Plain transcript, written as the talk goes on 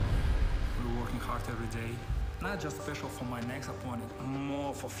hard every day. Not just special for my next opponent,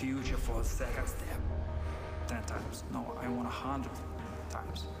 more for future, for a second step. 10 times. No, I want 100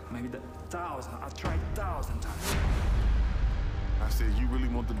 times. Maybe 1,000. I tried 1,000 times. I said, you really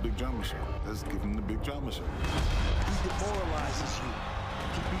want the big drama show? Let's give him the big drama show. He demoralizes you.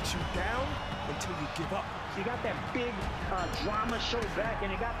 He beats you down until you give up. You got that big drama show back,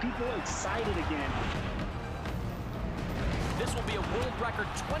 and it got people excited again. This will be a world record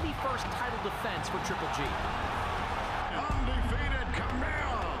 21st title defense for Triple G. Undefeated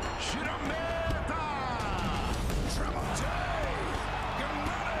Canelo, Szeremeta, Triple G,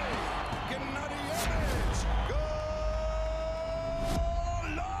 Golovkin,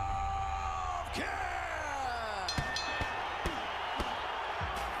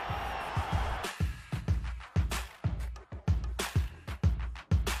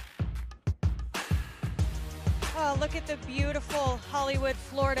 Oh, look at the beautiful Hollywood,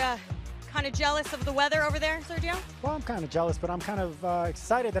 Florida. Kind of jealous of the weather over there, Sergio? Well, I'm kind of jealous, but I'm kind of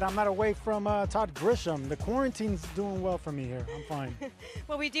excited that I'm not away from Todd Grisham. The quarantine's doing well for me here. I'm fine.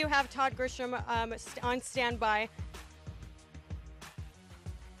 Well, we do have Todd Grisham on standby.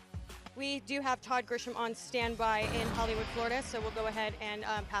 We do have Todd Grisham on standby in Hollywood, Florida, so we'll go ahead and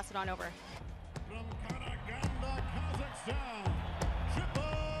pass it on over. from Karaganda, Kazakhstan, Triple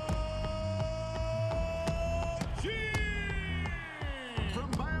G. From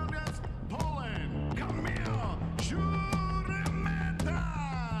Bayanets, Poland, Kamil Szeremeta.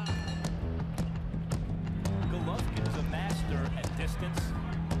 Golovkin is a master at distance,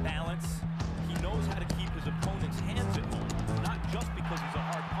 balance. He knows how to keep his opponent's hands at home, not just because he's a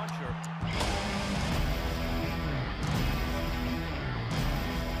hard puncher.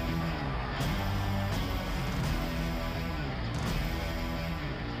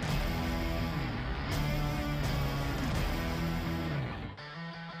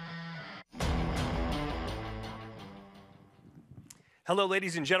 Hello,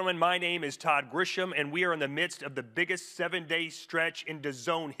 ladies and gentlemen. My name is Todd Grisham, and we are in the midst of the biggest 7-day stretch in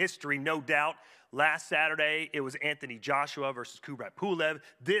DAZN history, no doubt. Last Saturday, it was Anthony Joshua versus Kubrat Pulev.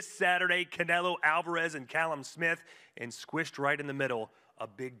 This Saturday, Canelo Alvarez and Callum Smith, and squished right in the middle, a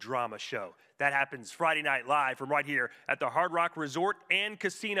big drama show. That happens Friday night live from right here at the Hard Rock Resort and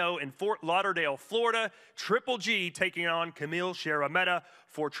Casino in Fort Lauderdale, Florida. Triple G taking on Canelo Szeremeta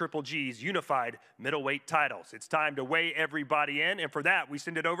for Triple G's unified middleweight titles. It's time to weigh everybody in, and for that, we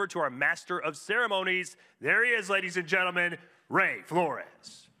send it over to our master of ceremonies. There he is, ladies and gentlemen, Ray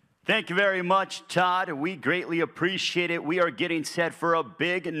Flores. Thank you very much, Todd. We greatly appreciate it. We are getting set for a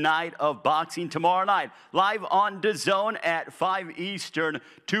big night of boxing tomorrow night, live on DAZN at 5 Eastern,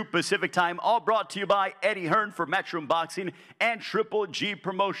 2 Pacific time, all brought to you by Eddie Hearn for Matchroom Boxing and Triple G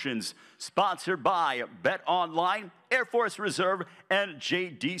Promotions, sponsored by Bet Online, Air Force Reserve, and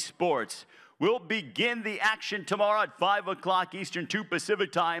JD Sports. We'll begin the action tomorrow at 5 o'clock Eastern, 2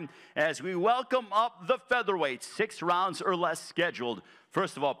 Pacific time, as we welcome up the featherweights, 6 rounds or less scheduled.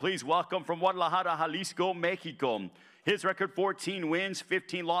 First of all, please welcome from Guadalajara, Jalisco, Mexico. His record, 14 wins,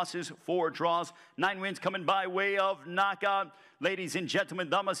 15 losses, 4 draws, 9 wins coming by way of knockout. Ladies and gentlemen,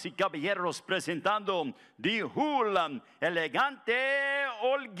 damas y caballeros, presentando Dihul Elegante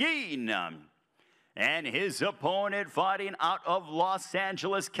Holguin. And his opponent fighting out of Los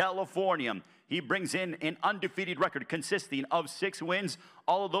Angeles, California. He brings in an undefeated record consisting of 6 wins,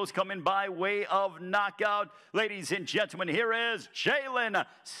 all of those coming by way of knockout. Ladies and gentlemen, here is Jalen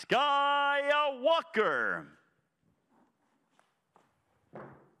Skywalker.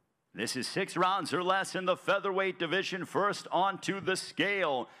 This is 6 rounds or less in the featherweight division. First onto the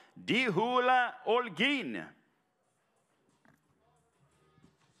scale, Dihul Holguin.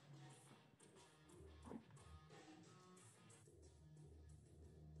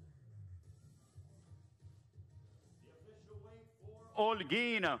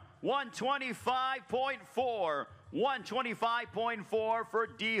 Holguin, 125.4. 125.4 for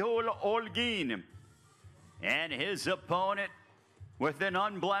Dihul Holguin. And his opponent with an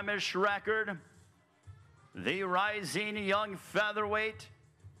unblemished record, the rising young featherweight,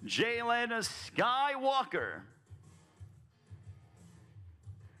 Jalen Skywalker.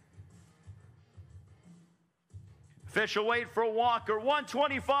 Official weight for Walker,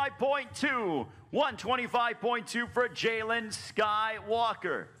 125.2. 125.2 for Jalen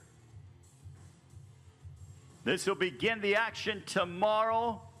Skywalker. This will begin the action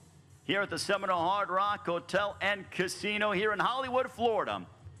tomorrow here at the Seminole Hard Rock Hotel and Casino here in Hollywood, Florida.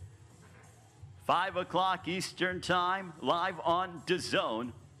 5 o'clock Eastern Time, live on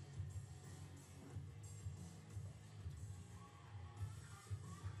DAZN.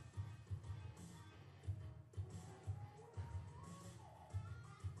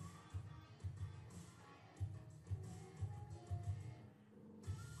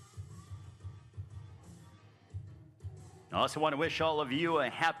 I also want to wish all of you a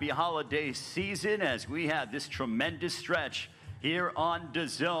happy holiday season as we have this tremendous stretch here on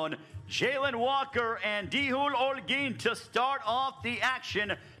DAZN. Jalen Walker and Dihul Olguin to start off the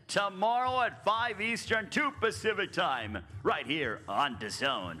action tomorrow at 5 Eastern, 2 Pacific time, right here on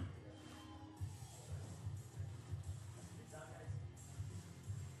DAZN.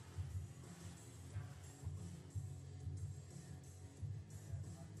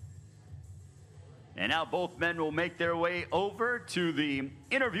 And now both men will make their way over to the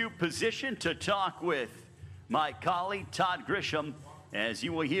interview position to talk with my colleague Todd Grisham, as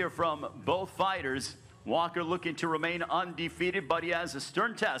you will hear from both fighters. Walker looking to remain undefeated, but he has a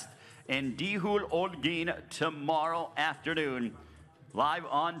stern test in Dihul Olguin tomorrow afternoon, live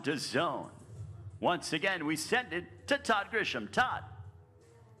on DAZN. Once again, we send it to Todd Grisham. Todd.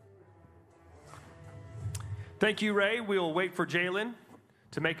 Thank you, Ray. We'll wait for Jalen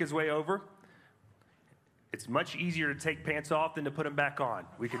to make his way over. It's much easier to take pants off than to put them back on.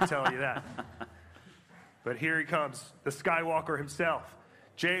 We can tell you that. But here he comes, the Skywalker himself.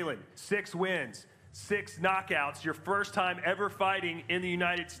 Jalen, 6 wins, 6 knockouts. Your first time ever fighting in the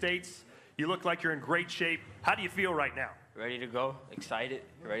United States. You look like you're in great shape. How do you feel right now? Ready to go, excited,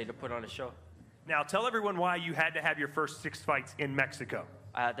 ready to put on a show. Now, tell everyone why you had to have your first 6 fights in Mexico.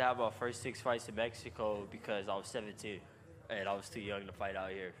 I had to have my first 6 fights in Mexico because I was 17, and I was too young to fight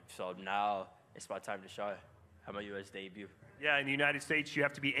out here. So now it's my time to shine. Have my U.S. debut. Yeah, in the United States, you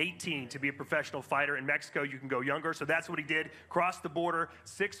have to be 18 to be a professional fighter. In Mexico, you can go younger. So that's what he did. Crossed the border,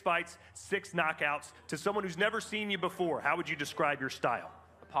 6 fights, 6 knockouts. To someone who's never seen you before, how would you describe your style?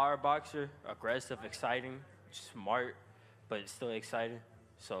 A power boxer, aggressive, exciting, smart, but still exciting.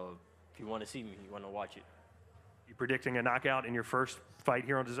 So if you want to see me, you want to watch it. You predicting a knockout in your first fight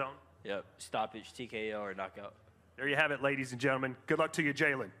here on DAZN? Yep, stoppage, TKO, or knockout. There you have it, ladies and gentlemen. Good luck to you,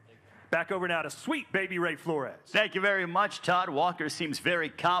 Jalen. Back over now to sweet baby Ray Flores. Thank you very much, Todd. Walker seems very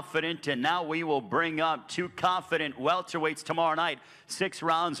confident, and now we will bring up 2 confident welterweights tomorrow night. 6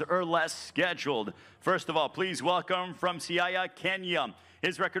 rounds or less scheduled. First of all, please welcome from Siaya, Kenya.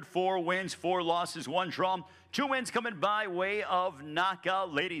 His record 4 wins, 4 losses, 1 draw. 2 wins coming by way of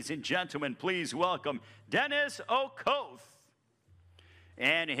knockout. Ladies and gentlemen, please welcome Dennis Okoth.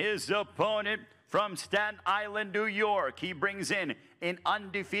 And his opponent from Staten Island, New York. He brings in an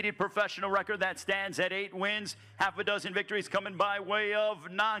undefeated professional record that stands at 8 wins, half a dozen victories coming by way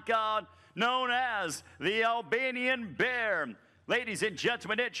of knockout, known as the Albanian Bear. Ladies and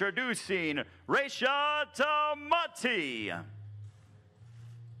gentlemen, introducing Rashad Tamati.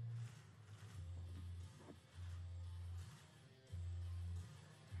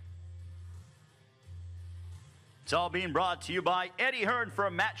 It's all being brought to you by Eddie Hearn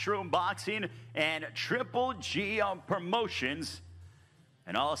from Matchroom Boxing and Triple G Promotions,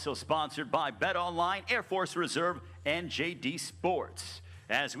 and also sponsored by Bet Online, Air Force Reserve, and JD Sports.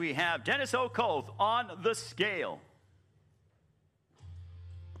 As we have Dennis Okoth on the scale.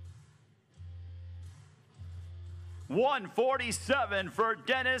 $147 for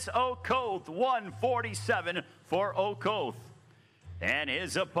Dennis Okoth, $147 for Okoth. And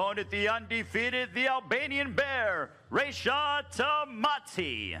his opponent, the undefeated, the Albanian Bear, Rashad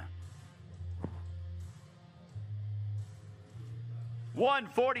Tamati.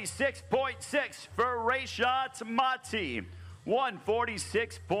 146.6 for Rashad Tamati.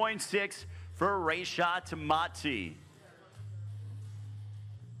 146.6 for Rashad Tamati.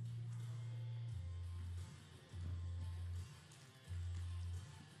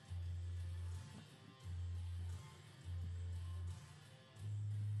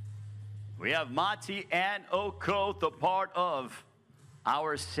 We have Mati and Okoth, a part of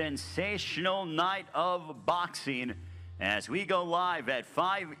our sensational night of boxing, as we go live at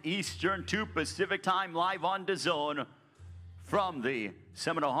 5 Eastern, 2 Pacific time, live on DAZN from the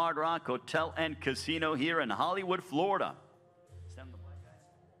Seminole Hard Rock Hotel and Casino here in Hollywood, Florida.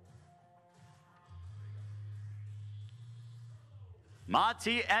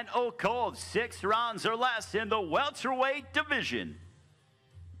 Mati and Okoth, 6 rounds or less in the welterweight division.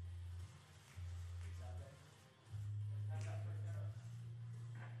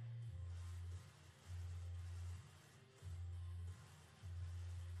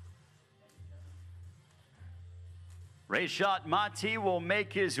 Rashad Mati will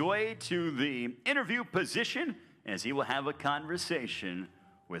make his way to the interview position as he will have a conversation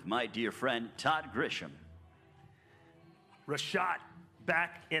with my dear friend Todd Grisham. Rashad,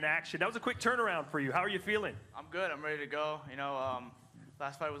 back in action. That was a quick turnaround for you. How are you feeling? I'm good. I'm ready to go. You know,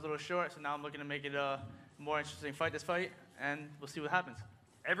 last fight was a little short, so now I'm looking to make it a more interesting fight this fight, and we'll see what happens.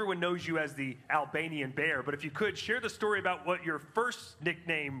 Everyone knows you as the Albanian Bear, but if you could, share the story about what your first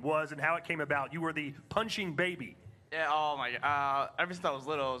nickname was and how it came about. You were the punching baby. Yeah, oh my God. Ever since I was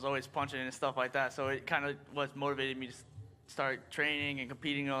little, I was always punching and stuff like that. So it kind of was motivated me to start training and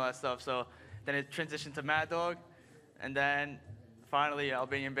competing and all that stuff. So then it transitioned to Mad Dog, and then finally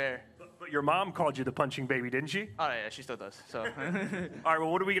Albanian Bear. But your mom called you the punching baby, didn't she? Oh yeah, she still does. So. All right,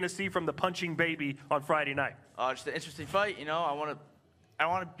 well, what are we going to see from the punching baby on Friday night? Just an interesting fight. You know, I want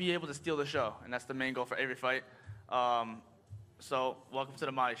to be able to steal the show, and that's the main goal for every fight. So welcome to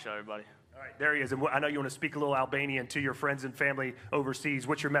the Madi Show, everybody. All right, there he is. And I know you want to speak a little Albanian to your friends and family overseas.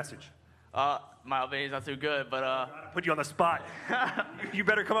 What's your message? My Albanian's not too good, but put you on the spot. You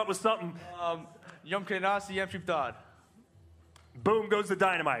better come up with something. Jam krenasi, jem shqiptar. Boom goes the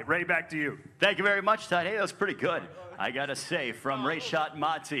dynamite. Ray, back to you. Thank you very much, Todd. Hey, that was pretty good, I gotta say, from Rayshot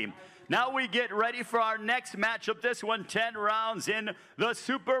Mati. Now we get ready for our next matchup. This one, 10 rounds in the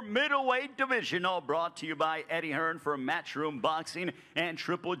super middleweight division, all brought to you by Eddie Hearn for Matchroom Boxing and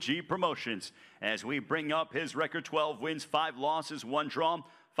Triple G Promotions. As we bring up his record, 12 wins, 5 losses, 1 draw,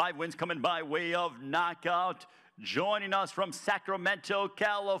 5 wins coming by way of knockout. Joining us from Sacramento,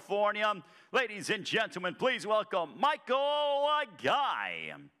 California, ladies and gentlemen, please welcome Michael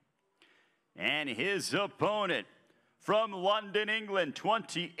Guy. And his opponent from London, England,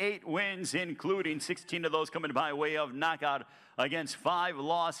 28 wins, including 16 of those coming by way of knockout against 5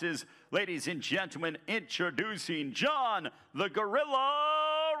 losses. Ladies and gentlemen, introducing John the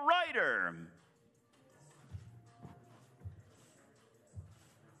Gorilla Ryder.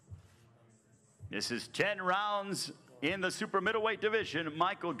 This is 10 rounds in the super middleweight division.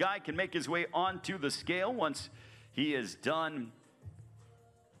 Michael Guy can make his way onto the scale once he is done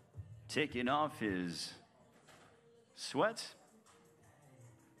taking off his sweats.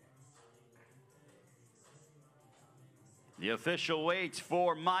 The official weights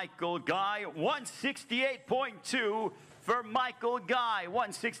for Michael Guy, 168.2 for Michael Guy,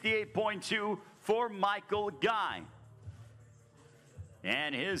 168.2 for Michael Guy.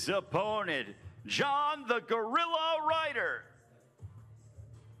 And his opponent, John the Gorilla Ryder.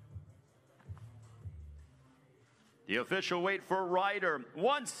 The official weight for Ryder,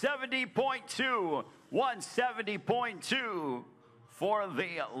 170.2, 170.2 for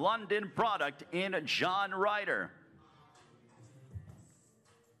the London product in John Ryder.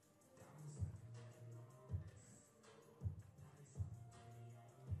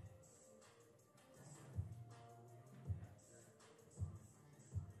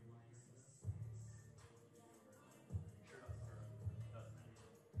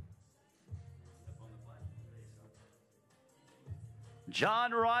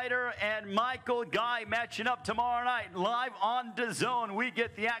 John Ryder and Michael Guy matching up tomorrow night live on DAZN. We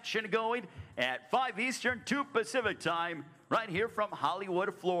get the action going at 5 Eastern, 2 Pacific time, right here from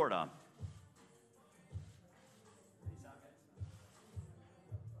Hollywood, Florida.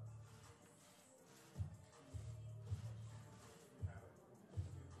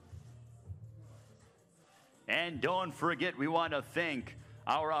 And don't forget, we want to thank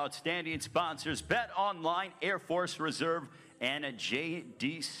our outstanding sponsors, Bet Online, Air Force Reserve, and a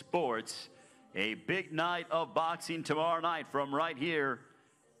JD Sports. A big night of boxing tomorrow night from right here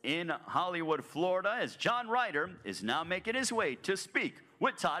in Hollywood, Florida, as John Ryder is now making his way to speak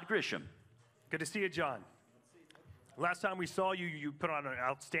with Todd Grisham. Good to see you, John. Last time we saw you, you put on an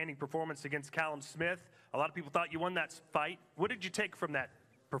outstanding performance against Callum Smith. A lot of people thought you won that fight. What did you take from that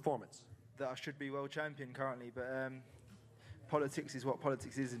performance? That I should be world champion currently, but politics is what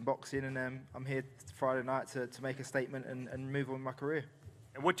politics is in boxing, and I'm here Friday night to make a statement and move on with my career.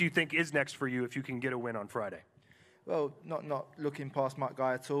 And what do you think is next for you if you can get a win on Friday? Well, not looking past Mike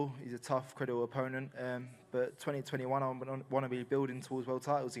Guy at all. He's a tough, credible opponent, but 2021 I want to be building towards world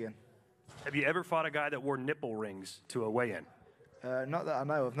titles again. Have you ever fought a guy that wore nipple rings to a weigh-in? Not that I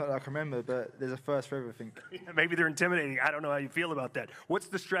know of, not that I can remember, but there's a first for everything. Maybe they're intimidating. I don't know how you feel about that. What's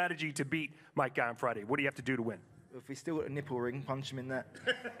the strategy to beat Mike Guy on Friday? What do you have to do to win? If we still got a nipple ring, punch him in that.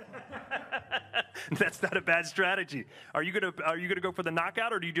 That's not a bad strategy. Are you gonna go for the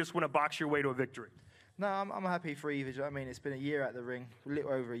knockout, or do you just want to box your way to a victory? No, I'm happy for either. Do you know what I mean? It's been a year at the ring, a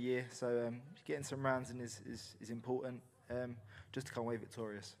little over a year, so getting some rounds in is important, just to come away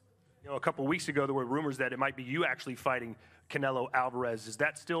victorious. You know, a couple weeks ago there were rumors that it might be you actually fighting Canelo Alvarez. Is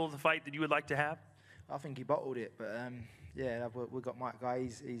that still the fight that you would like to have? I think he bottled it, but yeah, we've got Mike Guy.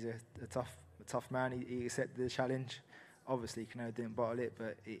 He's a tough man. He accepted the challenge. Obviously, Canelo didn't bottle it,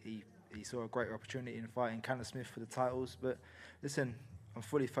 but he saw a great opportunity in fighting Callum Smith for the titles. But listen, I'm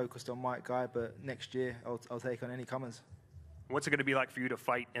fully focused on Mike Guy, but next year I'll take on any comers. What's it going to be like for you to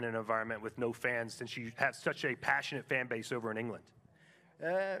fight in an environment with no fans, since you have such a passionate fan base over in England?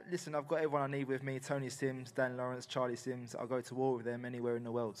 Listen, I've got everyone I need with me: Tony Sims, Dan Lawrence, Charlie Sims. I'll go to war with them anywhere in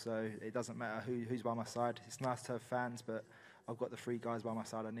the world, so it doesn't matter who's by my side. It's nice to have fans, but I've got the 3 guys by my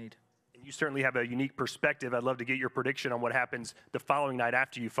side I need. And you certainly have a unique perspective. I'd love to get your prediction on what happens the following night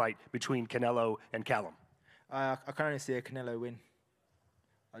after you fight between Canelo and Callum. I can only see a Canelo win.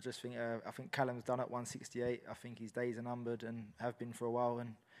 I just think I think Callum's done at 168. I think his days are numbered and have been for a while,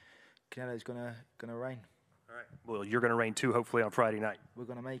 and Canelo's gonna reign. All right. Well, you're going to reign too, hopefully, on Friday night. We're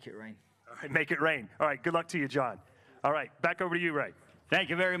going to make it rain. All right, make it rain. All right, good luck to you, John. All right, back over to you, Ray. Thank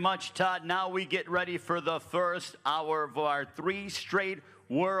you very much, Todd. Now we get ready for the first hour of our 3 straight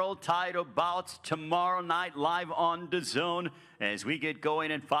world title bouts tomorrow night live on DAZN as we get going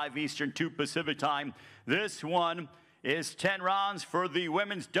at 5 Eastern, 2 Pacific time. This one is 10 rounds for the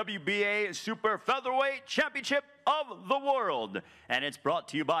Women's WBA Super Featherweight Championship of the World. And it's brought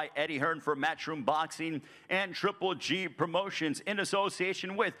to you by Eddie Hearn for Matchroom Boxing and Triple G Promotions in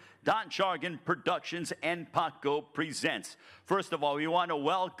association with Don Chargan Productions and Paco Presents. First of all, we want to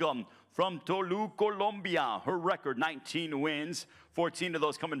welcome from Tolu, Colombia, her record 19 wins, 14 of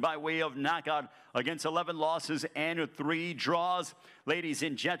those coming by way of knockout against 11 losses and 3 draws. Ladies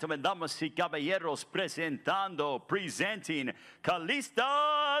and gentlemen, damas y caballeros, presenting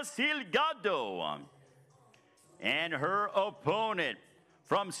Calista Silgado. And her opponent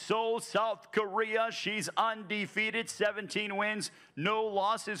from Seoul, South Korea, she's undefeated, 17 wins, no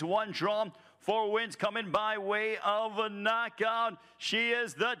losses, 1 draw. 4 wins coming by way of a knockout. She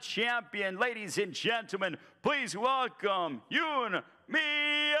is the champion. Ladies and gentlemen, please welcome Yoon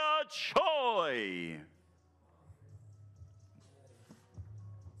Mia Choi.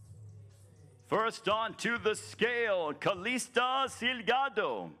 First on to the scale, Calista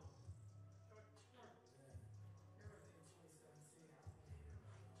Silgado.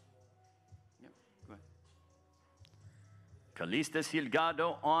 Calista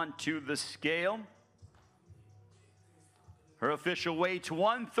Silgado onto the scale. Her official weight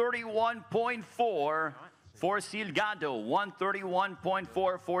 131.4 for Silgado.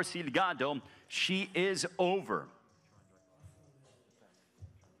 131.4 for Silgado. She is over.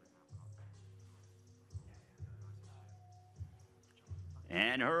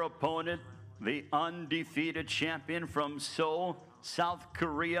 And her opponent, the undefeated champion from Seoul, South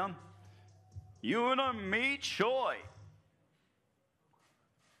Korea, Yoon Mia Choi.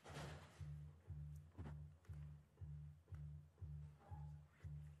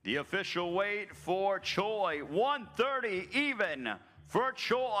 The official weight for Choi, 130 even for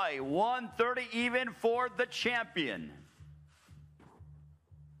Choi, 130 even for the champion.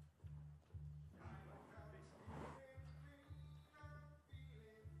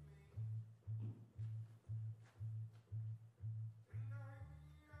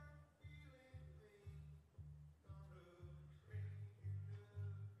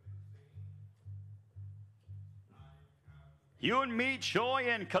 Yoon Mia Choi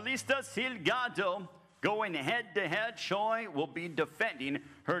and Calista Silgado going head-to-head. Choi will be defending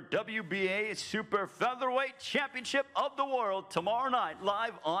her WBA Super Featherweight Championship of the World tomorrow night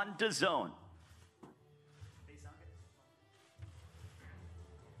live on DAZN.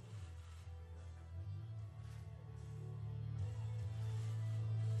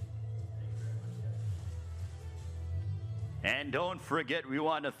 And don't forget, we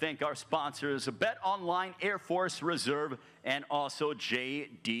want to thank our sponsors, Bet Online, Air Force Reserve, and also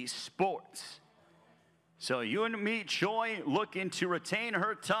JD Sports. So Yoon Mia Choi looking to retain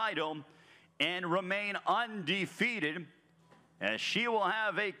her title and remain undefeated as she will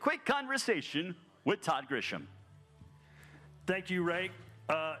have a quick conversation with Todd Grisham. Thank you, Ray.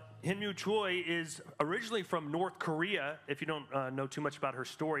 Yoon Mia Choi is originally from North Korea. If you don't know too much about her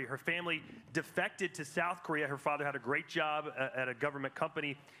story, her family defected to South Korea. Her father had a great job at a government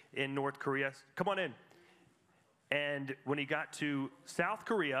company in North Korea. Come on in. And when he got to South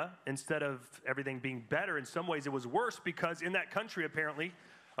Korea, instead of everything being better, in some ways it was worse because in that country, apparently,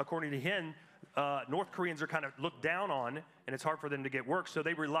 according to him, North Koreans are kind of looked down on, and it's hard for them to get work. So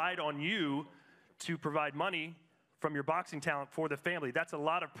they relied on you to provide money from your boxing talent for the family. That's a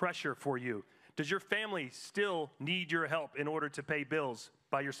lot of pressure for you. Does your family still need your help in order to pay bills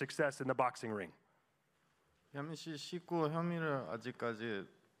by your success in the boxing ring? 현미 씨 식구 혐의를 아직까지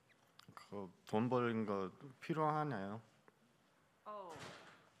돈 버는 거 필요하나요?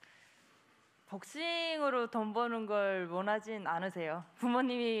 복싱으로 돈 버는 걸 원하진 않으세요.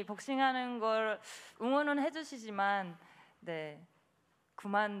 부모님이 복싱하는 걸 응원은 해주시지만 네,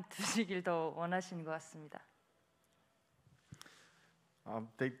 그만두시길 더 원하시는 것 같습니다.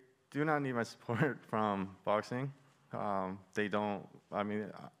 They do not need my support from boxing. They don't, I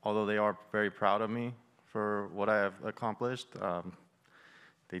mean, although they are very proud of me for what I have accomplished,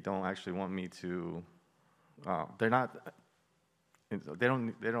 they don't actually want me to. They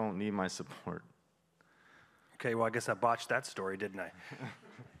don't need my support. Okay, well, I guess I botched that story, didn't I?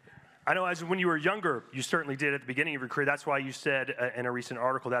 I know when you were younger, you certainly did at the beginning of your career. That's why you said in a recent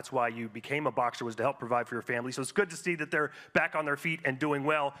article, that's why you became a boxer, was to help provide for your family. So it's good to see that they're back on their feet and doing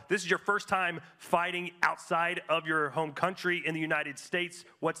well. This is your first time fighting outside of your home country in the United States.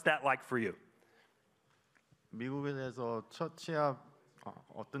 What's that like for you? 미국에서 첫 시합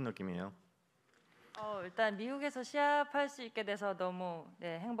어떤 느낌이에요? 일단 미국에서 시합할 수 있게 돼서 너무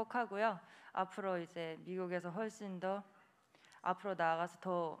행복하고요. 앞으로 이제 미국에서 훨씬 더 앞으로 나아가서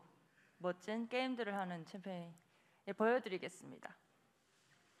더 멋진 게임들을 하는 챔피언 보여드리겠습니다.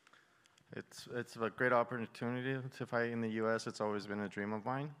 It's a great opportunity to fight in the U.S. It's always been a dream of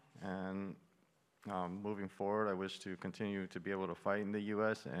mine, and moving forward, I wish to continue to be able to fight in the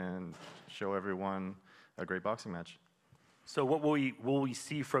U.S. and show everyone a great boxing match. So what will we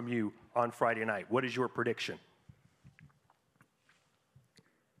see from you on Friday night? What is your prediction?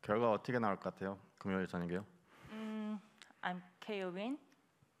 결과 어떻게 나올 것 같아요? 금요일 저녁에요? I'm KO win.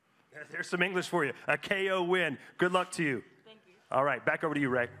 There's some English for you. A KO win. Good luck to you. Thank you. All right, back over to you,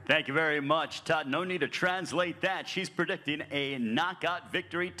 Ray. Thank you very much, Todd. No need to translate that. She's predicting a knockout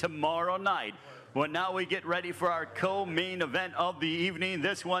victory tomorrow night. Well, now we get ready for our co-main event of the evening.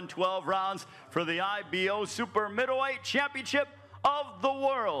 This one, 12 rounds for the IBO Super Middleweight Championship of the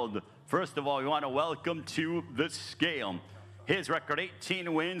World. First of all, we want to welcome to the scale. His record,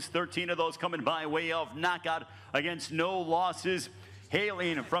 18 wins, 13 of those coming by way of knockout against no losses.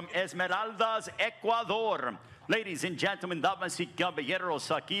 Hailing from Esmeraldas, Ecuador. Ladies and gentlemen, damas y caballeros,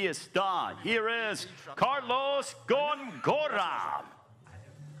 aquí está. Here is Carlos Góngora.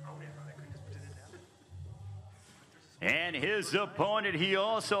 And his opponent, he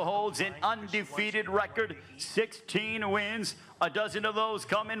also holds an undefeated record, 16 wins, a dozen of those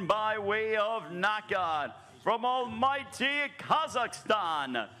coming by way of knockout. From almighty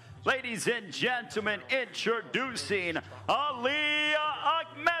Kazakhstan, ladies and gentlemen, introducing Ali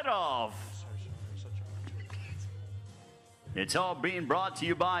Akhmedov. It's all being brought to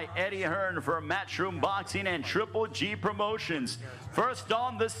you by Eddie Hearn for Matchroom Boxing and Triple G Promotions. First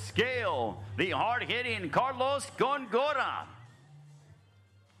on the scale, the hard-hitting Carlos Góngora.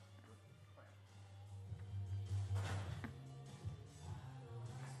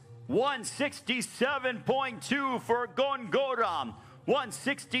 $167.2 for Góngora.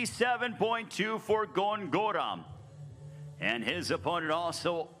 167.2 for Góngora. And his opponent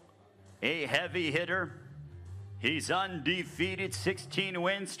also a heavy hitter. He's undefeated, 16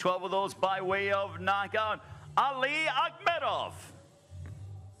 wins, 12 of those by way of knockout. Ali Akhmedov.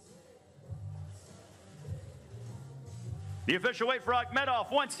 The official weight for Akhmedov,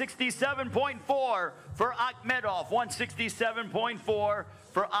 167.4 for Akhmedov, 167.4 for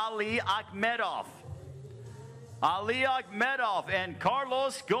Ali Akhmedov. Ali Akhmedov and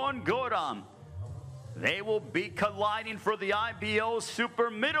Carlos Góngora. They will be colliding for the IBO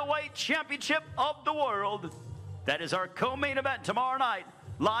Super Middleweight Championship of the World. That is our co-main event tomorrow night,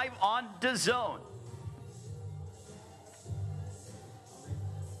 live on DAZN.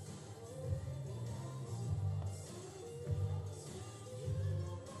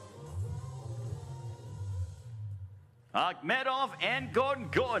 Akhmedov and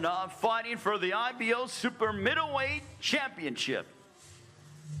Góngora fighting for the IBO Super Middleweight Championship.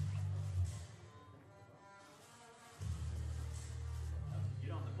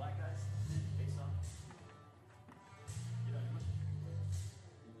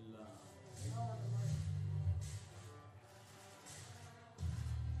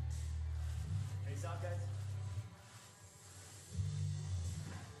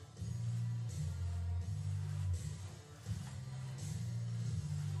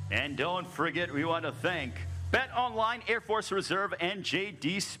 And don't forget, we want to thank Bet Online, Air Force Reserve, and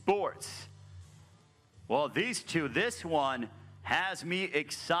JD Sports. Well, these two, this one has me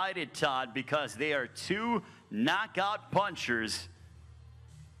excited, Todd, because they are two knockout punchers.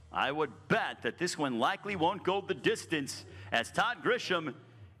 I would bet that this one likely won't go the distance, as Todd Grisham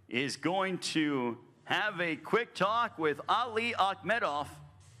is going to have a quick talk with Ali Akhmedov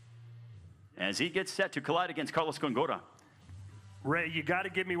as he gets set to collide against Carlos Góngora. Ray, you got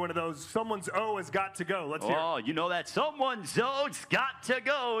to give me one of those. Someone's O has got to go. Let's hear it. Oh, you know that someone's O's got to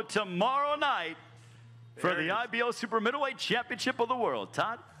go tomorrow night for the IBO Super Middleweight Championship of the World.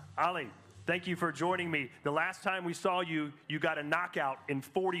 Todd? Ali, thank you for joining me. The last time we saw you, you got a knockout in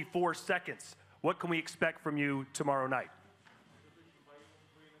 44 seconds. What can we expect from you tomorrow night?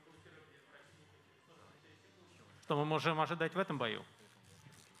 Что мы можем ожидать в этом бою?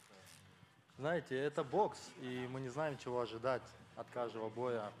 Знаете, это бокс, и мы не знаем, чего ожидать. от каждого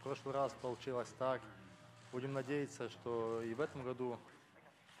боя. В прошлый раз получилось так. Будем надеяться, что и в этом году,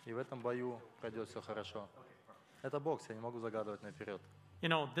 и в этом бою пройдет все хорошо. Это бокс, я не могу загадывать наперед. You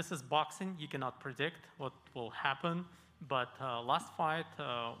know, this is boxing. You cannot predict what will happen. But last fight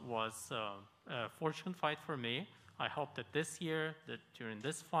was a fortune fight for me. I hope that this year, that during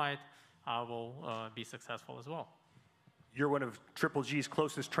this fight, I will be successful as well. You're one of Triple G's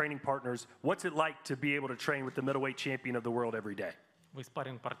closest training partners. What's it like to be able to train with the middleweight champion of the world every day? Вы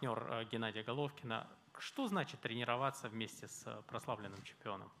спарринг-партнер Геннадия Головкина. Что значит тренироваться вместе с прославленным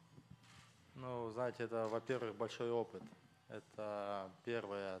чемпионом? Ну, знаете, это, во-первых, большой опыт. Это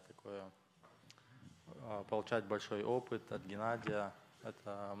первое такое, получать большой опыт от Геннадия.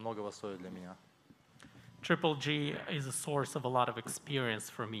 Это многого стоит для меня. Triple G is a source of a lot of experience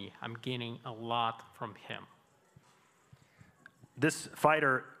for me. I'm gaining a lot from him. This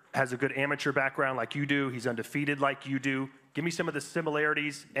fighter has a good amateur background like you do. He's undefeated like you do. Give me some of the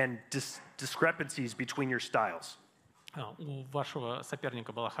similarities and discrepancies between your styles. У вашего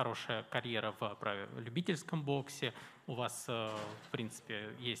соперника была хорошая карьера в любительском боксе. У вас, в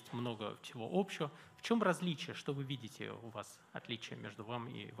принципе, есть много чего общего. В чем различие? Что вы видите у вас отличие между вам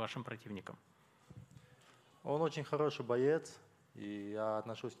и вашим противником? Он очень хороший боец, и я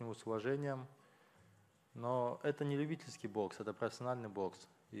отношусь к нему с уважением. Но это не любительский бокс, это профессиональный бокс.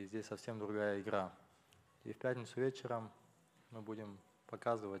 И здесь совсем другая игра. И в пятницу вечером мы будем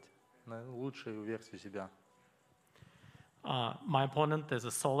показывать лучшую версию себя. My opponent is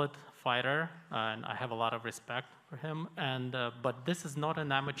a solid fighter, and I have a lot of respect for him. But this is not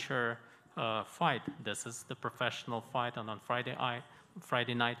an amateur fight. This is the professional fight, and on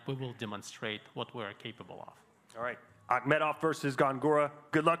Friday night we will demonstrate what we are capable of. All right, Akhmedov versus Gongora.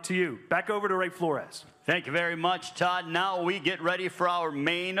 Good luck to you. Back over to Ray Flores. Thank you very much, Todd. Now we get ready for our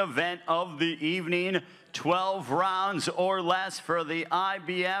main event of the evening. 12 rounds or less for the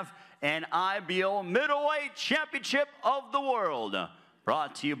IBF and IBO Middleweight Championship of the World.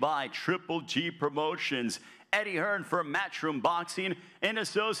 Brought to you by Triple G Promotions. Eddie Hearn for Matchroom Boxing in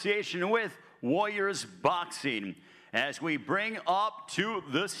association with Warriors Boxing. As we bring up to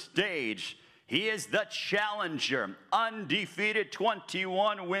the stage, he is the challenger, undefeated,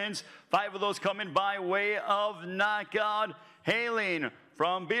 21 wins, 5 of those coming by way of knockout, hailing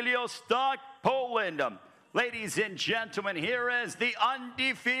from Białystok, Poland. Ladies and gentlemen, here is the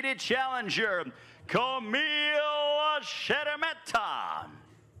undefeated challenger, Kamil Szeremeta.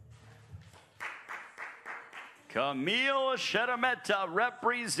 Kamil Szeremeta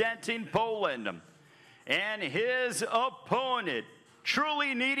representing Poland. And his opponent,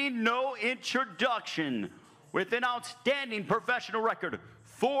 truly needing no introduction, with an outstanding professional record,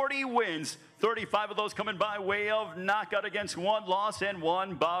 40 wins, 35 of those coming by way of knockout against 1 loss and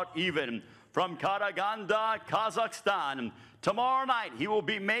 1 bout even. From Karaganda, Kazakhstan. Tomorrow night, he will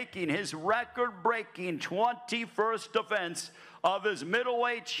be making his record-breaking 21st defense of his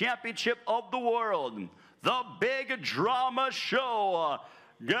middleweight championship of the world. The big drama show,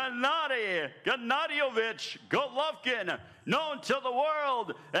 Gennadiy Gennadievich Golovkin, known to the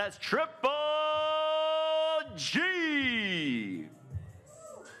world as Triple G.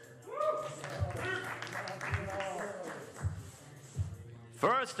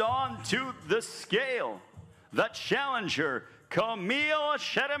 First on to the scale, the challenger, Kamil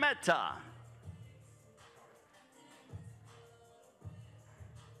Szeremeta.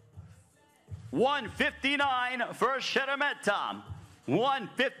 $159 for Szeremeta.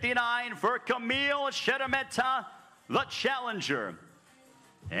 $159 for Kamil Szeremeta, the challenger.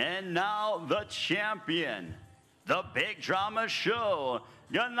 And now the champion, the big drama show,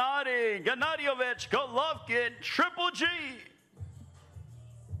 Gennadiy Gennadievich Golovkin, Triple G.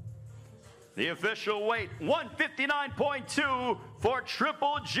 The official weight, 159.2 for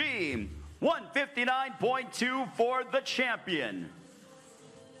Triple G. 159.2 for the champion.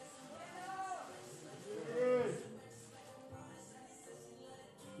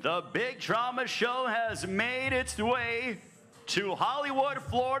 The big drama show has made its way to Hollywood,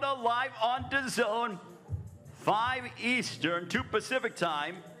 Florida, live on DAZN, 5 Eastern, 2 Pacific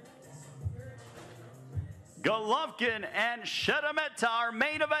time. Golovkin and Szeremeta, our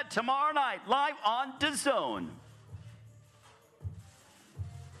main event tomorrow night, live on DAZN.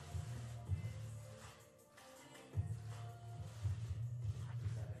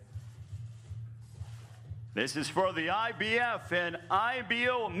 This is for the IBF and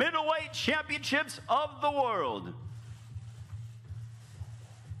IBO Middleweight Championships of the World.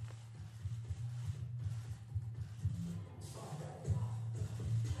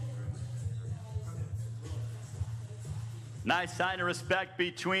 Nice sign of respect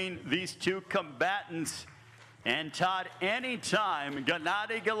between these two combatants. And Todd, anytime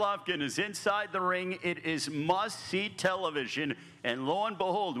Gennady Golovkin is inside the ring, it is must-see television. And lo and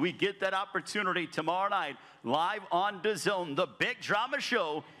behold, we get that opportunity tomorrow night, live on DAZN, the big drama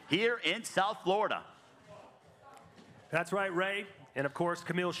show here in South Florida. That's right, Ray. And of course,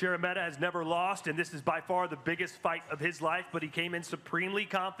 Kamil Szeremeta has never lost, and this is by far the biggest fight of his life, but he came in supremely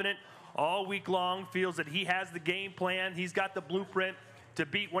confident all week long, feels that he has the game plan, he's got the blueprint to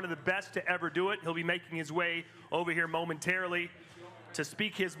beat one of the best to ever do it. He'll be making his way over here momentarily to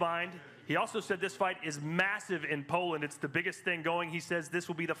speak his mind. He also said this fight is massive in Poland. It's the biggest thing going. He says this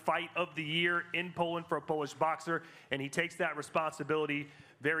will be the fight of the year in Poland for a Polish boxer, and he takes that responsibility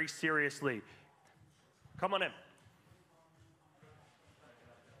very seriously. Come on in.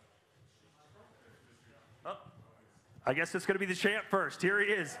 Oh, I guess it's going to be the champ first. Here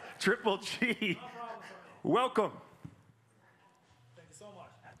he is, Triple G. Welcome.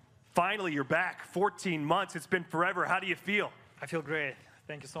 Finally, you're back. 14 months. It's been forever. How do you feel? I feel great.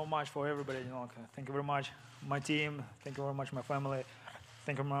 Thank you so much for everybody. Thank you very much, my team. Thank you very much, my family.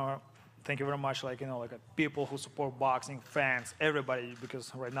 Thank you very much, people who support boxing, fans, everybody.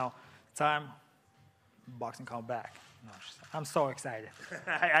 Because right now, time boxing come back. I'm so excited.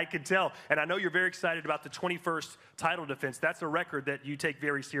 I can tell, and I know you're very excited about the 21st title defense. That's a record that you take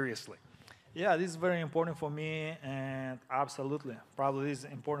very seriously. Yeah, this is very important for me, and absolutely, probably this is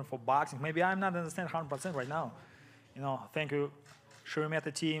important for boxing. Maybe I'm not understand 100% right now. Thank you,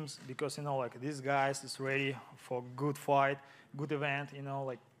 Szeremeta teams, because these guys is ready for good fight, good event.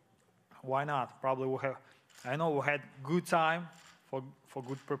 Why not? Probably I know we had good time for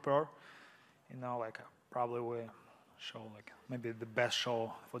good prepare. Probably we show maybe the best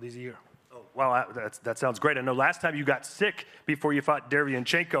show for this year. Oh, wow, that sounds great. I know last time you got sick before you fought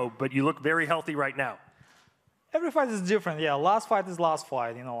Derevyanchenko, but you look very healthy right now. Every fight is different. Yeah, last fight is last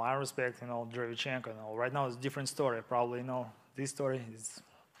fight. I respect, Derevyanchenko. Right now it's a different story. Probably, this story is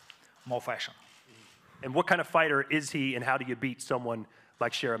more fashion. And what kind of fighter is he, and how do you beat someone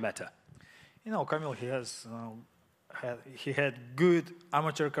like Szeremeta? Kamil, he had good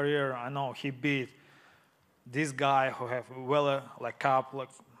amateur career. I know he beat this guy who have Wella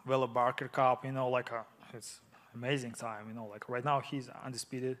Barker Cup, it's amazing time, right now he's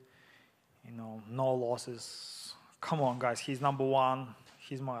undisputed, no losses. Come on, guys, he's #1.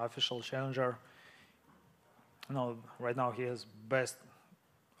 He's my official challenger. Right now he has best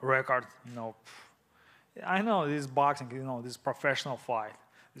record, I know this boxing, this professional fight,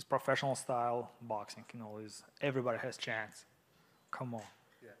 this professional style boxing, is everybody has chance. Come on.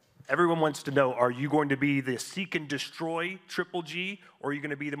 Everyone wants to know, are you going to be the seek and destroy Triple G, or are you going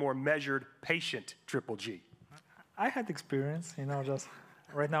to be the more measured, patient Triple G? I had experience, just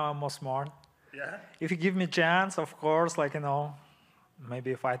right now I'm more smart. Yeah? If you give me a chance, of course,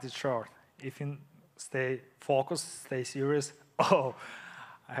 maybe a fight is short. If you stay focused, stay serious,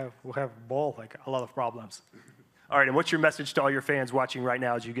 we have a lot of problems. All right, and what's your message to all your fans watching right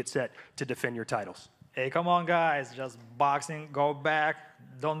now as you get set to defend your titles? Hey, come on, guys, just boxing, go back,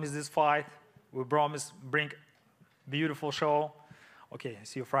 don't miss this fight. We promise bring beautiful show. Okay,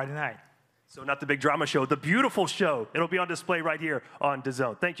 see you Friday night. So not the big drama show, the beautiful show. It'll be on display right here on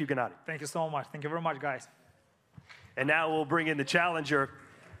DAZN. Thank you, Gennady. Thank you so much. Thank you very much, guys. And now we'll bring in the challenger,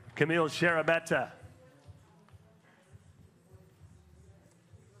 Kamil Szeremeta.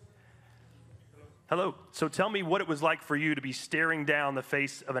 Hello. So tell me what it was like for you to be staring down the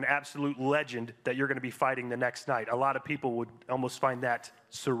face of an absolute legend that you're going to be fighting the next night. A lot of people would almost find that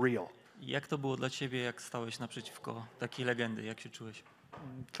surreal. Jak to było dla ciebie, jak stałeś naprzeciwko takiej legendy? Jak się czułeś?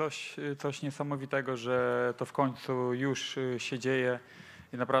 Coś niesamowitego, że to w końcu już się dzieje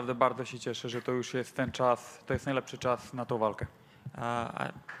i naprawdę bardzo się cieszę, że to już jest ten czas, to jest najlepszy czas na tą walkę.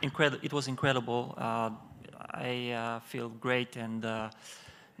 It was incredible. I feel great and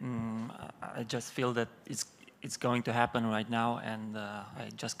I just feel that it's going to happen right now and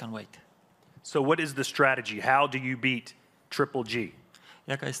I just can't wait. So what is the strategy? How do you beat Triple G?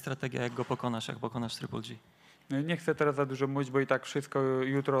 Jaka jest strategia, jak go pokonasz, jak pokonasz Triple G? Nie chcę teraz za dużo mówić, bo i tak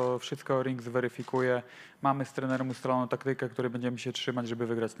jutro wszystko ring zweryfikuje. Mamy z trenerem ustaloną taktykę, której będziemy się trzymać, żeby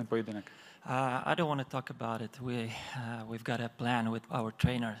wygrać ten pojedynek. I don't want to talk about it. We've got a plan with our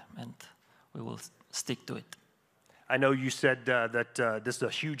trainer and we will stick to it. I know you said that this is a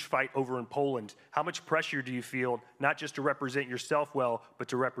huge fight over in Poland. How much pressure do you feel, not just to represent yourself well, but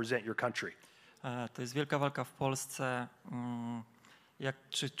to represent your country? To jest wielka walka w Polsce.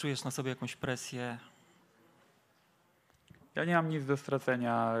 Czy czujesz na sobie jakąś presję? Ja nie mam nic do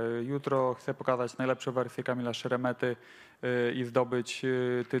stracenia. Jutro chcę pokazać najlepszą wersję Kamila Szeremety i zdobyć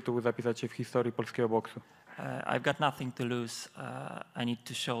tytuł, zapisać się w historii polskiego boksu. I've got nothing to lose. I need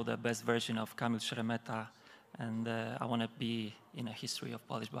to show the best version of Kamil Szeremeta and I want to be in a history of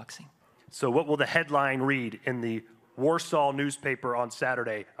Polish boxing. So what will the headline read in the Warsaw newspaper on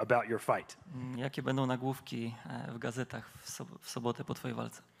Saturday about your fight? Jakie będą nagłówki w gazetach w sobotę po twojej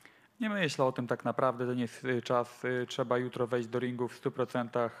walce? Nie myślę o tym tak naprawdę, to nie jest czas. Trzeba jutro wejść do ringu w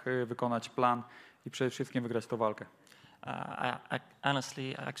 100%, wykonać plan i przede wszystkim wygrać tę walkę.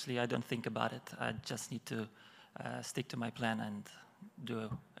 Honestly, actually, I don't think about it. I just need to stick to my plan and do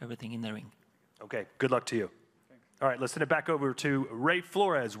everything in the ring. Okay, good luck to you. All right, let's send it back over to Ray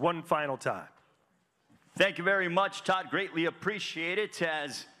Flores one final time. Thank you very much, Todd. Greatly appreciate it.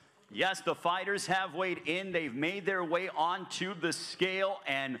 As yes, the fighters have weighed in. They've made their way onto the scale,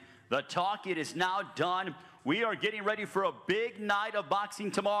 and the talk, it is now done. We are getting ready for a big night of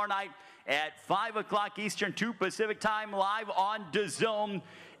boxing tomorrow night at 5 o'clock Eastern, 2 Pacific time, live on DAZN.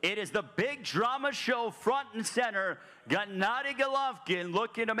 It is the big drama show front and center. Gennady Golovkin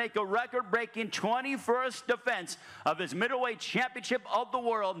looking to make a record-breaking 21st defense of his middleweight championship of the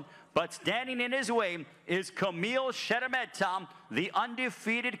world. But standing in his way is Kamil Szeremeta, the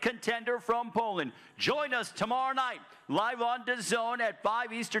undefeated contender from Poland. Join us tomorrow night, live on DAZN at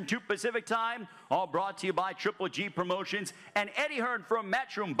 5 Eastern, 2 Pacific time. All brought to you by Triple G Promotions and Eddie Hearn from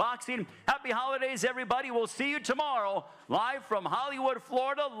Matchroom Boxing. Happy holidays, everybody. We'll see you tomorrow, live from Hollywood,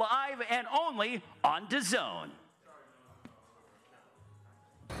 Florida, live and only on DAZN.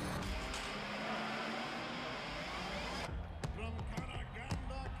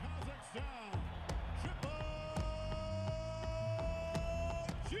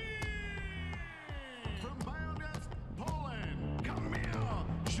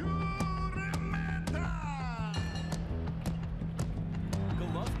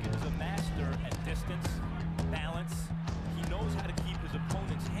 Golovkin is a master at distance, balance. He knows how to keep his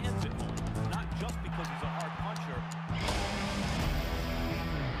opponent's hands at home, not just because he's a hard puncher.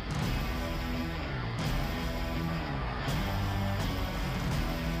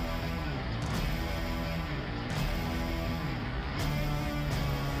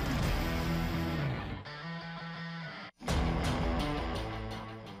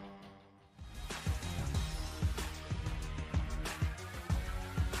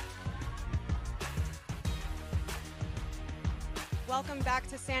 Welcome back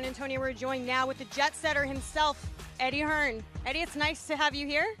to San Antonio. We're joined now with the jet setter himself, Eddie Hearn. Eddie, it's nice to have you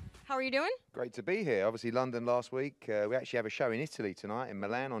here. How are you doing? Great to be here. Obviously, London last week. We actually have a show in Italy tonight, in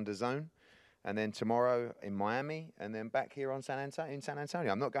Milan on DAZN, and then tomorrow in Miami, and then back here on San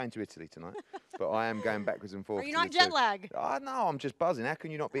Antonio. I'm not going to Italy tonight, but I am going backwards and forwards. Are you not jet lagged? No, I'm just buzzing. How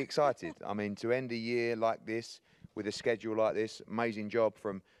can you not be excited? I mean, to end a year like this, with a schedule like this, amazing job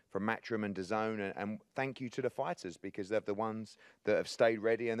from Matchroom and DAZN, and thank you to the fighters, because they're the ones that have stayed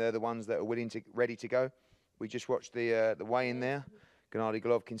ready, and they're the ones that are ready to go. We just watched the weigh-in there. Gennady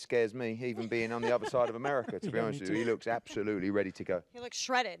Golovkin scares me, even being on the other side of America, to be honest with you. He looks absolutely ready to go. He looks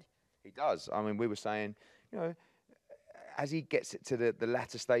shredded. He does. I mean, we were saying, you know, as he gets to the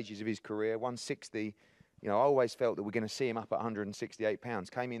latter stages of his career, 160, you know, I always felt that we're going to see him up at 168 pounds.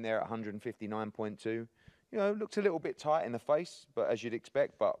 Came in there at 159.2. You know, looked a little bit tight in the face, but as you'd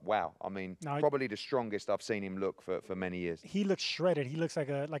expect. But wow, I mean, probably the strongest I've seen him look for many years. He looks shredded. He looks like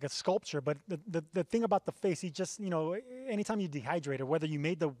a sculpture. But the thing about the face, he just, you know, anytime you dehydrate it, whether you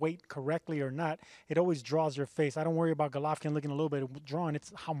made the weight correctly or not, it always draws your face. I don't worry about Golovkin looking a little bit drawn.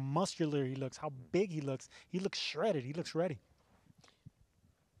 It's how muscular he looks, how big he looks. He looks shredded. He looks ready.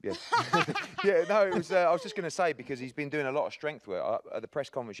 Yeah, yeah. No, it was. I was just going to say, because he's been doing a lot of strength work. At the press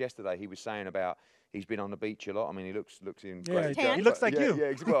conference yesterday, he was saying about he's been on the beach a lot. I mean, he looks in great shape. He looks like you.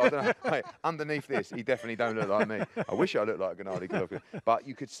 Yeah, well, I don't know. Mate, underneath this, he definitely don't look like me. I wish I looked like Gennady Golovkin. But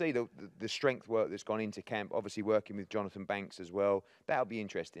you could see the strength work that's gone into camp. Obviously, working with Jonathan Banks as well. That'll be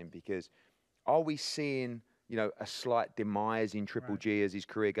interesting, because are we seeing, you know, a slight demise in Triple G as his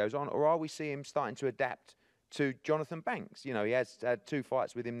career goes on, or are we seeing him starting to adapt to Jonathan Banks? You know, he has had 2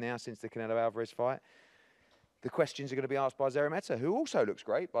 fights with him now since the Canelo Alvarez fight. The questions are going to be asked by Szeremeta, who also looks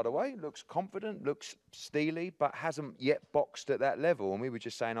great, by the way. Looks confident, looks steely, but hasn't yet boxed at that level. And we were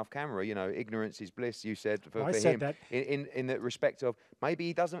just saying off camera, you know, ignorance is bliss, you said, for him. That. In the respect of maybe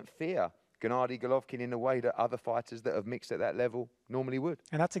he doesn't fear Gennady Golovkin in the way that other fighters that have mixed at that level normally would.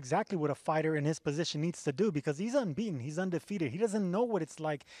 And that's exactly what a fighter in his position needs to do, because he's unbeaten. He's undefeated. He doesn't know what it's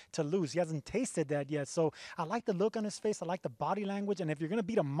like to lose. He hasn't tasted that yet. So I like the look on his face. I like the body language. And if you're going to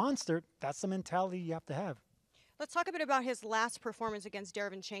beat a monster, that's the mentality you have to have. Let's talk a bit about his last performance against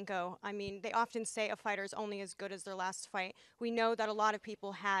Derevyanchenko. I mean, they often say a fighter is only as good as their last fight. We know that a lot of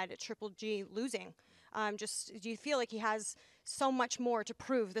people had Triple G losing. Do you feel like he has so much more to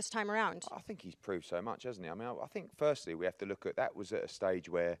prove this time around? I think he's proved so much, hasn't he? I mean, I think firstly we have to look at that was at a stage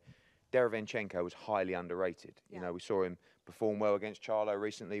where Derevyanchenko was highly underrated. You know, we saw him perform well against Charlo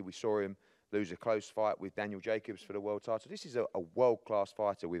recently. We saw him lose a close fight with Daniel Jacobs for the world title. This is a world-class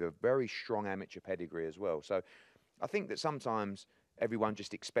fighter with a very strong amateur pedigree as well. So I think that sometimes everyone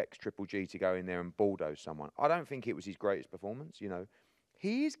just expects Triple G to go in there and bulldoze someone. I don't think it was his greatest performance, you know.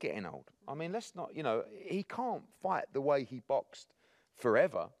 He is getting old. I mean, let's not, you know, he can't fight the way he boxed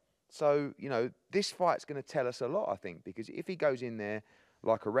forever. So, you know, this fight's going to tell us a lot, I think, because if he goes in there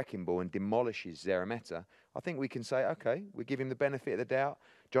like a wrecking ball and demolishes Szeremeta, I think we can say, okay, we give him the benefit of the doubt.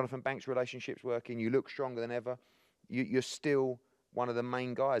 Jonathan Banks' relationship's working. You look stronger than ever. You're still one of the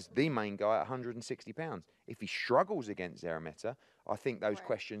main guys, the main guy at 160 pounds. If he struggles against Szeremeta, I think those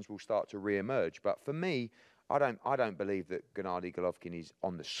questions will start to re-emerge. But for me, I don't believe that Gennady Golovkin is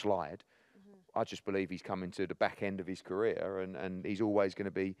on the slide. I just believe he's coming to the back end of his career and he's always going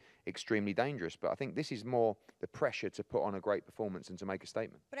to be extremely dangerous. But I think this is more the pressure to put on a great performance and to make a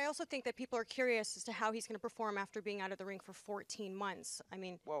statement. But I also think that people are curious as to how he's going to perform after being out of the ring for 14 months. I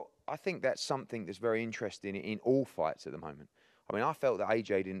mean... Well, I think that's something that's very interesting in all fights at the moment. I mean, I felt that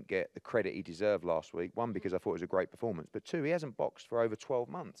AJ didn't get the credit he deserved last week. One, because I thought it was a great performance. But two, he hasn't boxed for over 12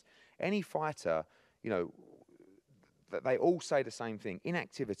 months. Any fighter, you know... they all say the same thing.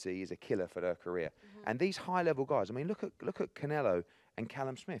 Inactivity is a killer for their career. And these high-level guys, I mean, look at Canelo and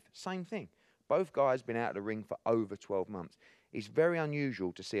Callum Smith. Same thing. Both guys been out of the ring for over 12 months. It's very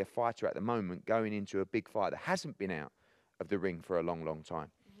unusual to see a fighter at the moment going into a big fight that hasn't been out of the ring for a long, long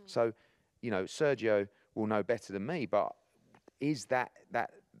time. So, you know, Sergio will know better than me, but is that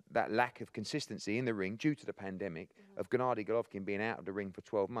lack of consistency in the ring due to the pandemic of Gennady Golovkin being out of the ring for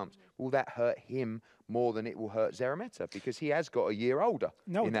 12 months, will that hurt him more than it will hurt Szeremeta? Because he has got a year older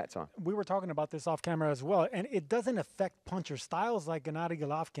in that time. We were talking about this off camera as well, and it doesn't affect puncher styles like Gennady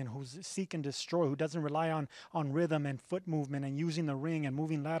Golovkin, who's seek and destroy, who doesn't rely on rhythm and foot movement and using the ring and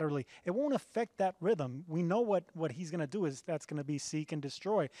moving laterally. It won't affect that rhythm. We know what he's going to do is that's going to be seek and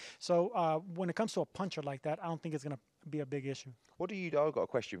destroy. So when it comes to a puncher like that, I don't think it's going to be a big issue. What do you do? I've got a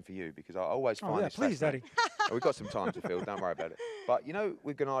question for you because I always find this please, Daddy. We've got some time to fill, don't worry about it. But, you know,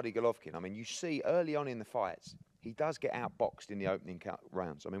 with Gennady Golovkin, I mean, you see early on in the fights, he does get outboxed in the opening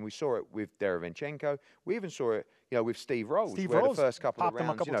rounds. I mean, we saw it with Derevyanchenko. We even saw it, you know, with Steve Rolls. Where the first couple of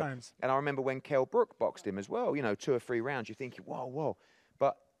rounds, you know, times. And I remember when Kell Brook boxed him as well, you know, 2 or 3 rounds, you're thinking, whoa, whoa.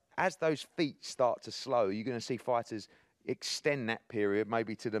 But as those feet start to slow, you're going to see fighters extend that period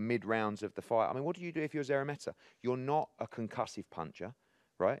maybe to the mid-rounds of the fight. I mean, what do you do if you're Szeremeta? You're not a concussive puncher,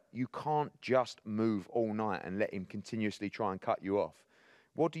 right? You can't just move all night and let him continuously try and cut you off.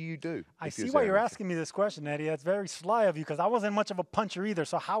 What do you do? I see why you're asking me this question, Eddie. That's very sly of you because I wasn't much of a puncher either.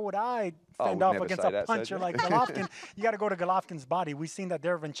 So how would I fend off against a puncher like Golovkin? You got to go to Golovkin's body. We've seen that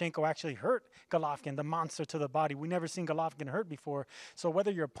Derevyanchenko actually hurt Golovkin, the monster to the body. We never seen Golovkin hurt before. So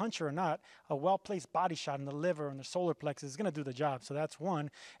whether you're a puncher or not, a well-placed body shot in the liver and the solar plexus is going to do the job. So that's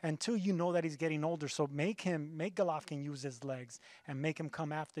one. And two, you know that he's getting older. So make Golovkin use his legs and make him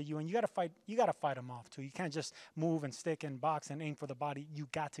come after you. And you got to fight him off too. You can't just move and stick and box and aim for the body. You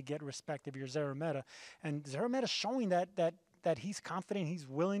got to get respect if you're Szeremeta. And Szeremeta's showing that he's confident, he's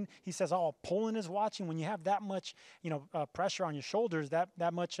willing. He says, oh, Poland is watching. When you have that much, you know, pressure on your shoulders, that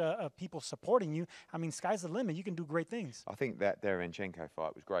much people supporting you, I mean, sky's the limit. You can do great things. I think that Derevyanchenko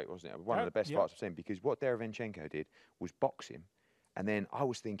fight was great, wasn't it? One of the best fights I've seen because what Derevyanchenko did was box him. And then I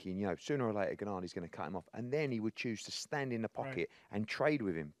was thinking, you know, sooner or later, Gennady's going to cut him off. And then he would choose to stand in the pocket and trade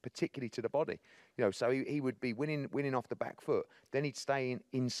with him, particularly to the body. You know, so he would be winning off the back foot. Then he'd stay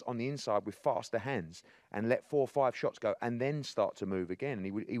on the inside with faster hands and let 4 or 5 shots go and then start to move again.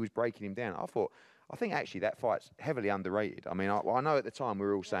 And he was breaking him down. I think actually that fight's heavily underrated. I mean, I know at the time we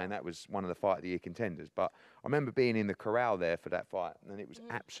were all saying that was one of the Fight of the Year contenders, but I remember being in the corral there for that fight, and it was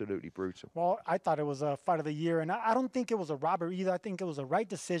absolutely brutal. Well, I thought it was a Fight of the Year, and I don't think it was a robbery either. I think it was a right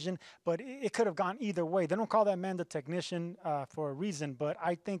decision, but it could have gone either way. They don't call that man the technician for a reason, but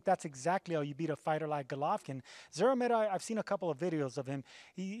I think that's exactly how you beat a fighter like Golovkin. Szeremeta, I've seen a couple of videos of him.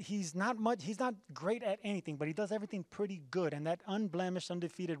 He's not great at anything, but he does everything pretty good, and that unblemished,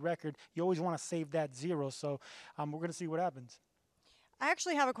 undefeated record, you always want to save that 0. So we're going to see what happens. I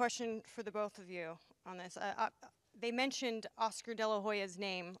actually have a question for the both of you on this. They mentioned Oscar De La Hoya's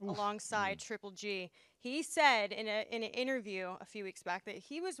name alongside Triple G. He said in an interview a few weeks back that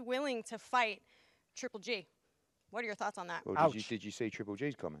he was willing to fight Triple G. What are your thoughts on that? Well, did you see Triple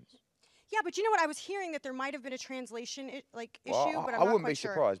G's comments? Yeah, but you know what? I was hearing that there might have been a translation issue, but I'm not quite sure. I wouldn't be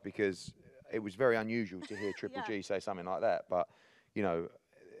surprised because it was very unusual to hear Triple G say something like that. But, you know,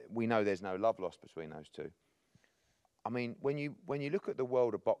 we know there's no love lost between those two. I mean, when you look at the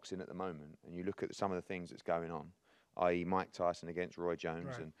world of boxing at the moment and you look at some of the things that's going on, i.e. Mike Tyson against Roy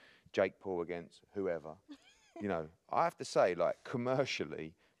Jones and Jake Paul against whoever, you know, I have to say, like,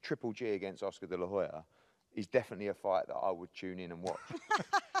 commercially, Triple G against Oscar De La Hoya is definitely a fight that I would tune in and watch.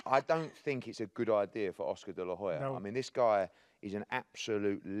 I don't think it's a good idea for Oscar De La Hoya. No. I mean, this guy is an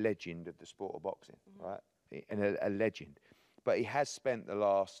absolute legend of the sport of boxing, right? And a legend. But he has spent the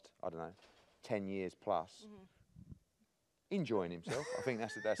last, I don't know, 10 years plus enjoying himself. I think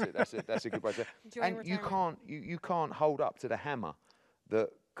that's a good way to say it. And you can't hold up to the hammer that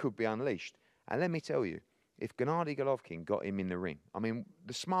could be unleashed. And let me tell you, if Gennady Golovkin got him in the ring, I mean,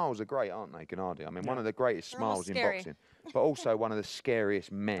 the smiles are great, aren't they, Gennady? I mean, one of the greatest smiles in boxing, but also one of the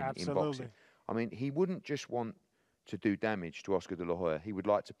scariest men in boxing. I mean, he wouldn't just want to do damage to Oscar De La Hoya. He would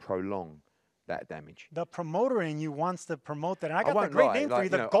like to prolong that damage. The promoter in you wants to promote that. And I got the won't great lie, name for like, you,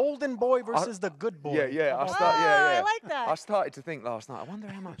 the you know, golden boy versus the good boy. Yeah. I like that. I started to think last night, I wonder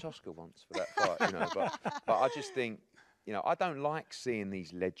how much Oscar wants for that fight, you know. But I just think, you know, I don't like seeing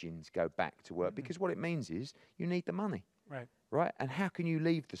these legends go back to work because what it means is you need the money. Right. Right? And how can you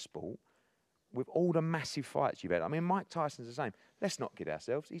leave the sport with all the massive fights you've had? I mean, Mike Tyson's the same. Let's not kid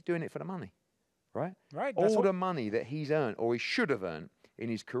ourselves. He's doing it for the money. Right? Right. All the money that he's earned or he should have earned in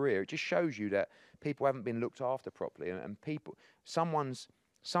his career, it just shows you that people haven't been looked after properly and someone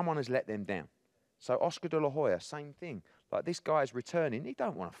has let them down. So Oscar De La Hoya, same thing. Like, this guy's returning. He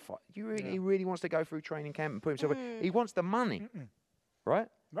don't want to fight. He really wants to go through training camp and put himself in. He wants the money, right?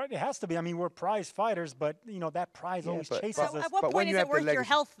 Right, it has to be. I mean, we're prize fighters, but, you know, that prize always chases us. At what point is it worth your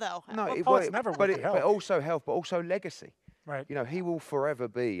health, though? No, it's never worth your health. But also health, but also legacy. Right. You know, he will forever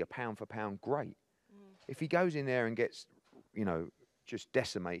be a pound-for-pound great. If he goes in there and gets, you know, just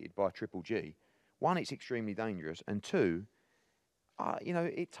decimated by Triple G, one, it's extremely dangerous, and two, you know,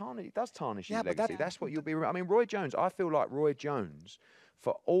 it does tarnish his legacy. That's what you'll be. I mean, Roy Jones. I feel like Roy Jones,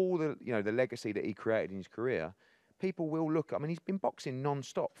 for all the the legacy that he created in his career, people will look. I mean, he's been boxing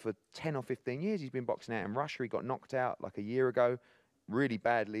non-stop for 10 or 15 years. He's been boxing out in Russia. He got knocked out like a year ago, really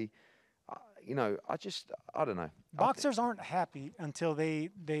badly. You know, I don't know. Boxers aren't happy until they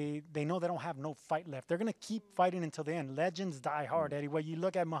know they don't have no fight left. They're going to keep fighting until the end. Legends die hard, Eddie. Whether you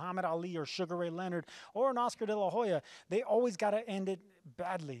look at Muhammad Ali or Sugar Ray Leonard or an Oscar De La Hoya, they always got to end it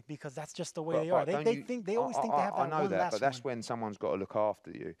badly because that's just the way they are. They always think they have that I know one that, last but that's one. when someone's got to look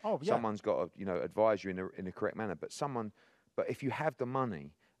after you. Oh, yeah. Someone's got to advise you in the correct manner. But if you have the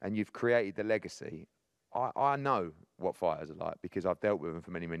money and you've created the legacy, I know what fighters are like because I've dealt with them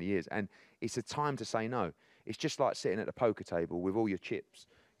for many, many years. And it's a time to say no. It's just like sitting at the poker table with all your chips,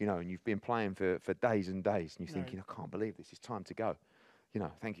 and you've been playing for days and days, and you're thinking, I can't believe this. It's time to go.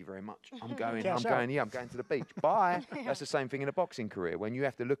 Thank you very much. I'm going to the beach. Bye. That's the same thing in a boxing career when you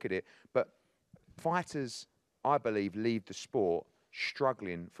have to look at it. But fighters, I believe, leave the sport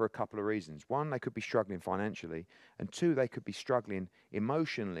struggling for a couple of reasons. One, they could be struggling financially, and two, they could be struggling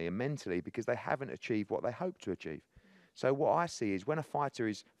emotionally and mentally because they haven't achieved what they hope to achieve. So what I see is when a fighter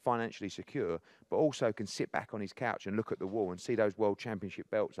is financially secure, but also can sit back on his couch and look at the wall and see those world championship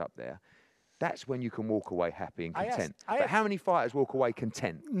belts up there, that's when you can walk away happy and content. But how many fighters walk away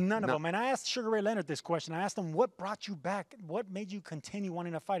content? None of them. And I asked Sugar Ray Leonard this question. I asked him, what brought you back? What made you continue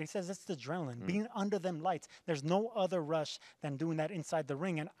wanting to fight? He says, it's the adrenaline, being under them lights. There's no other rush than doing that inside the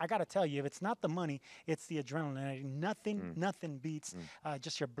ring. And I got to tell you, if it's not the money, it's the adrenaline. Nothing beats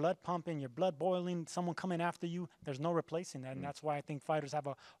just your blood pumping, your blood boiling, someone coming after you. There's no replacing that. And that's why I think fighters have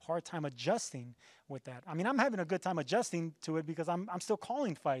a hard time adjusting with that. I mean, I'm having a good time adjusting to it because I'm still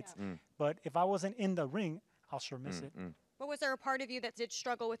calling fights. But if I wasn't in the ring, I'll sure miss it. But was there a part of you that did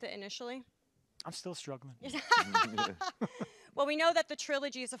struggle with it initially? I'm still struggling. Well, we know that the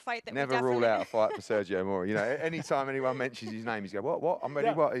trilogy is a fight that Never rule out a fight for Sergio Mora. Anytime anyone mentions his name, he's go, what? I'm ready.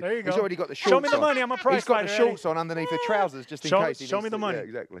 What? There you go. He's already got the shorts Show me the on. money. I'm a prize fighter. He's got the shorts on underneath the trousers just in case. Show me the money. Yeah,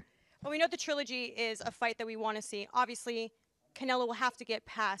 exactly. Well, we know the trilogy is a fight that we want to see. Obviously, Canelo will have to get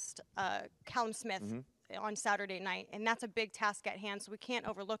past Callum Smith on Saturday night, and that's a big task at hand, so we can't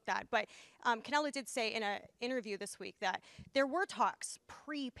overlook that. But Canelo did say in an interview this week that there were talks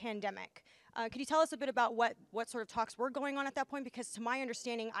pre-pandemic. Could you tell us a bit about what sort of talks were going on at that point? Because to my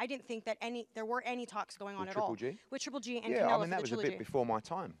understanding, I didn't think that there were any talks going on at all. With Triple G and Canelo for the trilogy. Yeah, I mean, that was a bit before my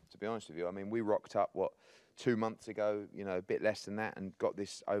time, to be honest with you. I mean, we rocked up, 2 months ago, a bit less than that, and got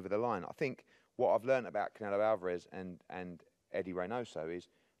this over the line. I think what I've learned about Canelo Alvarez and Eddie Reynoso is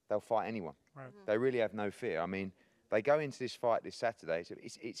they'll fight anyone. Right. They really have no fear. I mean, they go into this fight this Saturday, so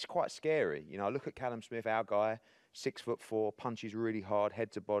it's quite scary. I look at Callum Smith, our guy, 6'4", punches really hard,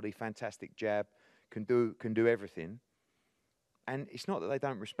 head to body, fantastic jab, can do everything. And it's not that they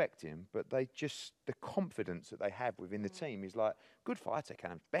don't respect him, but the confidence that they have within the team is like, good fighter,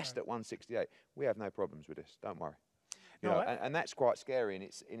 Callum, best at 168. We have no problems with this, don't worry. You know, and that's quite scary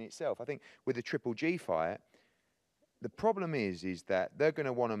in itself. I think with the Triple G fight, the problem is that they're going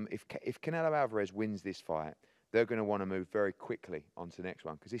to want to, if Canelo Alvarez wins this fight, they're going to want to move very quickly onto the next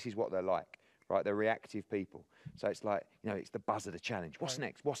one, because this is what they're like, right? They're reactive people. So it's like, you know, it's the buzz of the challenge. What's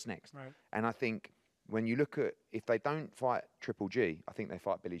next? What's next? Right. And I think when you look at, if they don't fight Triple G, I think they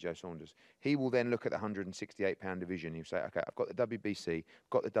fight Billy Joe Saunders. He will then look at the 168-pound division. He'll say, okay, I've got the WBC, I've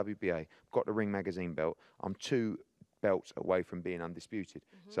got the WBA, I've got the Ring Magazine belt. I'm 2 belts away from being undisputed.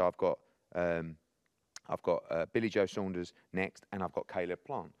 So I've got Billy Joe Saunders next, and I've got Caleb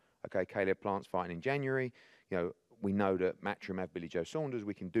Plant. Okay, Caleb Plant's fighting in January. You know, we know that Matchroom have Billy Joe Saunders.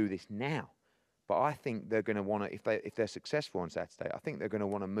 We can do this now. But I think they're going to want to, if they're successful on Saturday, I think they're going to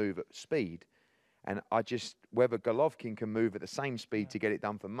want to move at speed. And whether Golovkin can move at the same speed to get it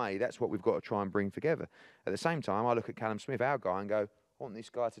done for May, that's what we've got to try and bring together. At the same time, I look at Callum Smith, our guy, and go, I want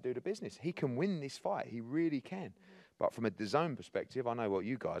this guy to do the business. He can win this fight. He really can. But from a DAZN perspective, I know what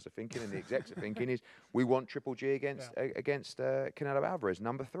you guys are thinking and the execs are thinking is we want Triple G against Canelo Alvarez,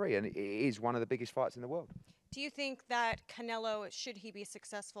 number 3. And it is one of the biggest fights in the world. Do you think that Canelo, should he be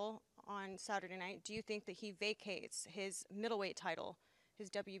successful on Saturday night, do you think that he vacates his middleweight title,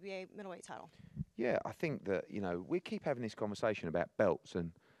 his WBA middleweight title? Yeah, I think that, you know, we keep having this conversation about belts.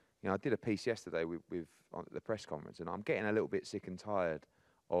 And, you know, I did a piece yesterday on the press conference, and I'm getting a little bit sick and tired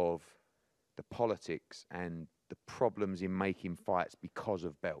of the politics and the problems in making fights because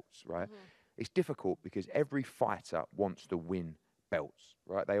of belts, right? It's difficult because every fighter wants to win belts,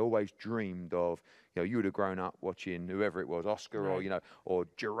 right? They always dreamed of, you know, you would have grown up watching whoever it was, Oscar or, you know, or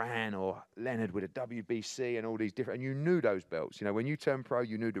Duran or Leonard with a WBC and all these different, and you knew those belts. You know, when you turned pro,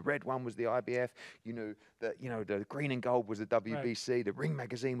 you knew the red one was the IBF, you knew that, you know, the green and gold was the WBC, the Ring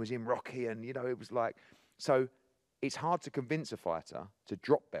Magazine was in Rocky, and, you know, it was like, so it's hard to convince a fighter to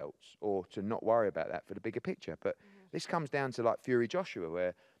drop belts or to not worry about that for the bigger picture. But this comes down to like Fury Joshua,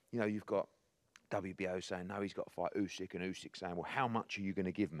 where, you know, you've got WBO saying, no, he's got to fight Usyk, and Usyk saying, well, how much are you going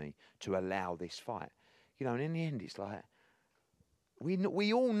to give me to allow this fight? You know, and in the end, it's like,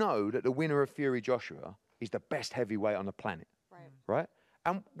 we all know that the winner of Fury Joshua is the best heavyweight on the planet, right?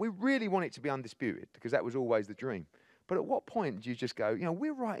 And we really want it to be undisputed, because that was always the dream. But at what point do you just go, you know,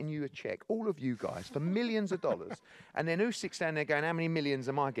 we're writing you a check, all of you guys, for millions of dollars, and then Usyk's standing there going, how many millions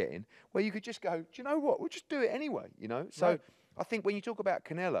am I getting? Where you could just go, do you know what? We'll just do it anyway, you know? So I think when you talk about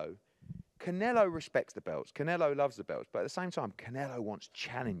Canelo, Canelo respects the belts. Canelo loves the belts. But at the same time, Canelo wants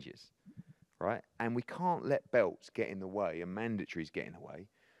challenges, right? And we can't let belts get in the way and mandatories get in the way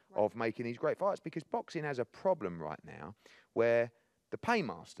of making these great fights, because boxing has a problem right now where the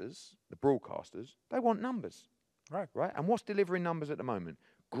paymasters, the broadcasters, they want numbers. Right? And what's delivering numbers at the moment?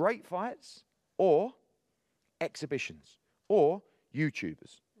 Great fights or exhibitions or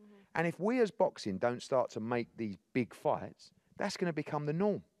YouTubers. And if we as boxing don't start to make these big fights, that's going to become the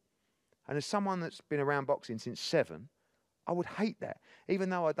norm. And as someone that's been around boxing since 7, I would hate that. Even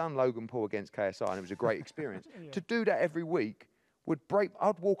though I'd done Logan Paul against KSI and it was a great experience, to do that every week would break,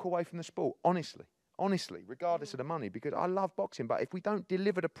 I'd walk away from the sport, honestly, regardless of the money, because I love boxing. But if we don't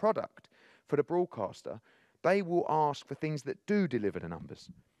deliver the product for the broadcaster, they will ask for things that do deliver the numbers.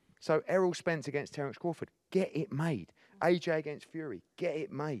 So Errol Spence against Terence Crawford, get it made. AJ against Fury, get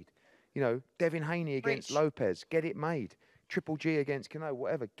it made. You know, Devin Haney against Lopez, get it made. Triple G against Canelo,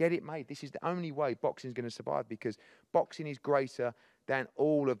 whatever, get it made. This is the only way boxing is going to survive, because boxing is greater than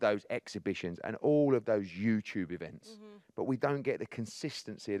all of those exhibitions and all of those YouTube events. But we don't get the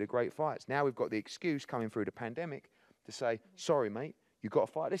consistency of the great fights. Now we've got the excuse coming through the pandemic to say, sorry, mate, you've got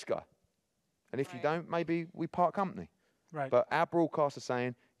to fight this guy. And if you don't, maybe we part company. But our broadcaster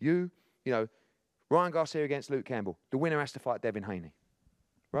saying, you know, Ryan Garcia against Luke Campbell, the winner has to fight Devin Haney.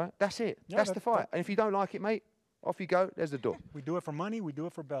 Right? That's it. That's the fight. And if you don't like it, mate, off you go. There's the door. We do it for money. We do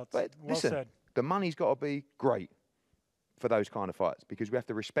it for belts. But well listen, said. The money's got to be great for those kind of fights, because we have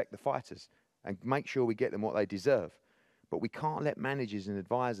to respect the fighters and make sure we get them what they deserve. But we can't let managers and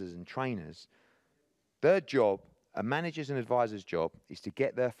advisors and trainers, their job, a manager's and advisor's job is to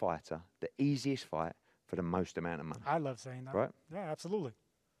get their fighter the easiest fight for the most amount of money. I love saying that. Right? Yeah, absolutely.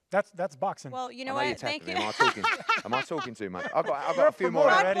 That's boxing. Well, you know what? Thank you. Am I talking too much? I've got a few more.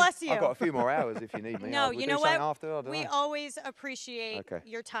 God bless you. I've got a few more hours if you need me. No, you know what? After, we always appreciate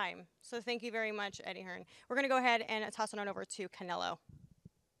your time. So thank you very much, Eddie Hearn. We're going to go ahead and toss it on over to Canelo.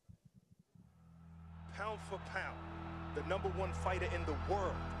 Pound for pound, the #1 fighter in the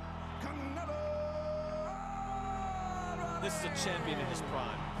world, Canelo. This is a champion in his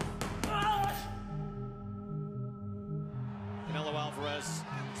prime. Canelo Alvarez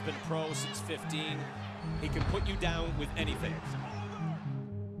has been pro since 15. He can put you down with anything.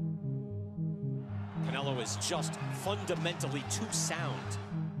 Canelo Canelo is just fundamentally too sound.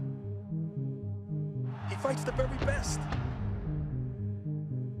 He fights the very best.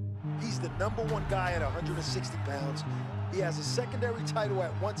 He's the #1 guy at 160 pounds. He has a secondary title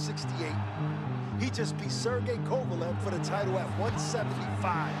at 168. He just beat Sergey Kovalev for the title at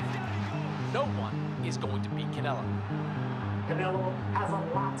 175. No one is going to beat Canelo. Canelo has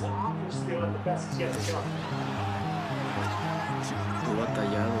a lot to offer still, and the best is yet to come. He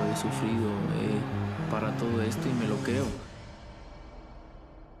batallado, he sufrido para todo esto y me lo creo.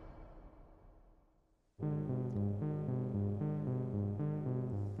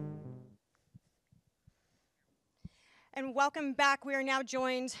 And welcome back. We are now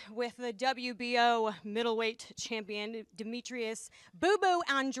joined with the WBO middleweight champion, Demetrius Boo Boo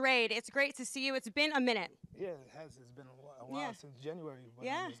Andrade. It's great to see you. It's been a minute. Yeah, it has. It's been a while since January. But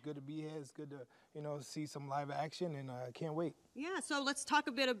it's good to be here. It's good to, see some live action, and I can't wait. Yeah, so let's talk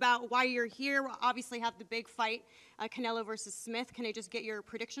a bit about why you're here. We'll obviously have the big fight, Canelo versus Smith. Can I just get your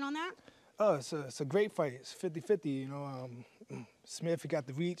prediction on that? Oh, it's a great fight. It's 50-50. Smith, he got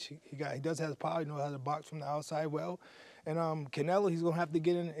the reach. He does have power. He knows how to box from the outside well. And Canelo, he's gonna have to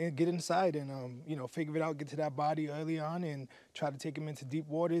get inside and figure it out, get to that body early on, and try to take him into deep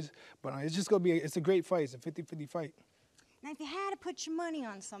waters. But it's just gonna be it's a great fight. It's a 50-50 fight. Now, if you had to put your money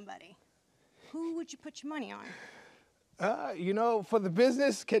on somebody, who would you put your money on? For the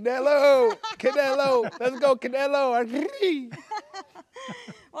business, Canelo. Canelo. Let's go, Canelo.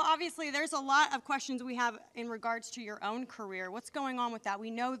 Well, obviously, there's a lot of questions we have in regards to your own career. What's going on with that?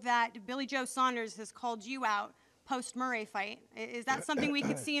 We know that Billy Joe Saunders has called you out post-Murray fight. Is that something we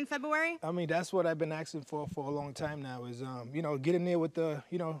could see in February? I mean, that's what I've been asking for a long time now is, get in there with the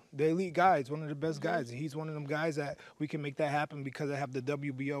elite guys, one of the best guys. He's one of them guys that we can make that happen because I have the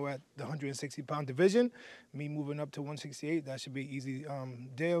WBO at the 160-pound division. Me moving up to 168, that should be an easy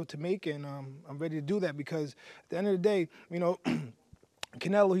deal to make, and I'm ready to do that because at the end of the day,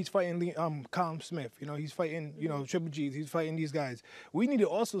 Canelo, he's fighting Callum Smith. He's fighting, Triple G's. He's fighting these guys. We need to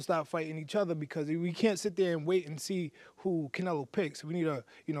also stop fighting each other because we can't sit there and wait and see who Canelo picks. We need to,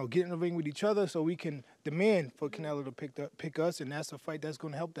 get in the ring with each other so we can demand for Canelo to pick us, and that's a fight that's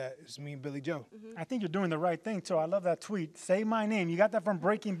going to help that. It's me and Billy Joe. I think you're doing the right thing, too. I love that tweet. Say my name. You got that from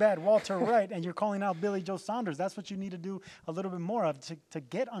Breaking Bad, Walter Wright, and you're calling out Billy Joe Saunders. That's what you need to do a little bit more of to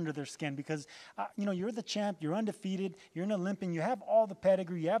get under their skin because, you're the champ. You're undefeated. You're an Olympian. You have all the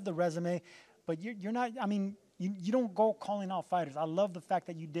pedigree. You have the resume, but you're not, you don't go calling out fighters. I love the fact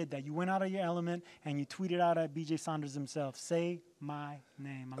that you did that. You went out of your element and you tweeted out at BJ Saunders himself, say my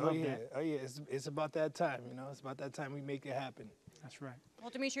name. I love that. Oh, yeah. It's about that time, It's about that time we make it happen. That's right. Well,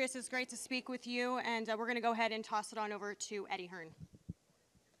 Demetrius, it's great to speak with you, and we're going to go ahead and toss it on over to Eddie Hearn.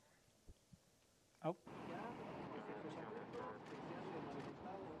 Oh.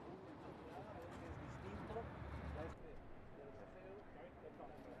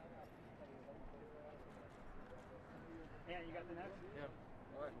 Yeah, you got the next? Yeah.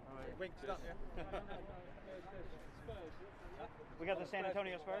 All right. Wait, stop. Yeah. We got the San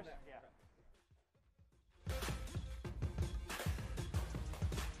Antonio Spurs? Yeah.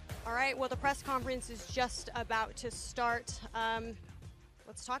 All right, well, the press conference is just about to start.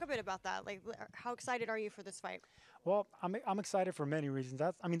 Let's talk a bit about that. How excited are you for this fight? Well, I'm excited for many reasons.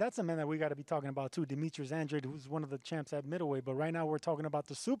 That's a man that we got to be talking about too, Demetrius Andrade, who's one of the champs at middleweight. But right now we're talking about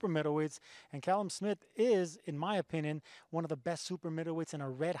the super middleweights, and Callum Smith is, in my opinion, one of the best super middleweights in a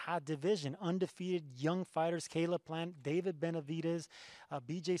red-hot division. Undefeated young fighters, Caleb Plant, David Benavidez,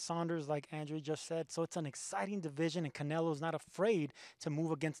 BJ Saunders, like Andrade just said. So it's an exciting division, and Canelo's not afraid to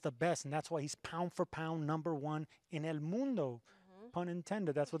move against the best, and that's why he's pound for pound #1 in El Mundo. Pun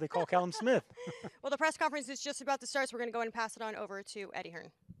intended. That's what they call Callum Smith. Well, the press conference is just about to start, so we're going to go ahead and pass it on over to Eddie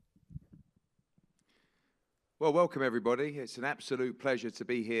Hearn. Well, welcome everybody. It's an absolute pleasure to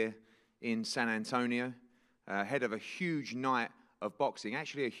be here in San Antonio, ahead of a huge night of boxing,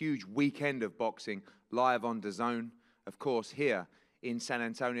 actually a huge weekend of boxing, live on DAZN. Of course, here in San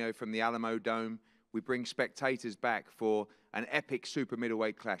Antonio from the Alamo Dome, we bring spectators back for an epic super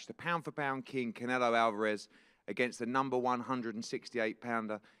middleweight clash. The pound-for-pound king, Canelo Alvarez, against the #1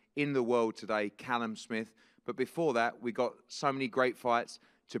 168-pounder in the world today, Callum Smith. But before that, we got so many great fights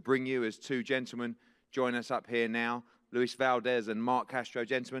to bring you as two gentlemen join us up here now, Luis Valdez and Mark Castro.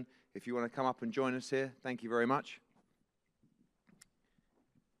 Gentlemen, if you want to come up and join us here, thank you very much.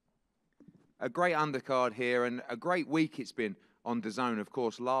 A great undercard here and a great week it's been on DAZN. Of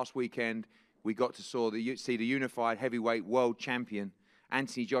course, last weekend we got to see the unified heavyweight world champion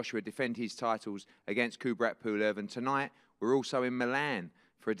Anthony Joshua defend his titles against Kubrat Pulev. And tonight, we're also in Milan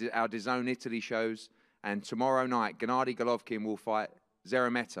for our DAZN Italy shows. And tomorrow night, Gennady Golovkin will fight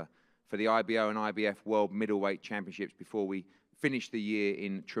Szeremeta for the IBO and IBF World Middleweight Championships before we finish the year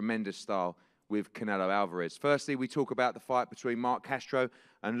in tremendous style with Canelo Alvarez. Firstly, we talk about the fight between Mark Castro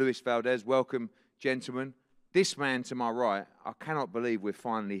and Luis Valdez. Welcome, gentlemen. This man to my right, I cannot believe we're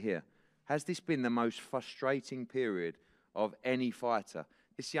finally here. Has this been the most frustrating period of any fighter?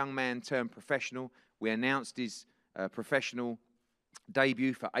 This young man turned professional. We announced his professional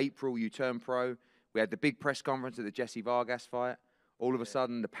debut for April. You turned pro. We had the big press conference at the Jesse Vargas fight. All of a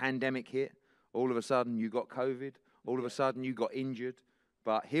sudden, the pandemic hit. All of a sudden, you got COVID. All of a sudden, you got injured.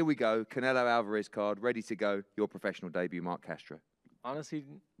 But here we go, Canelo Alvarez card, ready to go. Your professional debut, Mark Castro. Honestly,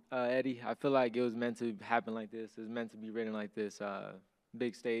 Eddie, I feel like it was meant to happen like this. It was meant to be written like this.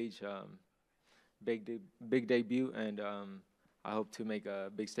 Big stage, big debut, and I hope to make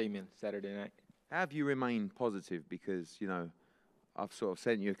a big statement Saturday night. How have you remained positive? Because, you know, I've sort of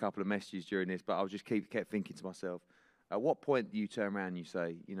sent you a couple of messages during this, but I just kept thinking to myself, at what point do you turn around and you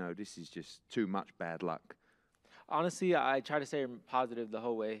say, you know, this is just too much bad luck? Honestly, I try to stay positive the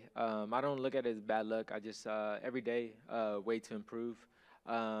whole way. I don't look at it as bad luck. I just, every day, way to improve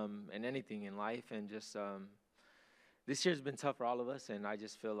in anything in life. And just, this year's been tough for all of us, and I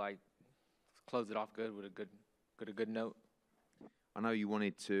just feel like close it off good with a good note. I know you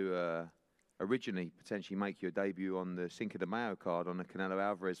wanted to originally potentially make your debut on the Cinco de Mayo card on the Canelo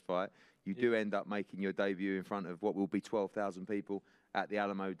Alvarez fight. You do end up making your debut in front of what will be 12,000 people at the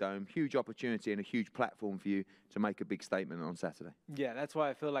Alamo Dome. Huge opportunity and a huge platform for you to make a big statement on Saturday. Yeah, that's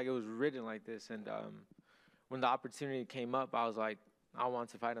why I feel like it was written like this. And when the opportunity came up, I was like, I want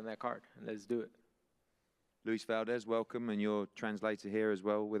to fight on that card, and let's do it. Luis Valdez, welcome, and your translator here as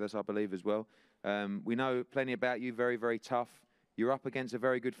well, with us, I believe, as well. We know plenty about you, very, very tough. You're up against a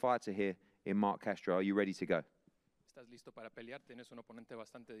very good fighter here in Mark Castro. Are you ready to go? ¿Estás listo para pelear? Tienes un oponente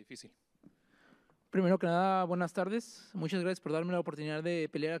bastante difícil. Primero que nada, buenas tardes. Muchas gracias por darme la oportunidad de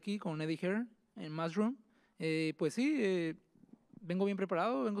pelear aquí con Eddie Hearn en Mushroom. Pues sí, vengo bien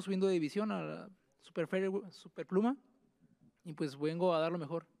preparado, vengo subiendo de división a la super pluma y pues vengo a dar lo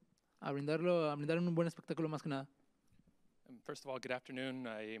mejor, a brindar un buen espectáculo más que nada. First of all, good afternoon.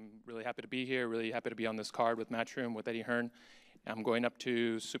 I'm really happy to be here, really happy to be on this card with Matchroom, with Eddie Hearn. I'm going up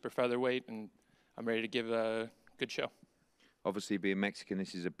to super featherweight, and I'm ready to give a good show. Obviously, being Mexican,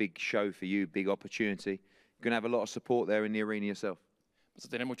 this is a big show for you, big opportunity. You're going to have a lot of support there in the arena yourself. Vas a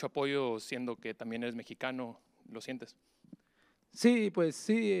tener mucho apoyo, siendo que también eres mexicano. ¿Lo sientes? Sí, pues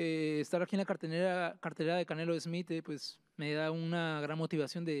sí, estar aquí en la cartelera de Canelo Smith, pues me da una gran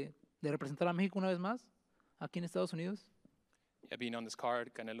motivación de representar a México una vez más aquí en Estados Unidos. Yeah, being on this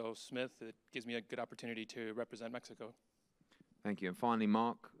card, Canelo Smith, it gives me a good opportunity to represent Mexico. Thank you. And finally,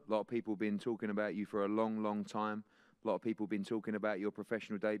 Mark, a lot of people have been talking about you for a long, long time. A lot of people have been talking about your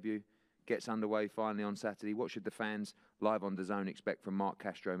professional debut. Gets underway finally on Saturday. What should the fans live on DAZN expect from Mark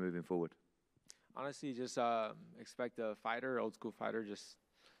Castro moving forward? Honestly, just expect a fighter, old school fighter, just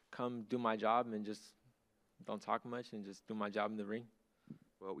come do my job and just don't talk much and just do my job in the ring.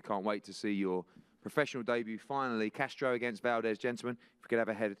 Well, we can't wait to see your professional debut finally. Castro against Valdez. Gentlemen, if we could have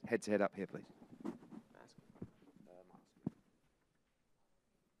a head-to-head up here, please.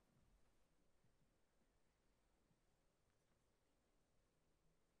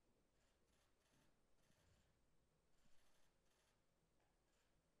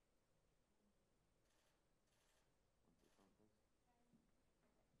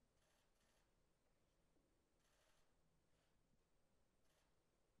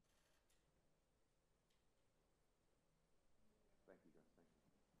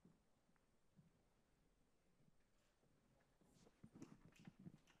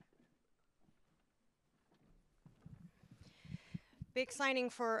 Big signing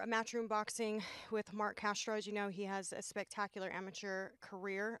for Matchroom Boxing with Mark Castro. As you know, he has a spectacular amateur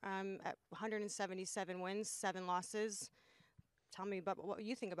career at 177 wins, 7 losses. Tell me about what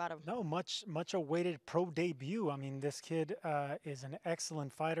you think about him. No, much awaited pro debut. I mean, this kid is an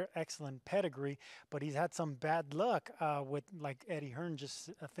excellent fighter, excellent pedigree, but he's had some bad luck with, like Eddie Hearn just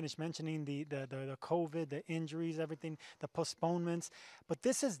finished mentioning, the COVID, the injuries, everything, the postponements. But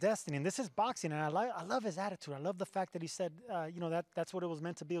this is destiny, and this is boxing, and I love his attitude. I love the fact that he said, you know, that's what it was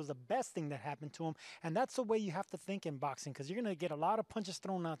meant to be. It was the best thing that happened to him, and that's the way you have to think in boxing, because you're going to get a lot of punches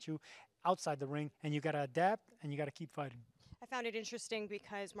thrown at you outside the ring, and you got to adapt, and you got to keep fighting. I found it interesting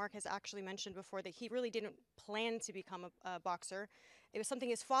because Mark has actually mentioned before that he really didn't plan to become a boxer. It was something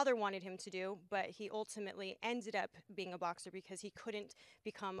his father wanted him to do, but he ultimately ended up being a boxer because he couldn't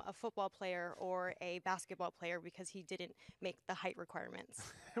become a football player or a basketball player because he didn't make the height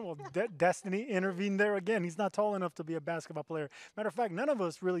requirements. Well, destiny intervened there again. He's not tall enough to be a basketball player. Matter of fact, none of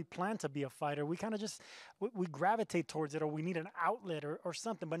us really plan to be a fighter. We kind of just, we gravitate towards it, or we need an outlet or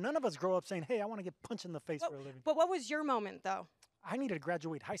something. But none of us grow up saying, hey, I want to get punched in the face for a living. But what was your moment, though? I needed to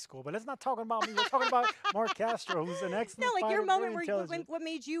graduate high school, but let's not talk about me. We're talking about Mark Castro, who's an excellent No, like fighter, your moment very what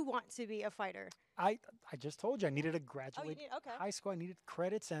made you want to be a fighter? I just told you, I needed to graduate okay. high school. I needed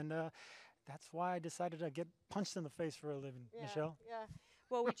credits, and that's why I decided to get punched in the face for a living. Michelle? Yeah.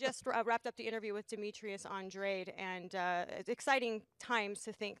 Well, we just wrapped up the interview with Demetrius Andrade, and it's exciting times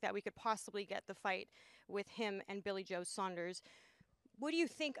to think that we could possibly get the fight with him and Billy Joe Saunders. What do you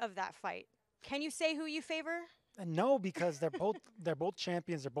think of that fight? Can you say who you favor? No, because they're both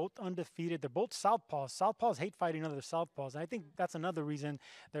champions. They're both undefeated. They're both southpaws. Southpaws hate fighting other southpaws, and I think that's another reason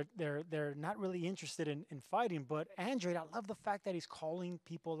they're not really interested in fighting. But Andrade, I love the fact that he's calling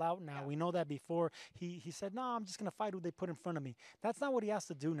people out now. We know that before he said, "No, I'm just gonna fight who they put in front of me." That's not what he has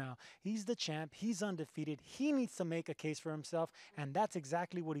to do now. He's the champ. He's undefeated. He needs to make a case for himself, and that's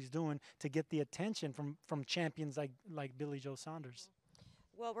exactly what he's doing to get the attention from champions like Billy Joe Saunders.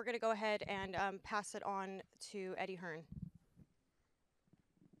 Well, we're going to go ahead and pass it on to Eddie Hearn.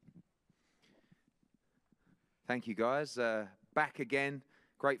 Thank you, guys. Back again.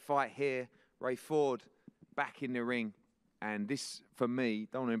 Great fight here. Ray Ford back in the ring. And this, for me,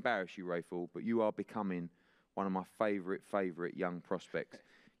 don't want to embarrass you, Ray Ford, but you are becoming one of my favorite young prospects.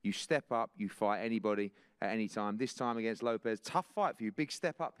 You step up, you fight anybody at any time. This time against Lopez. Tough fight for you. Big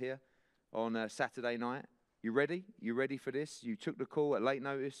step up here on Saturday night. You ready? You ready for this? You took the call at late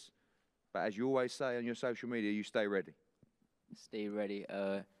notice, but as you always say on your social media, you stay ready. Stay ready.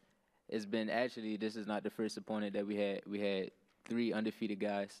 It's been this is not the first opponent that we had. We had 3 undefeated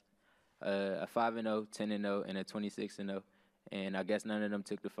guys, a 5-0, 10-0, and a 26-0, and I guess none of them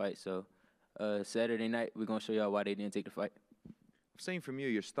took the fight. So Saturday night, we're gonna show y'all why they didn't take the fight. I've seen from you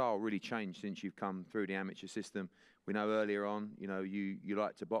your style really changed since you've come through the amateur system. We know earlier on, you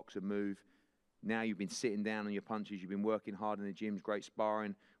like to box and move. Now you've been sitting down on your punches. You've been working hard in the gyms, great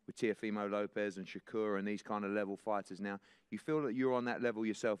sparring with Teofimo Lopez and Shakur and these kind of level fighters now. You feel that you're on that level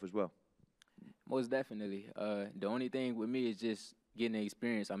yourself as well? Most definitely. The only thing with me is just getting the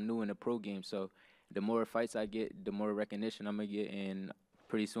experience. I'm new in the pro game, so the more fights I get, the more recognition I'm going to get, and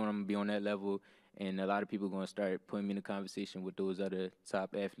pretty soon I'm going to be on that level, and a lot of people are going to start putting me in a conversation with those other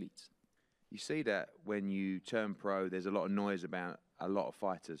top athletes. You see that when you turn pro, there's a lot of noise about a lot of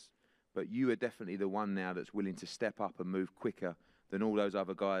fighters. But you are definitely the one now that's willing to step up and move quicker than all those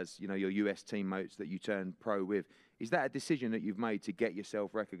other guys, your US teammates that you turned pro with. Is that a decision that you've made to get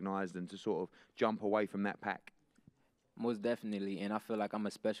yourself recognized and to sort of jump away from that pack? Most definitely, and I feel like I'm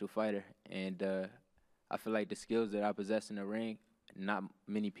a special fighter, and I feel like the skills that I possess in the ring, not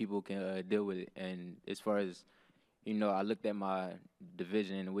many people can deal with it. And as far as, I looked at my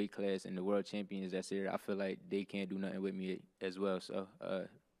division and the weight class and the world champions that's here, I feel like they can't do nothing with me as well. So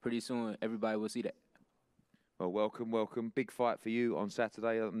pretty soon, everybody will see that. Well, welcome. Big fight for you on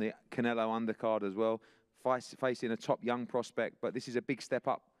Saturday on the Canelo undercard as well. Facing a top young prospect, but this is a big step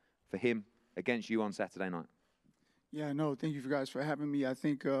up for him against you on Saturday night. Yeah, no, thank you guys for having me. I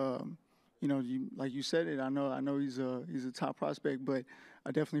think, like you said it, I know he's a top prospect, but I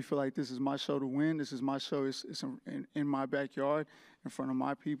definitely feel like this is my show to win. This is my show. It's in my backyard, in front of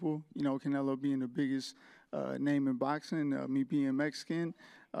my people. Canelo being the biggest name in boxing, me being Mexican.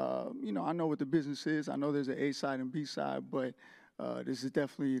 I know what the business is. I know there's an A side and B side, but this is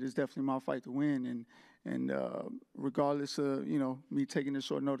definitely my fight to win. And regardless of me taking this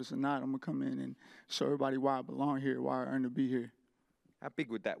short notice or not, I'm gonna come in and show everybody why I belong here, why I earned to be here. How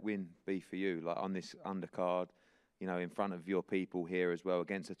big would that win be for you, like on this undercard, in front of your people here as well,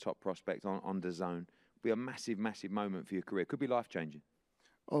 against a top prospect on DAZN? Be a massive moment for your career. Could be life-changing.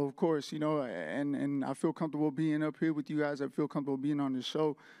 Oh, of course, and I feel comfortable being up here with you guys. I feel comfortable being on the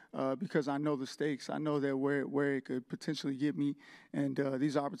show because I know the stakes. I know that where it could potentially get me, and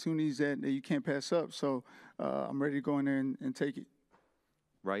these opportunities that you can't pass up. So I'm ready to go in there and take it.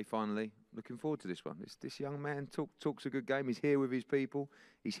 Ray, finally, looking forward to this one. This young man talks a good game. He's here with his people.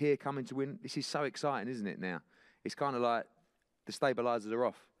 He's here coming to win. This is so exciting, isn't it, now? It's kind of like the stabilizers are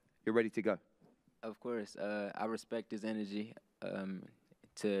off. You're ready to go. Of course. I respect his energy.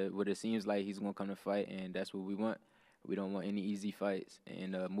 To what it seems like he's going to come to fight, and that's what we want. We don't want any easy fights.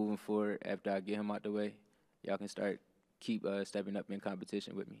 And moving forward, after I get him out the way, y'all can keep stepping up in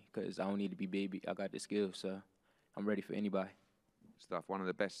competition with me, because I don't need to be baby. I got the skills, so I'm ready for anybody. Stuff. One of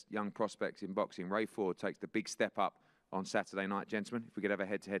the best young prospects in boxing. Ray Ford takes the big step up on Saturday night, gentlemen. If we could have a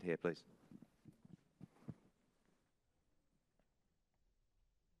head-to-head here, please.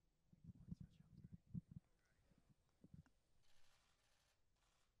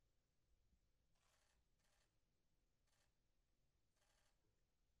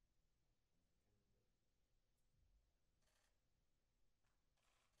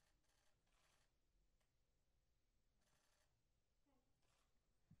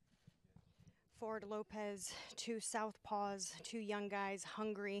 Ford Lopez, two southpaws, two young guys,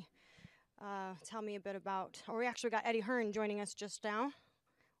 hungry. Tell me a bit about, or we actually got Eddie Hearn joining us just now.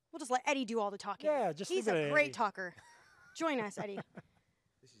 We'll just let Eddie do all the talking. Yeah, just He's leave it a at great Eddie. talker. Join us, Eddie.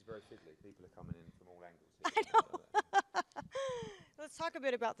 This is very fiddly. People are coming in from all angles. I know. Let's talk a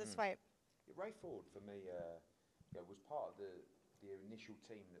bit about this fight. Yeah, Ray Ford, for me, was part of the initial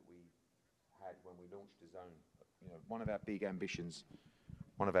team that we had when we launched the zone. One of our big ambitions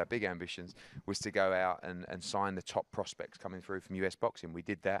was to go out and sign the top prospects coming through from US boxing. We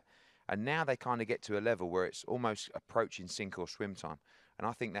did that. And now they kind of get to a level where it's almost approaching sink or swim time. And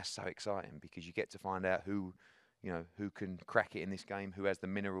I think that's so exciting because you get to find out who can crack it in this game, who has the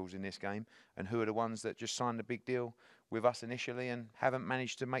minerals in this game, and who are the ones that just signed a big deal with us initially and haven't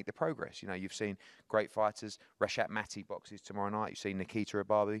managed to make the progress. You've seen great fighters. Reshat Mati boxes tomorrow night. You've seen Nikita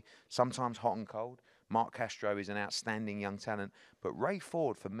Ababi, sometimes hot and cold. Mark Castro is an outstanding young talent. But Ray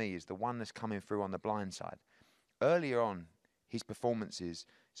Ford, for me, is the one that's coming through on the blind side. Earlier on, his performances,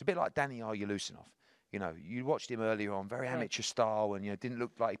 it's a bit like Danny Aryalusinov. You watched him earlier on, very amateur style, and didn't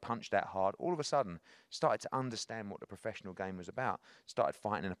look like he punched that hard. All of a sudden, started to understand what the professional game was about. Started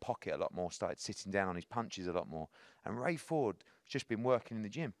fighting in a pocket a lot more. Started sitting down on his punches a lot more. And Ray Ford has just been working in the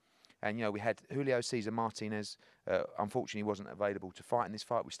gym. And we had Julio Cesar Martinez. Unfortunately, wasn't available to fight in this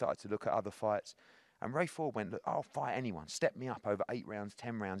fight. We started to look at other fights. And Ray Ford went, look, I'll fight anyone. Step me up over 8 rounds,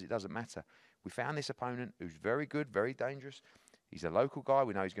 10 rounds. It doesn't matter. We found this opponent who's very good, very dangerous. He's a local guy.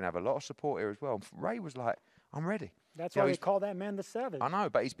 We know he's going to have a lot of support here as well. And Ray was like, I'm ready. That's why they call that man the Savage. I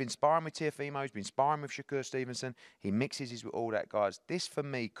know, but he's been sparring with Teofimo. He's been sparring with Shakur Stevenson. He mixes his with all that guys. This, for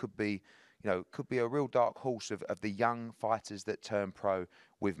me, could be a real dark horse of the young fighters that turn pro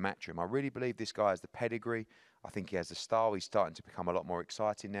with Matchroom. I really believe this guy has the pedigree. I think he has the style. He's starting to become a lot more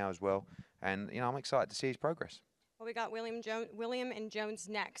exciting now as well. And, I'm excited to see his progress. Well, we got William and Jones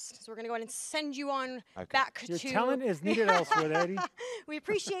next. So we're going to go ahead and send you on back to... Your talent is needed elsewhere, Eddie. We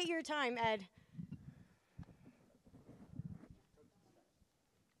appreciate your time, Ed.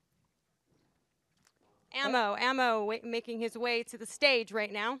 Ammo making his way to the stage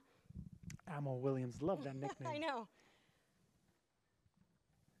right now. Ammo Williams, love that nickname. I know.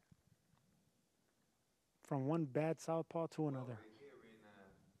 From one bad southpaw to another.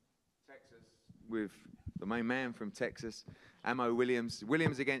 With the main man from Texas, Ammo Williams.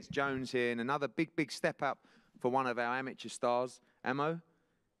 Williams against Jones here, and another big step up for one of our amateur stars. Ammo,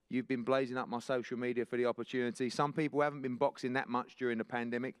 you've been blazing up my social media for the opportunity. Some people haven't been boxing that much during the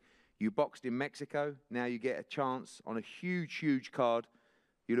pandemic. You boxed in Mexico. Now you get a chance on a huge card.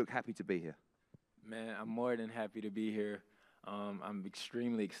 You look happy to be here. Man, I'm more than happy to be here. I'm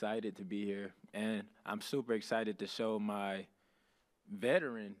extremely excited to be here, and I'm super excited to show my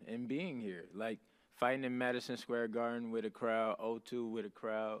veteran in being here. Like fighting in Madison Square Garden with a crowd, O2 with a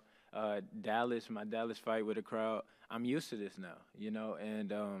crowd, Dallas, my Dallas fight with a crowd. I'm used to this now,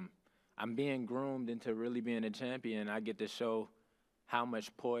 and I'm being groomed into really being a champion. I get to show how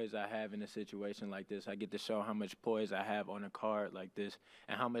much poise I have in a situation like this. I get to show how much poise I have on a card like this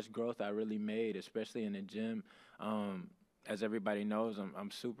and how much growth I really made, especially in the gym. As everybody knows,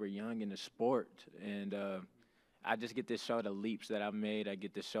 I'm super young in the sport, and I just get to show the leaps that I've made. I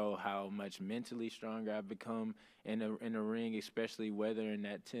get to show how much mentally stronger I've become in the ring, especially weathering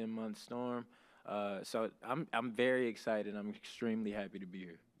that 10-month storm. So I'm very excited. I'm extremely happy to be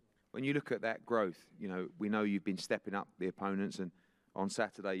here. When you look at that growth, we know you've been stepping up the opponents, and on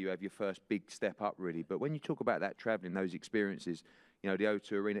Saturday you have your first big step up, really. But when you talk about that traveling, those experiences, the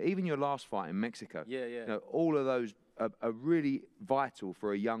O2 Arena, even your last fight in Mexico, all of those are really vital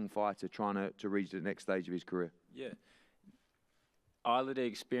for a young fighter trying to reach the next stage of his career. Yeah. All of the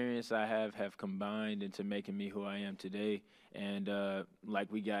experience I have combined into making me who I am today. And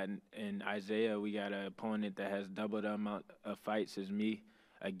like we got in Isaiah, we got an opponent that has double the amount of fights as me.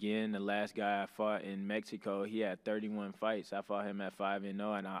 Again, the last guy I fought in Mexico, he had 31 fights. I fought him at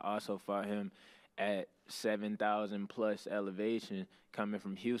 5-0, and I also fought him at 7,000 plus elevation coming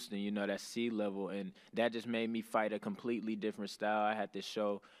from Houston, that's sea level. And that just made me fight a completely different style. I had to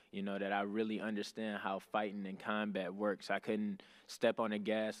show, that I really understand how fighting and combat works. I couldn't step on the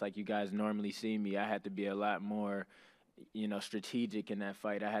gas like you guys normally see me. I had to be a lot more, strategic in that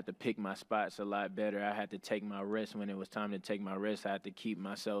fight. I had to pick my spots a lot better. I had to take my rest when it was time to take my rest. I had to keep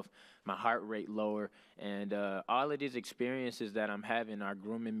my heart rate lower. And all of these experiences that I'm having are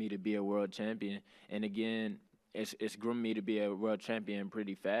grooming me to be a world champion. And again, it's grooming me to be a world champion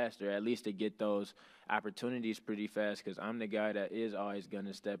pretty fast, or at least to get those opportunities pretty fast, because I'm the guy that is always going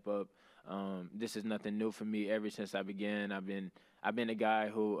to step up. This is nothing new for me. Ever since I began, I've been a guy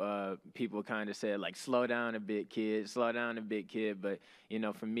who people kind of said, like, slow down a bit, kid, slow down a bit, kid. But,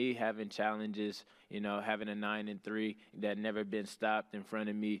 for me, having challenges, having a 9-3 that never been stopped in front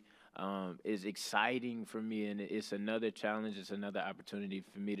of me is exciting for me. And it's another challenge. It's another opportunity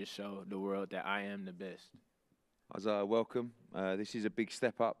for me to show the world that I am the best. Isaiah, welcome. This is a big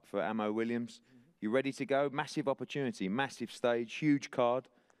step up for Ammo Williams. You ready to go? Massive opportunity, massive stage, huge card.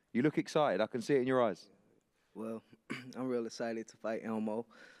 You look excited. I can see it in your eyes. Well, I'm real excited to fight Elmo.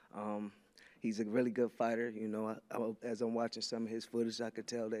 He's a really good fighter. As I'm watching some of his footage, I could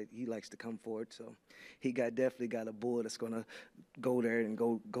tell that he likes to come forward. So he definitely got a bull that's going to go there and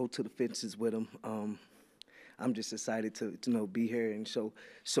go to the fences with him. I'm just excited to be here and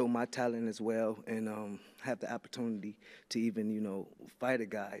show my talent as well, and have the opportunity to even fight a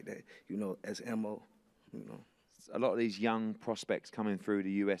guy that as Elmo. A lot of these young prospects coming through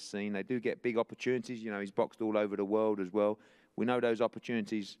the US scene, they do get big opportunities. He's boxed all over the world as well. We know those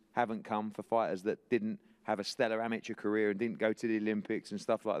opportunities haven't come for fighters that didn't have a stellar amateur career and didn't go to the Olympics and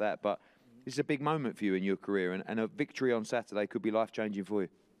stuff like that. But this is a big moment for you in your career, and a victory on Saturday could be life-changing for you.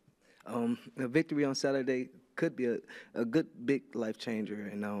 A victory on Saturday could be a good big life changer,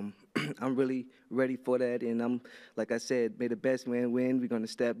 and I'm really ready for that. And like I said, may the best man win. We're going to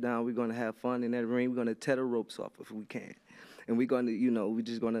step down. We're going to have fun in that ring. We're going to tear the ropes off if we can. And we're going to, we're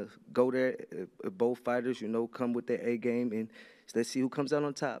just going to go there. Both fighters, come with their A game, and let's see who comes out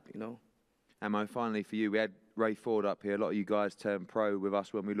on top, Ammo, finally for you, we had Ray Ford up here. A lot of you guys turned pro with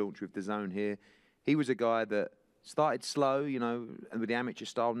us when we launched with DAZN here. He was a guy that started slow, with the amateur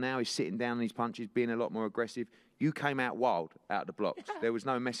style. Now he's sitting down on his punches, being a lot more aggressive. You came out wild out of the blocks. There was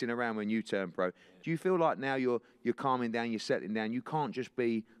no messing around when you turned pro. Do you feel like now you're calming down, you're settling down? You can't just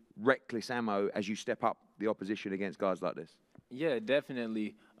be reckless Ammo as you step up the opposition against guys like this? Yeah,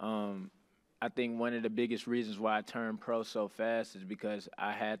 definitely. I think one of the biggest reasons why I turned pro so fast is because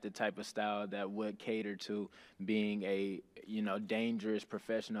I had the type of style that would cater to being a, dangerous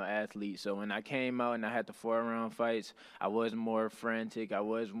professional athlete. So when I came out and I had the 4-round fights, I was more frantic. I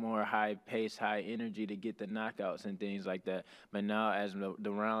was more high pace, high energy to get the knockouts and things like that. But now as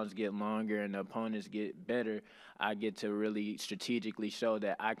the rounds get longer and the opponents get better, I get to really strategically show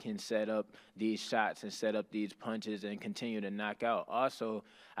that I can set up these shots and set up these punches and continue to knock out. Also,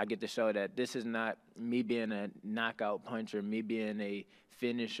 I get to show that this is not me being a knockout puncher, me being a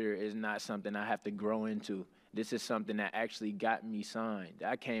finisher is not something I have to grow into. This is something that actually got me signed.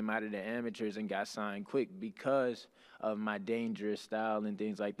 I came out of the amateurs and got signed quick because of my dangerous style and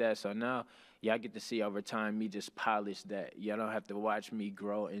things like that. So now y'all get to see over time me just polish that. Y'all don't have to watch me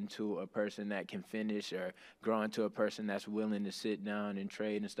grow into a person that can finish or grow into a person that's willing to sit down and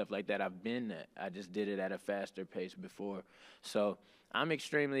trade and stuff like that. I've been that. I just did it at a faster pace before. So I'm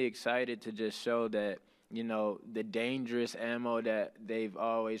extremely excited to just show that, the dangerous Ammo that they've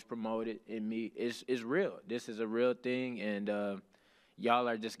always promoted in me is real. This is a real thing, and y'all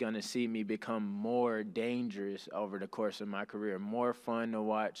are just going to see me become more dangerous over the course of my career, more fun to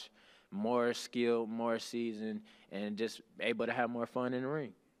watch, more skilled, more seasoned, and just able to have more fun in the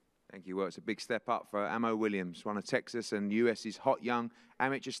ring. Thank you. Well, it's a big step up for Ammo Williams, one of Texas and US's hot young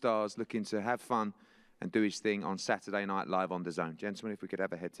amateur stars looking to have fun and do his thing on Saturday night live on DAZN. Gentlemen, if we could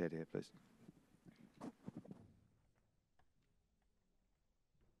have a head-to-head here, please.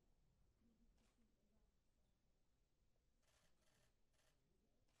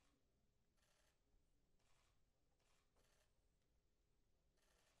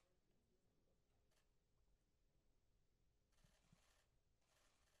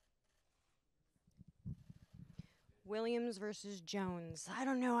 Williams versus Jones. I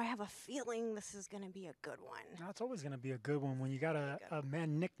don't know. I have a feeling this is going to be a good one. No, it's always going to be a good one when you got a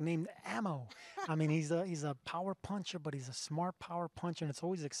man nicknamed Ammo. I mean, he's a power puncher, but he's a smart power puncher, and it's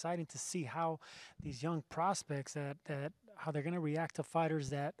always exciting to see how these young prospects how they're going to react to fighters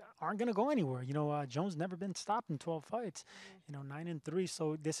that aren't going to go anywhere. Jones never been stopped in 12 fights, 9-3.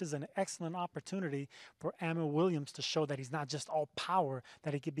 So this is an excellent opportunity for Ammo Williams to show that he's not just all power,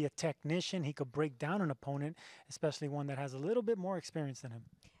 that he could be a technician. He could break down an opponent, especially one that has a little bit more experience than him.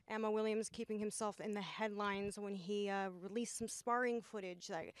 Ammo Williams keeping himself in the headlines when he released some sparring footage.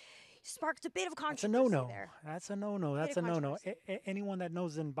 Like, sparked a bit of That's a controversy no-no. there. That's a no-no. That's a no-no. Anyone that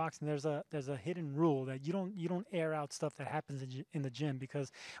knows in boxing, there's a hidden rule that you don't air out stuff that happens in the gym,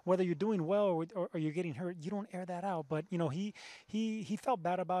 because whether you're doing well or you're getting hurt, you don't air that out. But he felt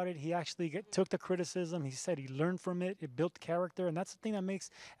bad about it. He actually took the criticism. He said he learned from it. It built character, and that's the thing that makes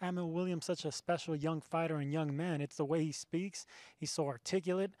Amon Williams such a special young fighter and young man. It's the way he speaks. He's so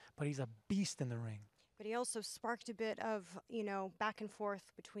articulate, but he's a beast in the ring. But he also sparked a bit of, back and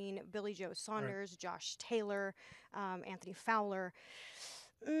forth between Billy Joe Saunders, Josh Taylor, Anthony Fowler,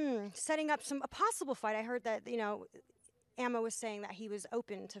 setting up a possible fight. I heard that, Ammo was saying that he was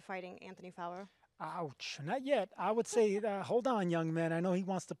open to fighting Anthony Fowler. Ouch, not yet. I would say, hold on, young man. I know he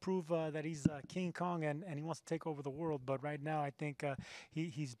wants to prove that he's King Kong and he wants to take over the world. But right now, I think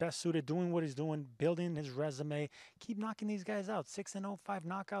he's best suited doing what he's doing, building his resume. Keep knocking these guys out. 6-0, 5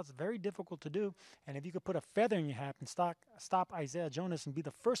 knockouts, very difficult to do. And if you could put a feather in your hat and stop Isaiah Jonas and be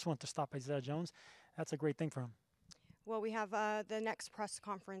the first one to stop Isaiah Jones, that's a great thing for him. Well, we have the next press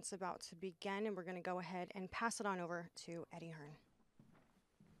conference about to begin, and we're going to go ahead and pass it on over to Eddie Hearn.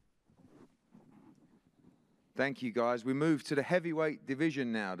 Thank you, guys. We move to the heavyweight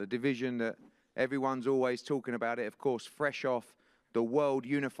division now, the division that everyone's always talking about it. Of course, fresh off the World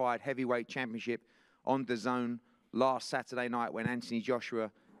Unified Heavyweight Championship on DAZN last Saturday night when Anthony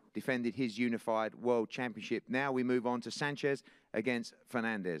Joshua defended his Unified World Championship. Now we move on to Sanchez against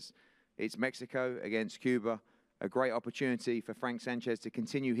Fernandez. It's Mexico against Cuba. A great opportunity for Frank Sanchez to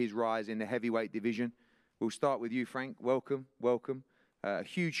continue his rise in the heavyweight division. We'll start with you, Frank. Welcome, welcome. A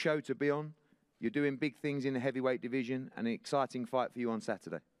huge show to be on. You're doing big things in the heavyweight division, an exciting fight for you on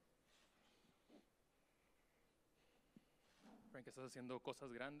Saturday. Frank, estás haciendo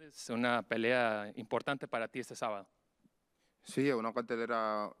cosas grandes. Una pelea importante para ti este sábado. Sí, es una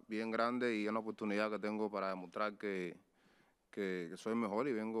cartelera bien grande y una oportunidad que tengo para demostrar que soy mejor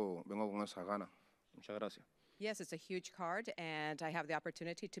y vengo con esas ganas. Muchas gracias. Yes, it's a huge card, and I have the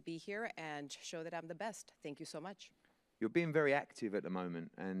opportunity to be here and show that I'm the best. Thank you so much. You're being very active at the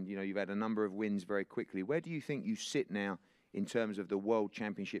moment, and you've had a number of wins very quickly. Where do you think you sit now in terms of the World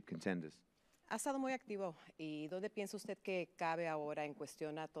Championship contenders? Ha estado muy activo. ¿Y dónde piensa usted que cabe ahora en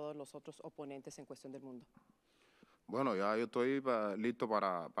cuestión a todos los otros oponentes en cuestión del mundo? Bueno, ya yo estoy listo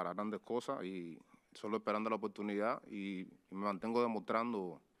para grandes cosas y solo esperando la oportunidad y me mantengo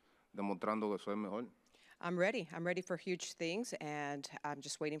demostrando que soy el mejor. I'm ready for huge things, and I'm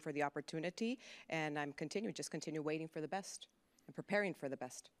just waiting for the opportunity, and just continue waiting for the best and preparing for the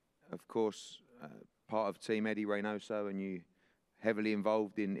best. Of course, part of Team Eddie Reynoso, and you heavily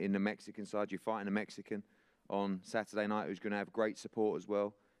involved in the Mexican side. You're fighting a Mexican on Saturday night who's going to have great support as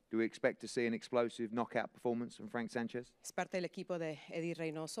well. Do we expect to see an explosive knockout performance from Frank Sanchez? Es parte del equipo de Eddie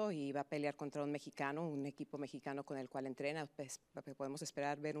Reynoso y va a pelear contra un equipo mexicano con el cual entrena. Pues, podemos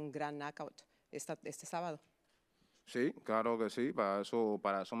esperar ver un gran knockout este sábado. Sí, claro que sí. Para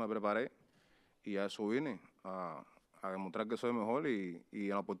eso me preparé y a eso vine, a demostrar que soy mejor y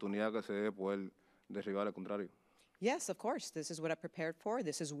la oportunidad que se dé poder derribar al contrario. Yes, of course. This is what I prepared for.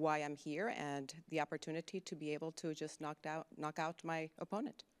 This is why I'm here, and the opportunity to be able to just knock out my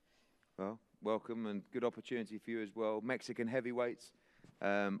opponent. Well, welcome and good opportunity for you as well. Mexican heavyweights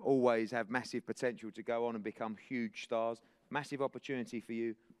always have massive potential to go on and become huge stars. Massive opportunity for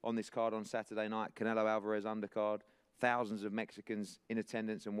you on this card on Saturday night. Canelo Alvarez undercard. Thousands of Mexicans in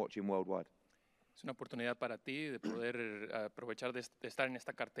attendance and watching worldwide. Es una oportunidad para ti de poder aprovechar de estar en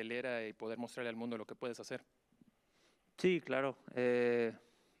esta cartelera y poder mostrarle al mundo lo que puedes hacer. Sí, claro.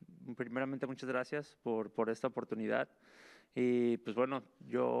 Primeramente, muchas gracias por esta oportunidad. Y pues bueno,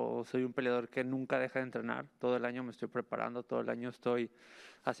 yo soy un peleador que nunca deja de entrenar. Todo el año me estoy preparando, todo el año estoy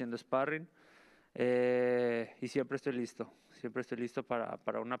haciendo sparring. Y siempre estoy listo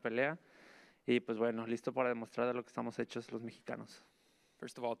para una pelea. Y pues bueno, listo para demostrar de lo que estamos hechos los mexicanos.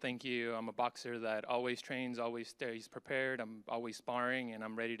 First of all, thank you. I'm a boxer that always trains, always stays prepared. I'm always sparring, and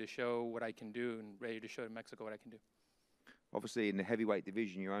I'm ready to show what I can do and ready to show to Mexico what I can do. Obviously, in the heavyweight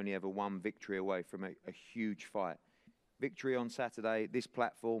division, you're only ever one victory away from a huge fight. Victory on Saturday, this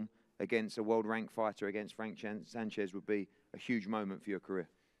platform against a world-ranked fighter, against Frank Sanchez, would be a huge moment for your career.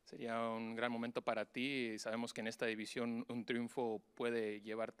 Sería un gran momento para ti. Sabemos que en esta división un triunfo puede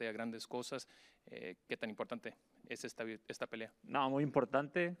llevarte a grandes cosas. ¿Qué tan importante es esta pelea? No, muy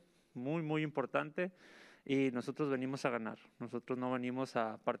importante, muy importante. Y nosotros venimos a ganar. Nosotros no venimos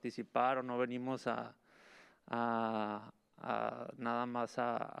a participar o no venimos a nada más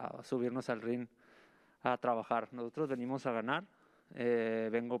a subirnos al ring a trabajar. Nosotros venimos a ganar.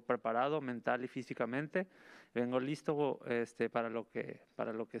 Vengo preparado mental y físicamente. Vengo listo para lo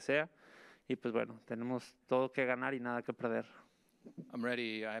que sea. Y pues bueno, tenemos todo que ganar y nada que perder. I'm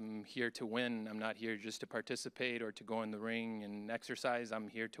ready. I'm here to win. I'm not here just to participate or to go in the ring and exercise. I'm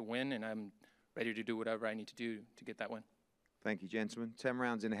here to win, and I'm ready to do whatever I need to do to get that win. Thank you, gentlemen. 10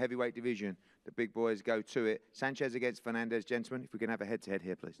 rounds in the heavyweight division. The big boys go to it. Sanchez against Fernandez, gentlemen. If we can have a head-to-head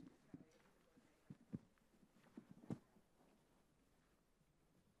here, please.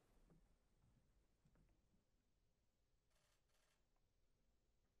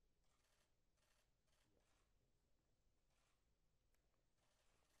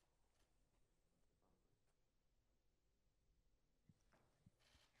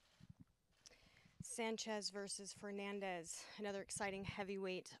 Sanchez versus Fernandez, another exciting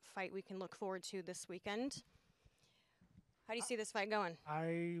heavyweight fight we can look forward to this weekend. How do you see this fight going?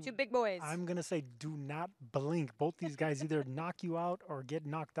 Two big boys. I'm going to say do not blink. Both these guys either knock you out or get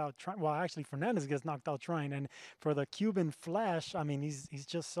knocked out trying. Well, actually, Fernandez gets knocked out trying. And for the Cuban Flash, I mean, he's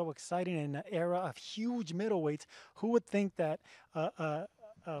just so exciting in an era of huge middleweights. Who would think that a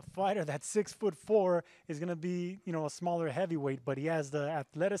fighter that's 6'4" is going to be, you know, a smaller heavyweight? But he has the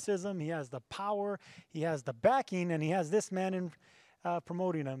athleticism, he has the power, he has the backing, and he has this man in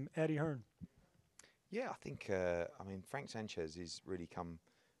promoting him, Eddie Hearn. Yeah, I think, I mean, Frank Sanchez has really come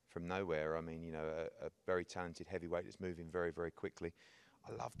from nowhere. I mean, you know, a very talented heavyweight that's moving very, very quickly.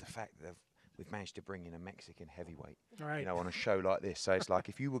 I love the fact that we've managed to bring in a Mexican heavyweight, you know, on a show like this. So it's like,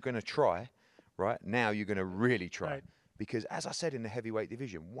 if you were going to try, right, now you're going to really try. Right. Because, as I said, in the heavyweight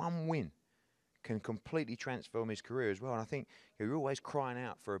division, one win can completely transform his career as well. And I think you're always crying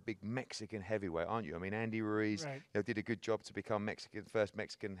out for a big Mexican heavyweight, aren't you? I mean, Andy Ruiz did a good job to become first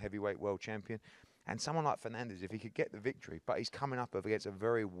Mexican heavyweight world champion. And someone like Fernandez, if he could get the victory, but he's coming up against a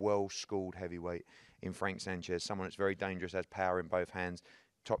very well-schooled heavyweight in Frank Sanchez, someone that's very dangerous, has power in both hands,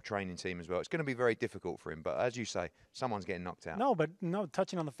 top training team as well. It's going to be very difficult for him. But as you say, someone's getting knocked out. No, but no,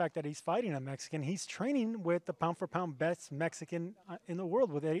 touching on the fact that he's fighting a Mexican, he's training with the pound-for-pound best Mexican in the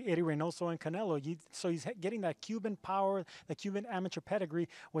world with Eddie Reynoso and Canelo. So he's getting that Cuban power, the Cuban amateur pedigree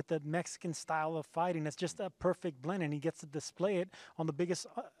with the Mexican style of fighting. It's just a perfect blend, and he gets to display it on the biggest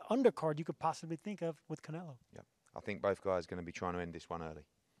undercard you could possibly think of with Canelo. Yeah, I think both guys are going to be trying to end this one early.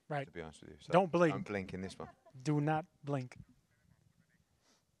 Right. To be honest with you. So don't blink. Don't blink in this one. Do not blink.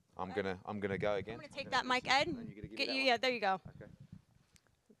 I'm gonna go again. I'm gonna take that mic, Ed. Get you, yeah, there you go. Okay.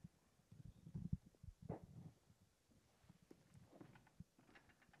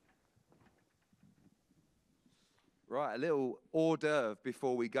 Right, a little hors d'oeuvre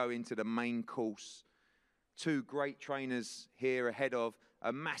before we go into the main course. Two great trainers here ahead of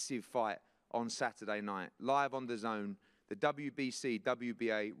a massive fight on Saturday night, live on DAZN, the WBC,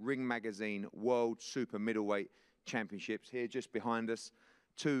 WBA Ring Magazine World Super Middleweight Championships here just behind us.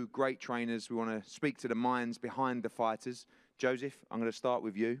 Two great trainers. We want to speak to the minds behind the fighters. Joseph, I'm going to start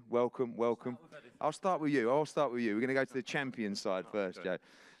with you. Welcome, welcome. I'll start with you. We're going to go to the champion side first, Joe.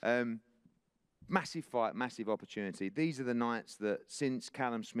 Massive fight, massive opportunity. These are the nights that since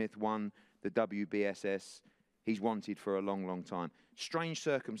Callum Smith won the WBSS, he's wanted for a long, long time. Strange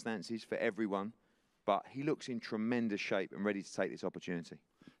circumstances for everyone, but he looks in tremendous shape and ready to take this opportunity.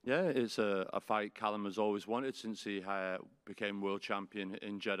 Yeah, it's a fight Callum has always wanted since he became world champion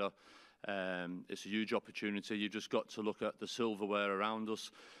in Jeddah. It's a huge opportunity. You've just got to look at the silverware around us.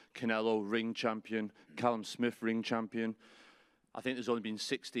 Canelo, ring champion. Callum Smith, ring champion. I think there's only been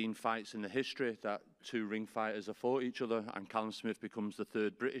 16 fights in the history that two ring fighters have fought each other, and Callum Smith becomes the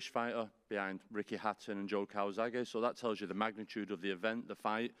third British fighter behind Ricky Hatton and Joe Kawasaki. So that tells you the magnitude of the event, the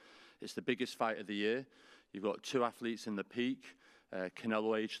fight. It's the biggest fight of the year. You've got two athletes in the peak.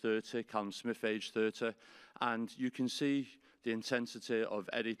 Canelo age 30, Callum Smith age 30, and you can see the intensity of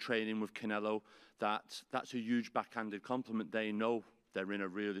Eddie training with Canelo. That's a huge backhanded compliment. They know they're in a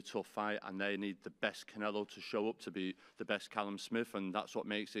really tough fight, and they need the best Canelo to show up to be the best Callum Smith, and that's what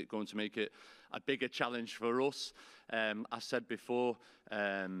makes it going to make it a bigger challenge for us. I said before,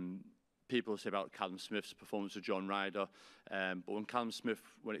 people say about Callum Smith's performance with John Ryder, but when Callum Smith,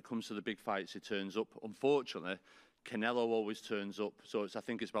 when it comes to the big fights, he turns up. Unfortunately, Canelo always turns up, so I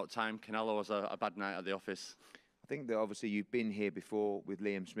think it's about time Canelo has a bad night at the office. I think that obviously you've been here before with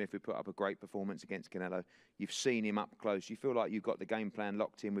Liam Smith, who put up a great performance against Canelo. You've seen him up close. You feel like you've got the game plan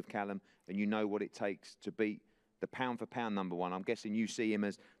locked in with Callum, and you know what it takes to beat the pound-for-pound #1. I'm guessing you see him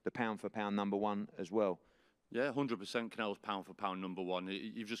as the pound-for-pound #1 as well. Yeah, 100% Canelo's pound-for-pound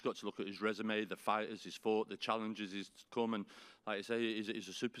 #1. You've just got to look at his resume, the fighters he's fought, the challenges he's come, and like I say, he's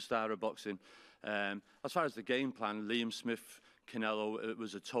a superstar of boxing. As far as the game plan, Liam Smith, Canelo, it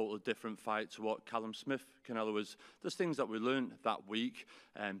was a totally different fight to what Callum Smith, Canelo was. There's things that we learned that week,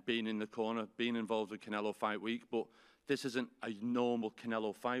 being in the corner, being involved with Canelo fight week, but this isn't a normal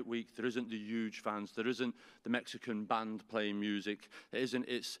Canelo fight week. There isn't the huge fans. There isn't the Mexican band playing music. It isn't.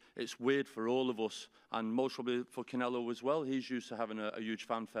 It's weird for all of us, and most probably for Canelo as well. He's used to having a huge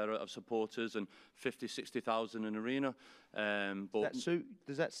fanfare of supporters and 50, 60,000 in arena. But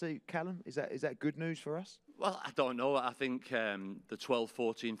Does that suit Callum? Is that good news for us? well, I don't know. I think the 12,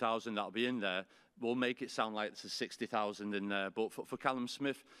 14,000 that'll be in there will make it sound like there's 60,000 in there. But for Callum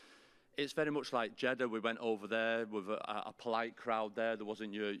Smith, it's very much like Jeddah. We went over there with a polite crowd there. There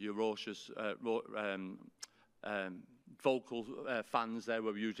wasn't your raucous, vocal fans there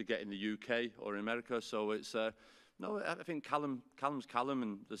where we usually get in the UK or in America. So it's, no, I think Callum's Callum,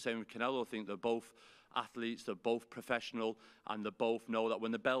 and the same with Canelo. I think they're both athletes, they're both professional, and they both know that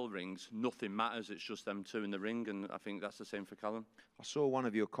when the bell rings, nothing matters. It's just them two in the ring, and I think that's the same for Callum. I saw one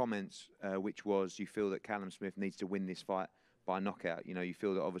of your comments, which was you feel that Callum Smith needs to win this fight by knockout. You know, you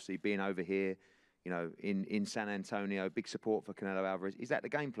feel that obviously being over here, you know, in San Antonio, big support for Canelo Alvarez. Is that the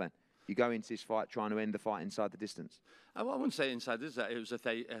game plan? You go into this fight trying to end the fight inside the distance? I wouldn't say inside this. It was a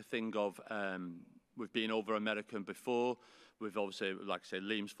thing of we've been over American before. We've obviously, like I say,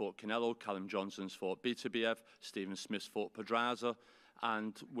 Liam's fought Canelo, Callum Johnson's fought BTBF, Stephen Smith's fought Pedraza,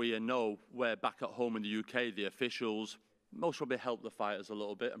 and we know where back at home in the UK, the officials most probably help the fighters a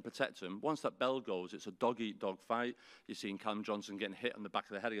little bit and protect them. Once that bell goes, it's a dog-eat-dog fight. You're seeing Callum Johnson getting hit on the back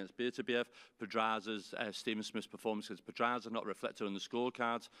of the head against BTBF. Pedraza's, Stephen Smith's performance against Pedraza not reflected on the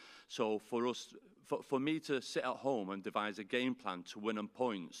scorecards. So for us, for me to sit at home and devise a game plan to win on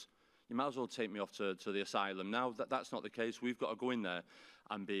points, you might as well take me off to the asylum. Now, that's not the case. We've got to go in there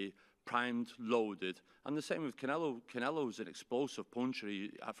and be primed, loaded. And the same with Canelo. Canelo's an explosive puncher.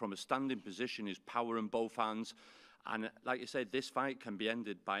 From a standing position, he's power in both hands. And like you said, this fight can be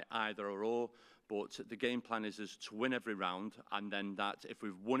ended by either or. But the game plan is to win every round. And then that, if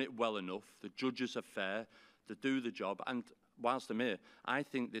we've won it well enough, the judges are fair, they do the job. And whilst I'm here, I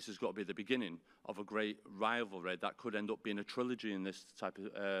think this has got to be the beginning of a great rivalry that could end up being a trilogy in this type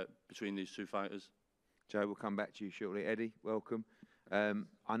of between these two fighters. Joe, we'll come back to you shortly. Eddie, welcome.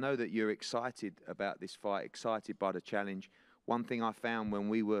 I know that you're excited about this fight, excited by the challenge. One thing I found when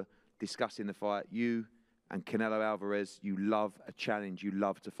we were discussing the fight, you and Canelo Alvarez, you love a challenge, you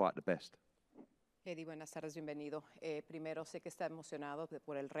love to fight the best. Eddie, buenas tardes, bienvenido. Primero, sé que está emocionado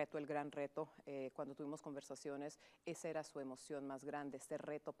por el reto, el gran reto. Cuando tuvimos conversaciones, esa era su emoción más grande, este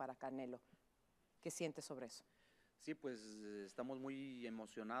reto para Canelo. ¿Qué sientes sobre eso? Sí, pues estamos muy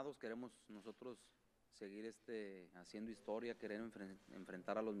emocionados. Queremos nosotros seguir haciendo historia, querer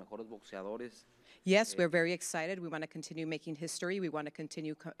enfrentar a los mejores boxeadores. Yes, we're very excited. We want to continue making history. We want to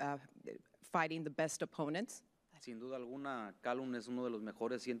continue fighting the best opponents. Sin duda alguna, Callum es uno de los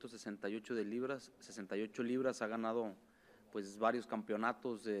mejores 168 de libras, 68 libras, ha ganado pues varios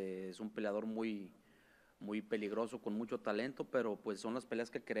campeonatos, es un peleador muy peligroso, con mucho talento, pero pues son las peleas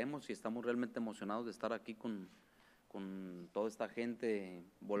que queremos y estamos realmente emocionados de estar aquí con toda esta gente,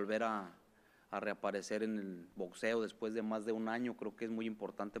 volver a reaparecer en el boxeo después de más de un año. Creo que es muy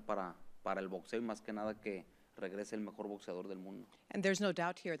importante para el boxeo y más que nada que regrese el mejor boxeador del mundo. And there's no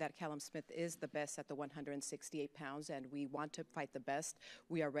doubt here that Callum Smith is the best at the 168 pounds, and we want to fight the best.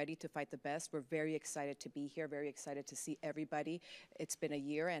 We are ready to fight the best. We're very excited to be here, very excited to see everybody. It's been a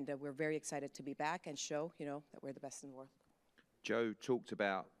year, and we're very excited to be back and show, that we're the best in the world. Joe talked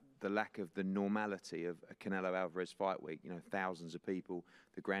about the lack of the normality of a Canelo Alvarez fight week. Thousands of people,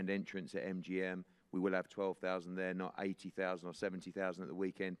 the grand entrance at MGM. We will have 12,000 there, not 80,000 or 70,000 at the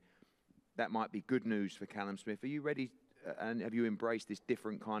weekend. That might be good news for Callum Smith. Are you ready and have you embraced this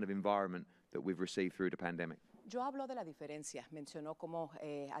different kind of environment that we've received through the pandemic? Yo hablo de la diferencia, mencionó como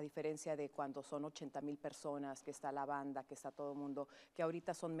a diferencia de cuando son 80,000 personas, que está la banda, que está todo el mundo, que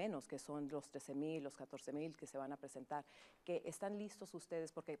ahorita son menos, que son los 13,000, los 14,000 que se van a presentar, que están listos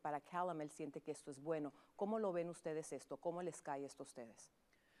ustedes, porque para Callum él siente que esto es bueno. ¿Cómo lo ven ustedes esto? ¿Cómo les cae esto a ustedes?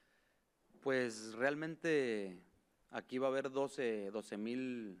 Pues realmente aquí va a haber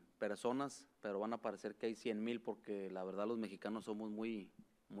 12,000 personas, pero van a parecer que hay 100,000 porque la verdad los mexicanos somos muy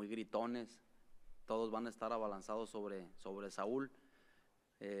gritones. Todos van a estar abalanzados sobre Saúl.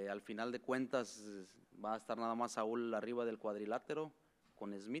 Al final de cuentas va a estar nada más Saúl arriba del cuadrilátero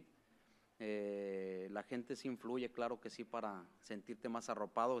con Smith. La gente sí influye, claro que sí, para sentirte más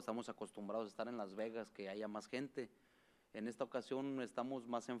arropado. Estamos acostumbrados a estar en Las Vegas, que haya más gente. En esta ocasión estamos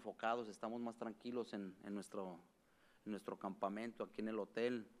más enfocados, estamos más tranquilos en nuestro campamento, aquí en el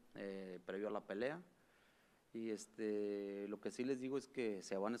hotel, previo a la pelea. Y lo que sí les digo es que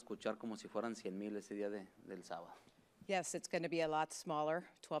se van a escuchar como si fueran 100,000 ese día del sábado. Yes, it's going to be a lot smaller,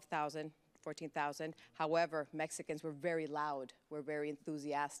 12,000. 14,000. However, Mexicans were very loud. We're very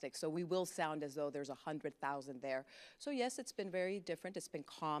enthusiastic. So we will sound as though there's 100,000 there. So yes, it's been very different. It's been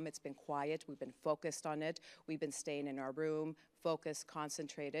calm. It's been quiet. We've been focused on it. We've been staying in our room, focused,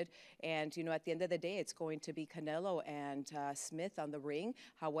 concentrated. And, you know, at the end of the day, it's going to be Canelo and Smith on the ring.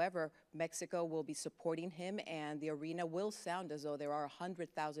 However, Mexico will be supporting him, and the arena will sound as though there are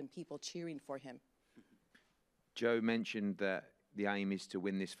 100,000 people cheering for him. Joe mentioned that the aim is to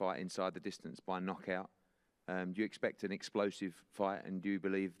win this fight inside the distance by knockout. Do you expect an explosive fight, and do you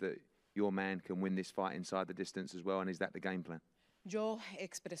believe that your man can win this fight inside the distance as well, and is that the game plan? Joe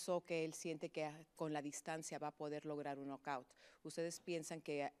expresó que él siente que con la distancia va a poder lograr un knockout. ¿Ustedes piensan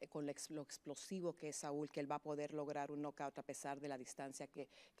que con lo explosivo que es Saúl, que él va a poder lograr un knockout a pesar de la distancia que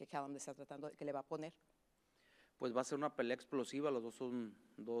Callum está tratando, que le va a poner? Pues va a ser una pelea explosiva. Los dos son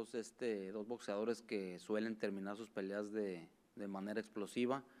dos boxeadores que suelen terminar sus peleas de manera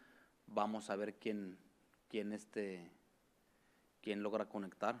explosiva. Vamos a ver quién logra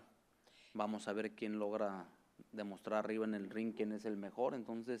conectar. Vamos a ver quién logra demostrar arriba en el ring quién es el mejor.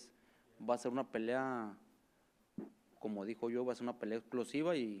 Entonces va a ser una pelea, como dijo yo, va a ser una pelea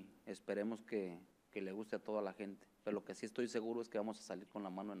explosiva y esperemos que le guste a toda la gente. Pero lo que sí estoy seguro es que vamos a salir con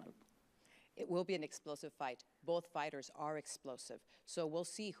la mano en alto. It will be an explosive fight. Both fighters are explosive. So we'll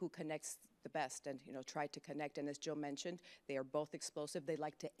see who connects the best and, you know, try to connect. And as Joe mentioned, they are both explosive. They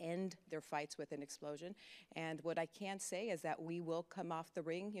like to end their fights with an explosion. And what I can say is that we will come off the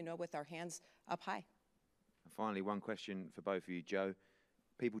ring, you know, with our hands up high. And finally, one question for both of you, Joe.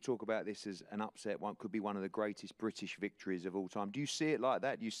 People talk about this as an upset. One could be one of the greatest British victories of all time. Do you see it like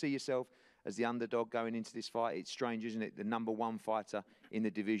that? Do you see yourself as the underdog going into this fight? It's strange, isn't it? The #1 fighter in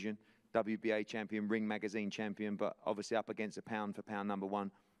the division. WBA champion, Ring Magazine champion, but obviously up against a pound-for-pound #1.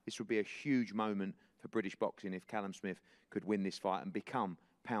 This would be a huge moment for British boxing if Callum Smith could win this fight and become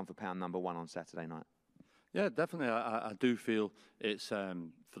pound-for-pound #1 on Saturday night. Yeah, definitely. I do feel it's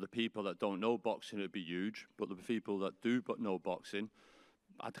for the people that don't know boxing, it would be huge. But the people that do but know boxing,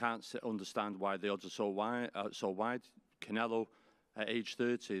 I can't understand why the odds are so wide. Canelo, at age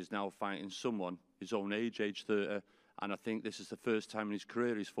 30, is now fighting someone his own age, age 30. And I think this is the first time in his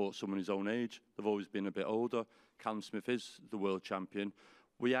career he's fought someone his own age. They've always been a bit older. Callum Smith is the world champion.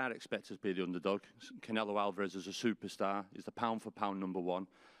 We are expected to be the underdog. Canelo Alvarez is a superstar. He's the pound-for-pound #1.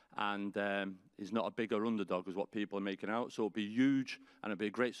 And he's not a bigger underdog as what people are making out. So it'll be huge, and it'll be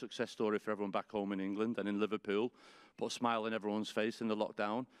a great success story for everyone back home in England and in Liverpool. Put a smile on everyone's face in the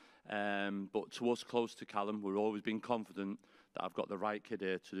lockdown. But to us close to Callum, we've always been confident that I've got the right kid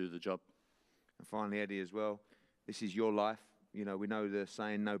here to do the job. And finally, Eddie, as well. This is your life. You know, we know the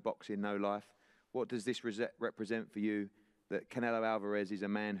saying, no boxing, no life. What does this represent for you, that Canelo Alvarez is a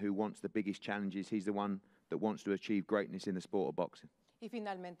man who wants the biggest challenges? He's the one that wants to achieve greatness in the sport of boxing. Y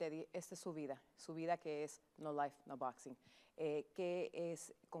finalmente, Eddie, esta es su vida que es no life, no boxing. ¿Qué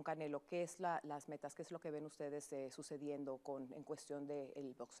es con Canelo? ¿Qué es las metas? ¿Qué es lo que ven ustedes sucediendo en cuestión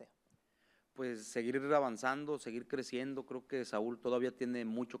del boxeo? Pues seguir avanzando, seguir creciendo. Creo que Saúl todavía tiene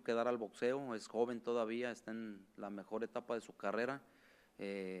mucho que dar al boxeo, es joven todavía, está en la mejor etapa de su carrera.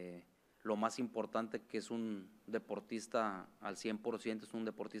 Lo más importante que es un deportista al 100%, es un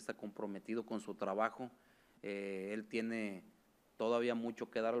deportista comprometido con su trabajo. Él tiene todavía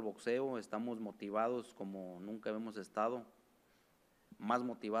mucho que dar al boxeo, estamos motivados como nunca hemos estado, más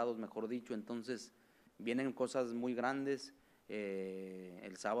motivados mejor dicho, entonces vienen cosas muy grandes.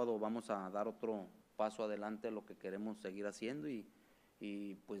 El sábado vamos a dar otro paso adelante a lo que queremos seguir haciendo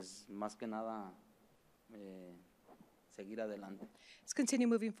y pues más que nada seguir adelante. Let's continue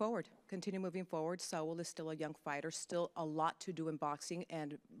moving forward. Continue moving forward. Saul is still a young fighter, still a lot to do in boxing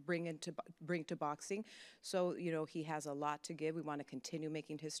and bring to boxing. So, you know, he has a lot to give. We want to continue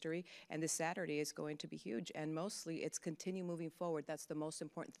making history, and this Saturday is going to be huge. And mostly, it's continue moving forward. That's the most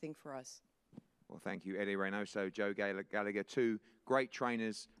important thing for us. Well, thank you, Eddie Reynoso, Joe Gallagher, two great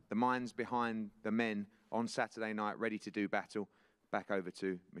trainers, the minds behind the men on Saturday night, ready to do battle. Back over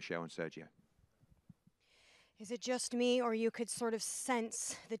to Michelle and Sergio. Is it just me, or you could sort of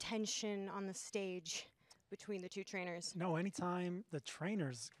sense the tension on the stage between the two trainers? No, anytime the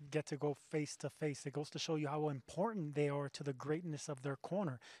trainers get to go face to face, it goes to show you how important they are to the greatness of their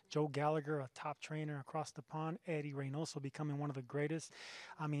corner. Joe Gallagher, a top trainer across the pond, Eddie Reynoso becoming one of the greatest.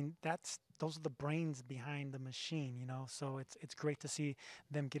 I mean, those are the brains behind the machine, you know. So it's great to see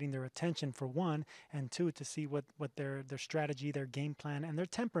them getting their attention, for one, and two, to see what their strategy, their game plan, and their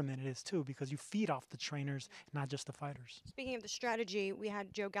temperament is too, because you feed off the trainers, not just the fighters. Speaking of the strategy, we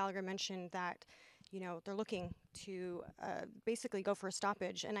had Joe Gallagher mention that they're looking to basically go for a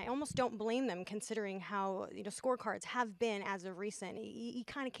stoppage. And I almost don't blame them, considering how, scorecards have been as of recent. You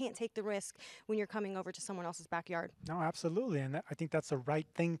kind of can't take the risk when you're coming over to someone else's backyard. No, absolutely, and I think that's the right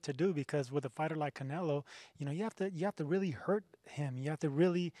thing to do, because with a fighter like Canelo, you have to really hurt him. You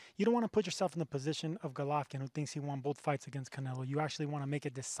don't want to put yourself in the position of Golovkin, who thinks he won both fights against Canelo. You actually want to make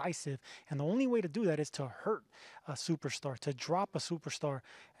it decisive, and the only way to do that is to hurt a superstar, to drop a superstar,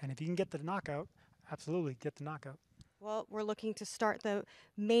 and if you can get the knockout, absolutely get the knockout. Well, we're looking to start the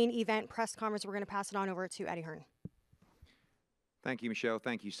main event press conference. We're going to pass it on over to Eddie Hearn. Thank you, Michelle.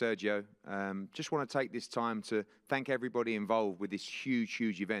 Thank you, Sergio. Just want to take this time to thank everybody involved with this huge,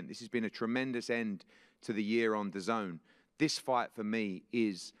 huge event. This has been a tremendous end to the year on DAZN. This fight for me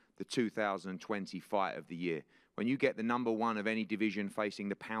is the 2020 fight of the year. When you get the #1 of any division facing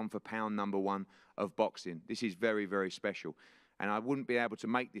the pound-for-pound #1 of boxing, this is very, very special. And I wouldn't be able to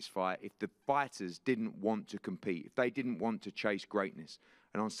make this fight if the fighters didn't want to compete, if they didn't want to chase greatness.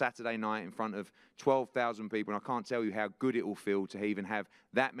 And on Saturday night in front of 12,000 people, and I can't tell you how good it will feel to even have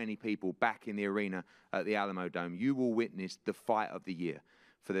that many people back in the arena at the Alamo Dome, you will witness the fight of the year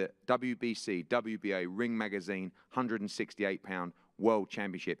for the WBC, WBA Ring Magazine 168-pound World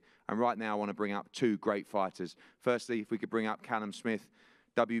Championship. And right now I want to bring up two great fighters. Firstly, if we could bring up Callum Smith,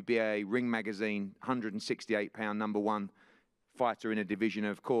 WBA Ring Magazine 168-pound #1 fighter in a division,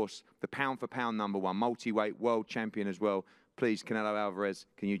 of course, the pound-for-pound #1, multi-weight world champion as well. Please, Canelo Alvarez,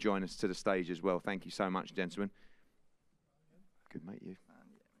 can you join us to the stage as well? Thank you so much, gentlemen. Good, mate, you.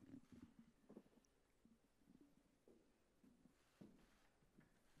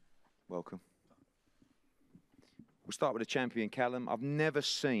 Welcome. We'll start with the champion, Callum. I've never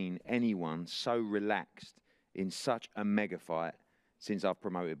seen anyone so relaxed in such a mega fight since I've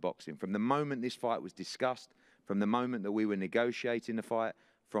promoted boxing. From the moment this fight was discussed, from the moment that we were negotiating the fight,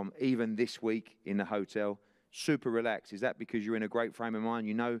 from even this week in the hotel, super relaxed. Is that because you're in a great frame of mind?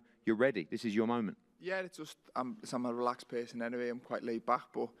 You know you're ready. This is your moment. Yeah, it's just I'm a relaxed person anyway. I'm quite laid back,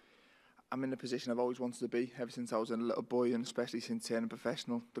 but I'm in the position I've always wanted to be ever since I was a little boy, and especially since turning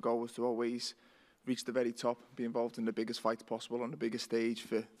professional. The goal was to always reach the very top, be involved in the biggest fights possible on the biggest stage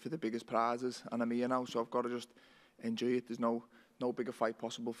for the biggest prizes. And I'm here now, so I've got to just enjoy it. There's no bigger fight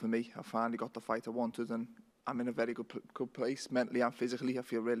possible for me. I finally got the fight I wanted, and I'm in a very good place mentally and physically. I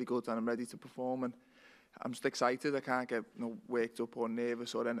feel really good, and I'm ready to perform. And I'm just excited. I can't get worked up or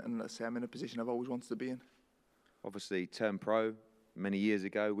nervous or anything unless I'm in a position I've always wanted to be in. Obviously, turned pro many years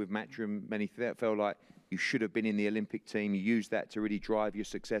ago with Matchroom. Many felt like you should have been in the Olympic team. You used that to really drive your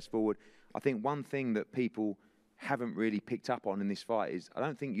success forward. I think one thing that people haven't really picked up on in this fight is I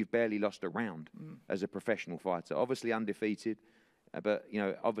don't think you've barely lost a round as a professional fighter. Obviously undefeated, but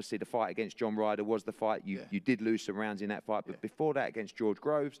obviously the fight against John Ryder was the fight. You did lose some rounds in that fight, but before that against George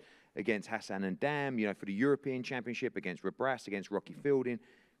Groves, against Hassan and Dam, for the European Championship, against Rabras, against Rocky Fielding,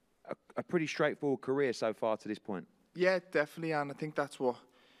 a pretty straightforward career so far to this point. Yeah, definitely, and I think that's what.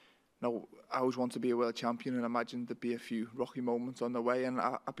 I always wanted to be a world champion, and imagined there'd be a few rocky moments on the way, and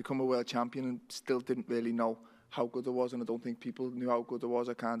I become a world champion and still didn't really know how good I was, and I don't think people knew how good I was.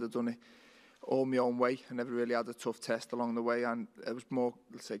 I kind of done it all my own way. I never really had a tough test along the way, and it was more,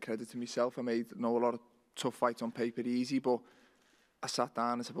 let's say, credit to myself. I made a lot of tough fights on paper easy, but I sat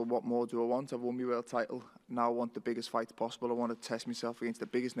down and said, well, what more do I want? I've won my world title. Now I want the biggest fights possible. I want to test myself against the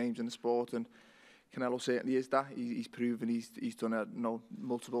biggest names in the sport, and Canelo certainly is that. He's proven he's done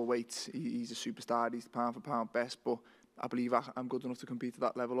multiple weights. He's a superstar. He's the pound-for-pound best, but I believe I'm good enough to compete at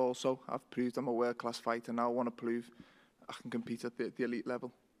that level also. I've proved I'm a world-class fighter. Now I want to prove I can compete at the elite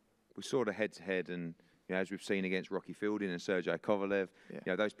level. We saw the head-to-head, and as we've seen against Rocky Fielding and Sergey Kovalev,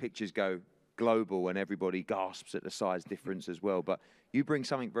 those pictures go global and everybody gasps at the size difference as well. But you bring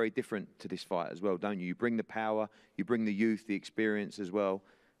something very different to this fight as well, don't you? You bring the power, you bring the youth, the experience as well.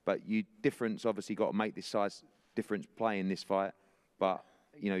 But difference obviously got to make this size difference play in this fight. But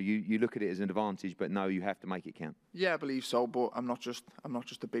you look at it as an advantage, but no, you have to make it count. Yeah, I believe so. But I'm not just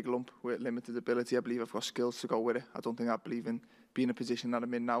a big lump with limited ability. I believe I've got skills to go with it. I don't think I believe in being in a position that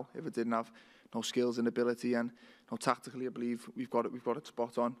I'm in now if I didn't have no skills and ability. And tactically, I believe we've got it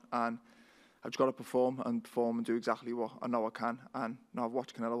spot on. And I've just got to perform and do exactly what I know I can. And I've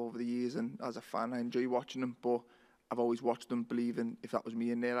watched Canelo over the years, and as a fan, I enjoy watching him. But I've always watched them believing if that was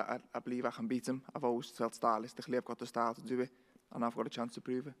me in there, I believe I can beat him. I've always felt stylistically I've got the style to do it, and I've got a chance to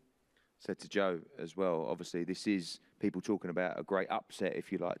prove it. Said to Joe as well, obviously this is people talking about a great upset,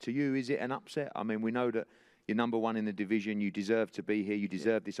 if you like. To you, is it an upset? I mean, we know that you're #1 in the division, you deserve to be here, you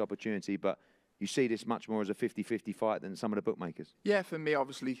deserve this opportunity, but you see this much more as a 50-50 fight than some of the bookmakers? Yeah, for me,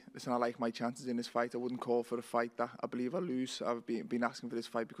 obviously, listen, I like my chances in this fight. I wouldn't call for a fight that I believe I lose. I've been asking for this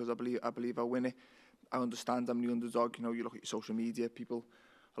fight because I believe I win it. I understand I'm the underdog. You know, you look at your social media,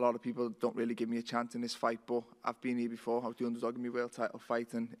 a lot of people don't really give me a chance in this fight, but I've been here before. I was the underdog in my world title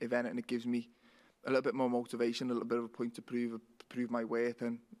fight, and if anything, it gives me a little bit more motivation, a little bit of a point to prove my worth,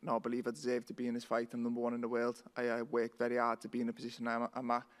 and I believe I deserve to be in this fight. I'm #1 in the world. I worked very hard to be in the position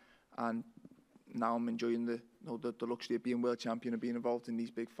I'm at, and now I'm enjoying the luxury of being world champion and being involved in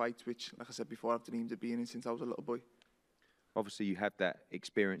these big fights, which, like I said before, I've dreamed of being in since I was a little boy. Obviously, you have that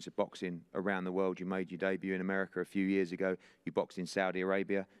experience of boxing around the world. You made your debut in America a few years ago. You boxed in Saudi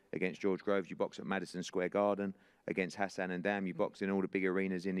Arabia against George Groves. You boxed at Madison Square Garden against Hassan Ndam. You boxed in all the big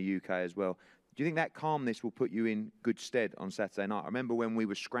arenas in the UK as well. Do you think that calmness will put you in good stead on Saturday night? I remember when we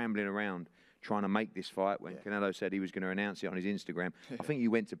were scrambling around trying to make this fight, when Canelo said he was going to announce it on his Instagram. I think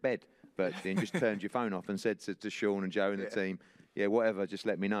you went to bed virtually and just turned your phone off and said to Sean and Joe and the team, yeah, whatever, just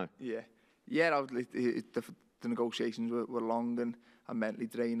let me know. Yeah, the negotiations were long and mentally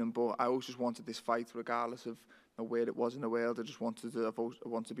draining, but I always just wanted this fight regardless of where it was in the world. I just wanted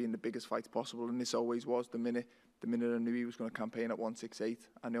to be in the biggest fights possible, and this always was. The minute I knew he was going to campaign at 168,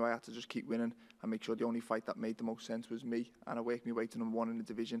 I knew I had to just keep winning and make sure the only fight that made the most sense was me, and I worked my way to #1 in the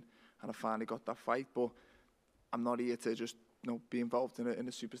division, and I finally got that fight. But I'm not here to just be involved in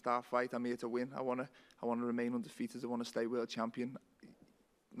a superstar fight. I'm here to win. I want to remain undefeated. I want to stay world champion.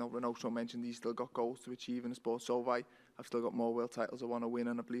 Renoso mentioned he's still got goals to achieve in the sport, so have I. I've still got more world titles I want to win,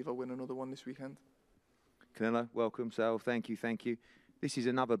 and I believe I'll win another one this weekend. Canelo, welcome. Sal, thank you. This is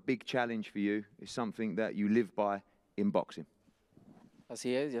another big challenge for you. It's something that you live by in boxing.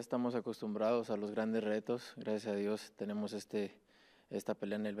 Así es, ya estamos acostumbrados a los grandes retos. Gracias a Dios tenemos esta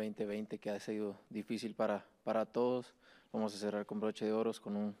pelea en el 2020 que ha sido difícil para todos. Vamos a cerrar con broche de oro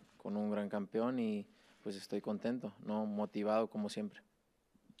con un gran campeón y pues estoy contento, motivado como siempre.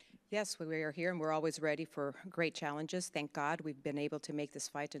 Yes, we are here and we're always ready for great challenges. Thank God we've been able to make this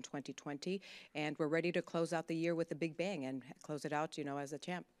fight in 2020, and we're ready to close out the year with a big bang and close it out, as a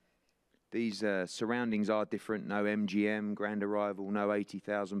champ. These surroundings are different. No MGM, Grand Arrival, no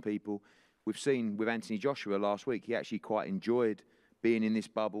 80,000 people. We've seen with Anthony Joshua last week, he actually quite enjoyed being in this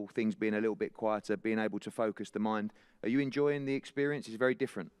bubble, things being a little bit quieter, being able to focus the mind. Are you enjoying the experience? It's very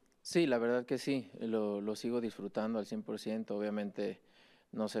different. Sí, la verdad que sí, lo sigo disfrutando al 100%. Obviamente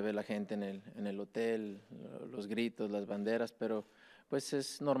no se ve la gente en el hotel, los gritos, las banderas, pero pues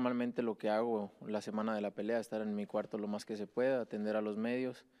es normalmente lo que hago la semana de la pelea, estar en mi cuarto lo más que se pueda, atender a los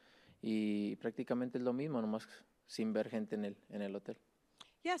medios y prácticamente es lo mismo, nomás sin ver gente en el hotel.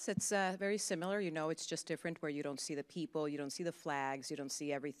 Yes, it's very similar. It's just different where you don't see the people, you don't see the flags, you don't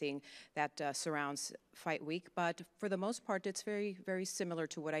see everything that surrounds Fight Week. But for the most part, it's very, very similar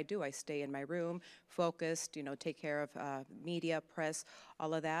to what I do. I stay in my room, focused, take care of media, press,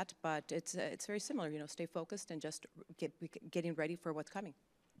 all of that. But it's very similar, stay focused and just getting ready for what's coming.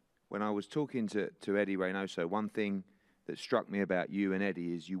 When I was talking to Eddie Reynoso, one thing that struck me about you and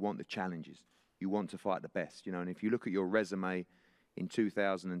Eddie is you want the challenges. You want to fight the best, and if you look at your resume, in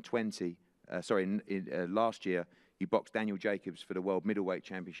 2020, last year, you boxed Daniel Jacobs for the World Middleweight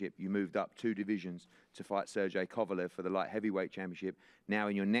Championship. You moved up 2 divisions to fight Sergey Kovalev for the Light Heavyweight Championship. Now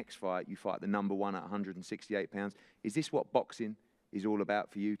in your next fight, you fight the #1 at 168 pounds. Is this what boxing is all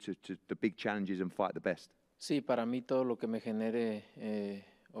about for you, to the big challenges and fight the best? Sí, para mí todo lo que me genere,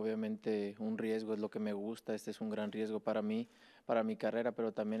 obviamente un riesgo es lo que me gusta. Este es un gran riesgo para mí, para mi carrera,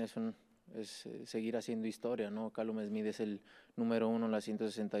 pero también es seguir haciendo historia, ¿no? Callum Smith es el #1 en las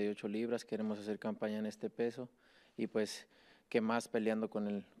 168 libras, queremos hacer campaña en este peso y pues que más peleando con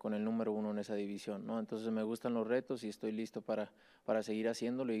el #1 en esa división, ¿no? Entonces me gustan los retos y estoy listo para seguir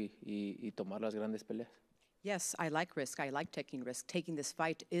haciéndolo y tomar las grandes peleas. Yes, I like risk. I like taking risk. Taking this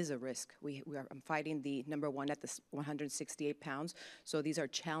fight is a risk. I'm fighting the #1 at the 168 pounds, so these are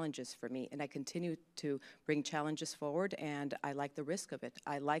challenges for me, and I continue to bring challenges forward, and I like the risk of it.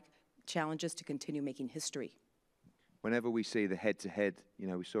 I like challenges to continue making history. Whenever we see the head-to-head,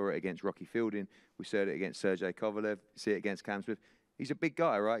 we saw it against Rocky Fielding, we saw it against Sergey Kovalev, see it against Cam Smith. He's a big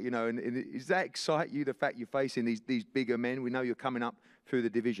guy, right? And does that excite you, the fact you're facing these bigger men? We know you're coming up through the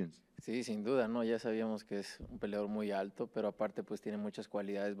divisions. Sí, sin duda, ¿no? Ya sabíamos que es un peleador muy alto, pero aparte pues tiene muchas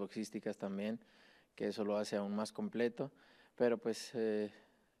cualidades boxísticas también, que eso lo hace aún más completo. Pero pues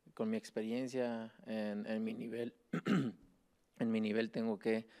con mi experiencia en mi nivel... En mi nivel tengo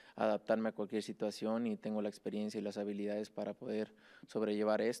que adaptarme a cualquier situación y tengo la experiencia y las habilidades para poder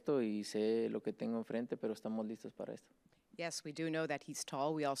sobrellevar esto y sé lo que tengo enfrente, pero estamos listos para esto. Yes, we do know that he's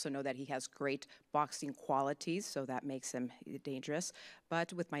tall. We also know that he has great boxing qualities, so that makes him dangerous.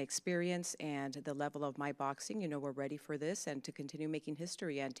 But with my experience and the level of my boxing, you know, we're ready for this and to continue making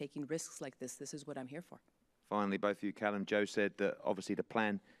history and taking risks like this. This is what I'm here for. Finally, both of you, Callum, Joe said that obviously the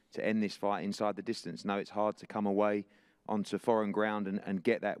plan to end this fight inside the distance. No, it's hard to come away onto foreign ground and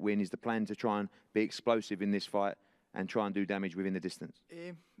get that win. Is the plan to try and be explosive in this fight and try and do damage within the distance?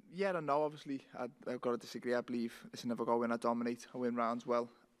 Yeah and no, obviously. I've got to disagree. I believe it's never go win. I dominate. I win rounds well.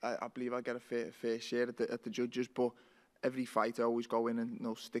 I believe I get a fair share at the judges, but every fight I always go in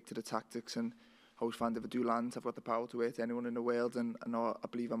and stick to the tactics, and I always find if I do land, I've got the power to hit anyone in the world, and I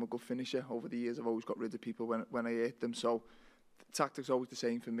believe I'm a good finisher. Over the years, I've always got rid of people when I hit them, so the tactics are always the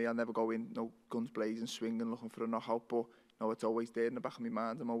same for me. I'll never go in, guns blazing, swinging, looking for a knockout, but it's always there in the back of my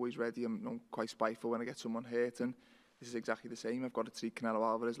mind. I'm always ready. I'm quite spiteful when I get someone hurt, and this is exactly the same. I've got to treat Canelo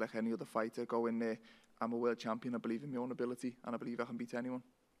Alvarez like any other fighter. Go in there. I'm a world champion. I believe in my own ability, and I believe I can beat anyone.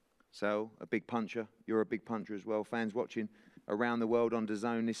 So, a big puncher. You're a big puncher as well. Fans watching around the world on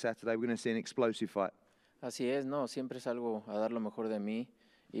DAZN this Saturday, we're going to see an explosive fight. Así es, no, siempre salgo a dar lo mejor de mí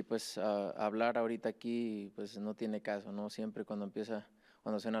y pues hablar ahorita aquí pues no tiene caso, ¿no? Siempre cuando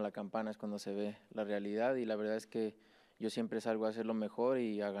suena la campana es cuando se ve la realidad y la verdad es que yo siempre salgo a hacer lo mejor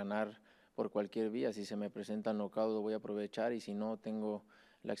y a ganar por cualquier vía. Si se me presenta el knockout lo voy a aprovechar y si no tengo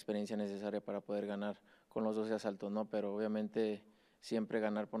la experiencia necesaria para poder ganar con los 12 asaltos, ¿no? Pero obviamente siempre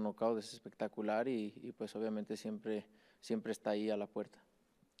ganar por knockout es espectacular y pues obviamente siempre está ahí a la puerta.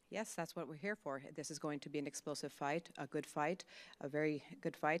 Yes, that's what we're here for. This is going to be an explosive fight, a good fight, a very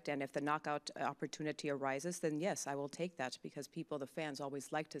good fight. And if the knockout opportunity arises, then yes, I will take that because the fans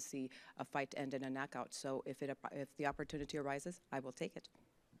always like to see a fight end in a knockout. So if the opportunity arises, I will take it.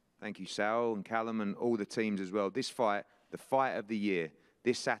 Thank you, Sal and Callum and all the teams as well. This fight, the fight of the year,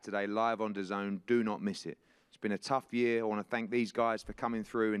 this Saturday live on DAZN. Do not miss it. It's been a tough year. I want to thank these guys for coming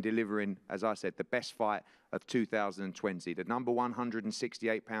through and delivering, as I said, the best fight of 2020. The number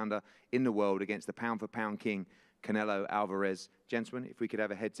 168-pounder in the world against the pound-for-pound king, Canelo Alvarez. Gentlemen, if we could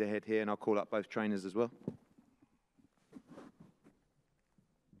have a head-to-head here, and I'll call up both trainers as well.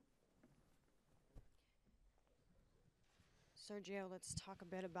 Sergio, let's talk a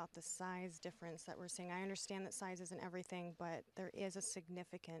bit about the size difference that we're seeing. I understand that size isn't everything, but there is a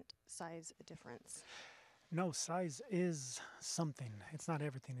significant size difference. No, size is something. It's not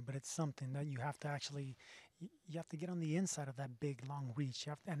everything, but it's something that you have to actually, you have to get on the inside of that big, long reach.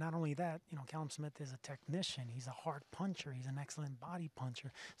 And not only that, Callum Smith is a technician. He's a hard puncher. He's an excellent body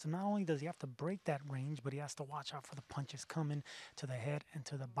puncher. So not only does he have to break that range, but he has to watch out for the punches coming to the head and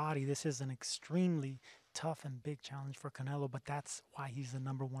to the body. This is an extremely tough and big challenge for Canelo, but that's why he's the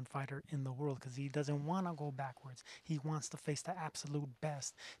 #1 fighter in the world, because he doesn't want to go backwards. He wants to face the absolute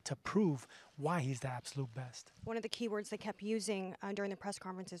best to prove why he's the absolute best. One of the key words they kept using during the press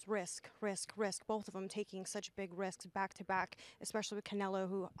conference is risk, risk, risk. Both of them taking such big risks back to back, especially with Canelo,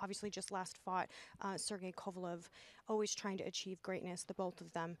 who obviously just last fought Sergey Kovalev, always trying to achieve greatness, the both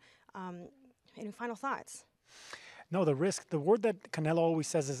of them. Any final thoughts? No, the risk, the word that Canelo always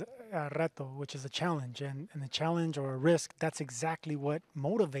says is reto, which is a challenge. And the challenge or a risk, that's exactly what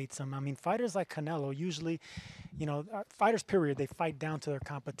motivates him. I mean, fighters like Canelo usually, fighters, period, they fight down to their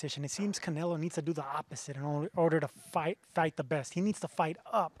competition. It seems Canelo needs to do the opposite in order to fight the best. He needs to fight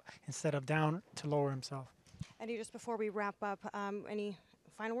up instead of down to lower himself. Eddie, just before we wrap up, any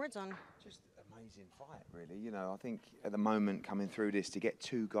final words on? Just amazing fight, really. I think at the moment coming through this, to get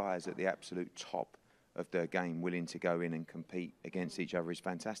two guys at the absolute top of their game willing to go in and compete against each other is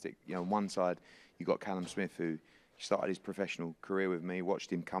fantastic. On one side, you've got Callum Smith, who started his professional career with me,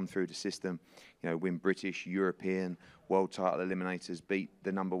 watched him come through the system, win British, European, world title eliminators, beat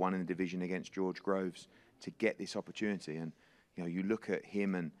the #1 in the division against George Groves to get this opportunity. And, you look at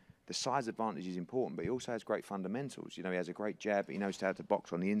him, and the size advantage is important, but he also has great fundamentals. He has a great jab. He knows how to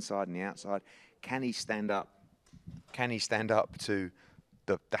box on the inside and the outside. Can he stand up? Can he stand up to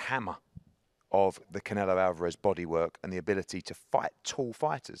the hammer of the Canelo Alvarez bodywork and the ability to fight tall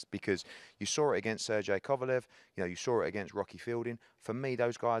fighters? Because you saw it against Sergey Kovalev, you saw it against Rocky Fielding. For me,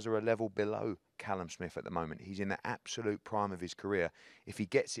 those guys are a level below Callum Smith at the moment. He's in the absolute prime of his career. If he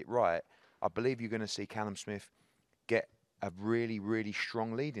gets it right, I believe you're going to see Callum Smith get a really, really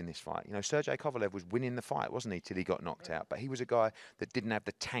strong lead in this fight. Sergey Kovalev was winning the fight, wasn't he, till he got knocked out. But he was a guy that didn't have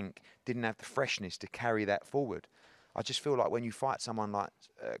the tank, didn't have the freshness to carry that forward. I just feel like when you fight someone like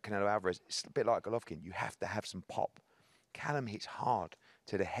Canelo Alvarez, it's a bit like Golovkin. You have to have some pop. Callum hits hard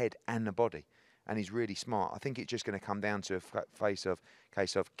to the head and the body, and he's really smart. I think it's just going to come down to a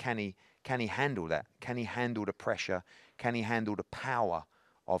case of can he handle that? Can he handle the pressure? Can he handle the power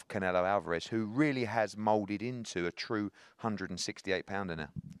of Canelo Alvarez, who really has molded into a true 168-pounder now.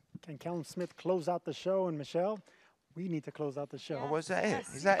 Can Callum Smith close out the show? And Michelle, we need to close out the show. Oh, was that it?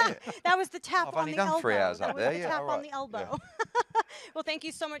 Is that it? That was the tap I've on only the done elbow. 3 hours That up was there. the Yeah, tap all on right. the elbow. Well, thank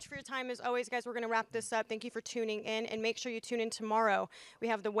you so much for your time. As always, guys, we're going to wrap this up. Thank you for tuning in, and make sure you tune in tomorrow. We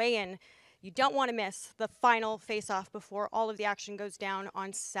have the weigh-in. You don't want to miss the final face-off before all of the action goes down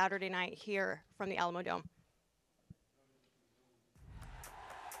on Saturday night here from the Alamo Dome.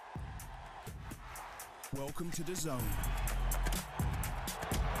 Welcome to the Zone.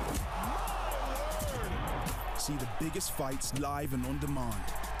 See the biggest fights live and on demand.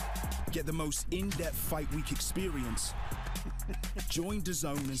 Get the most in-depth fight week experience. Join the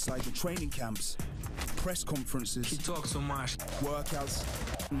Zone inside the training camps, press conferences, you talk so much, workouts,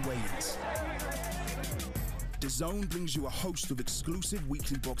 and weigh-ins. The Zone brings you a host of exclusive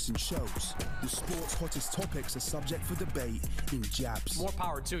weekly boxing shows. The sport's hottest topics are subject for debate in jabs. More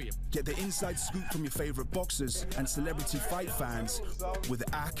power to you. Get the inside scoop from your favorite boxers and celebrity fight fans with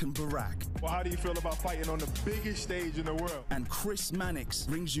Ak and Barack. Well, how do you feel about fighting on the biggest stage in the world? And Chris Mannix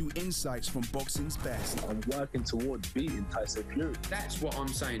brings you insights from boxing's best. I'm working towards beating Tyson Fury. That's what I'm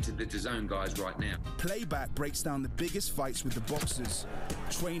saying to the DAZN guys right now. Playback breaks down the biggest fights with the boxers,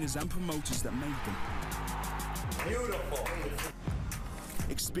 trainers and promoters that made them. Beautiful.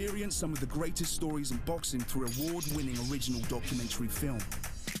 Experience some of the greatest stories in boxing through award-winning original documentary film.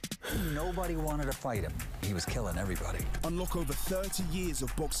 Nobody wanted to fight him. He was killing everybody. Unlock over 30 years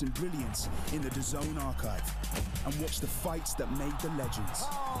of boxing brilliance in the DAZN archive and watch the fights that made the legends.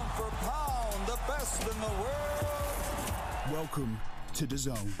 Pound for pound, the best in the world. Welcome to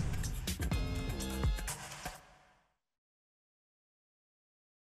DAZN.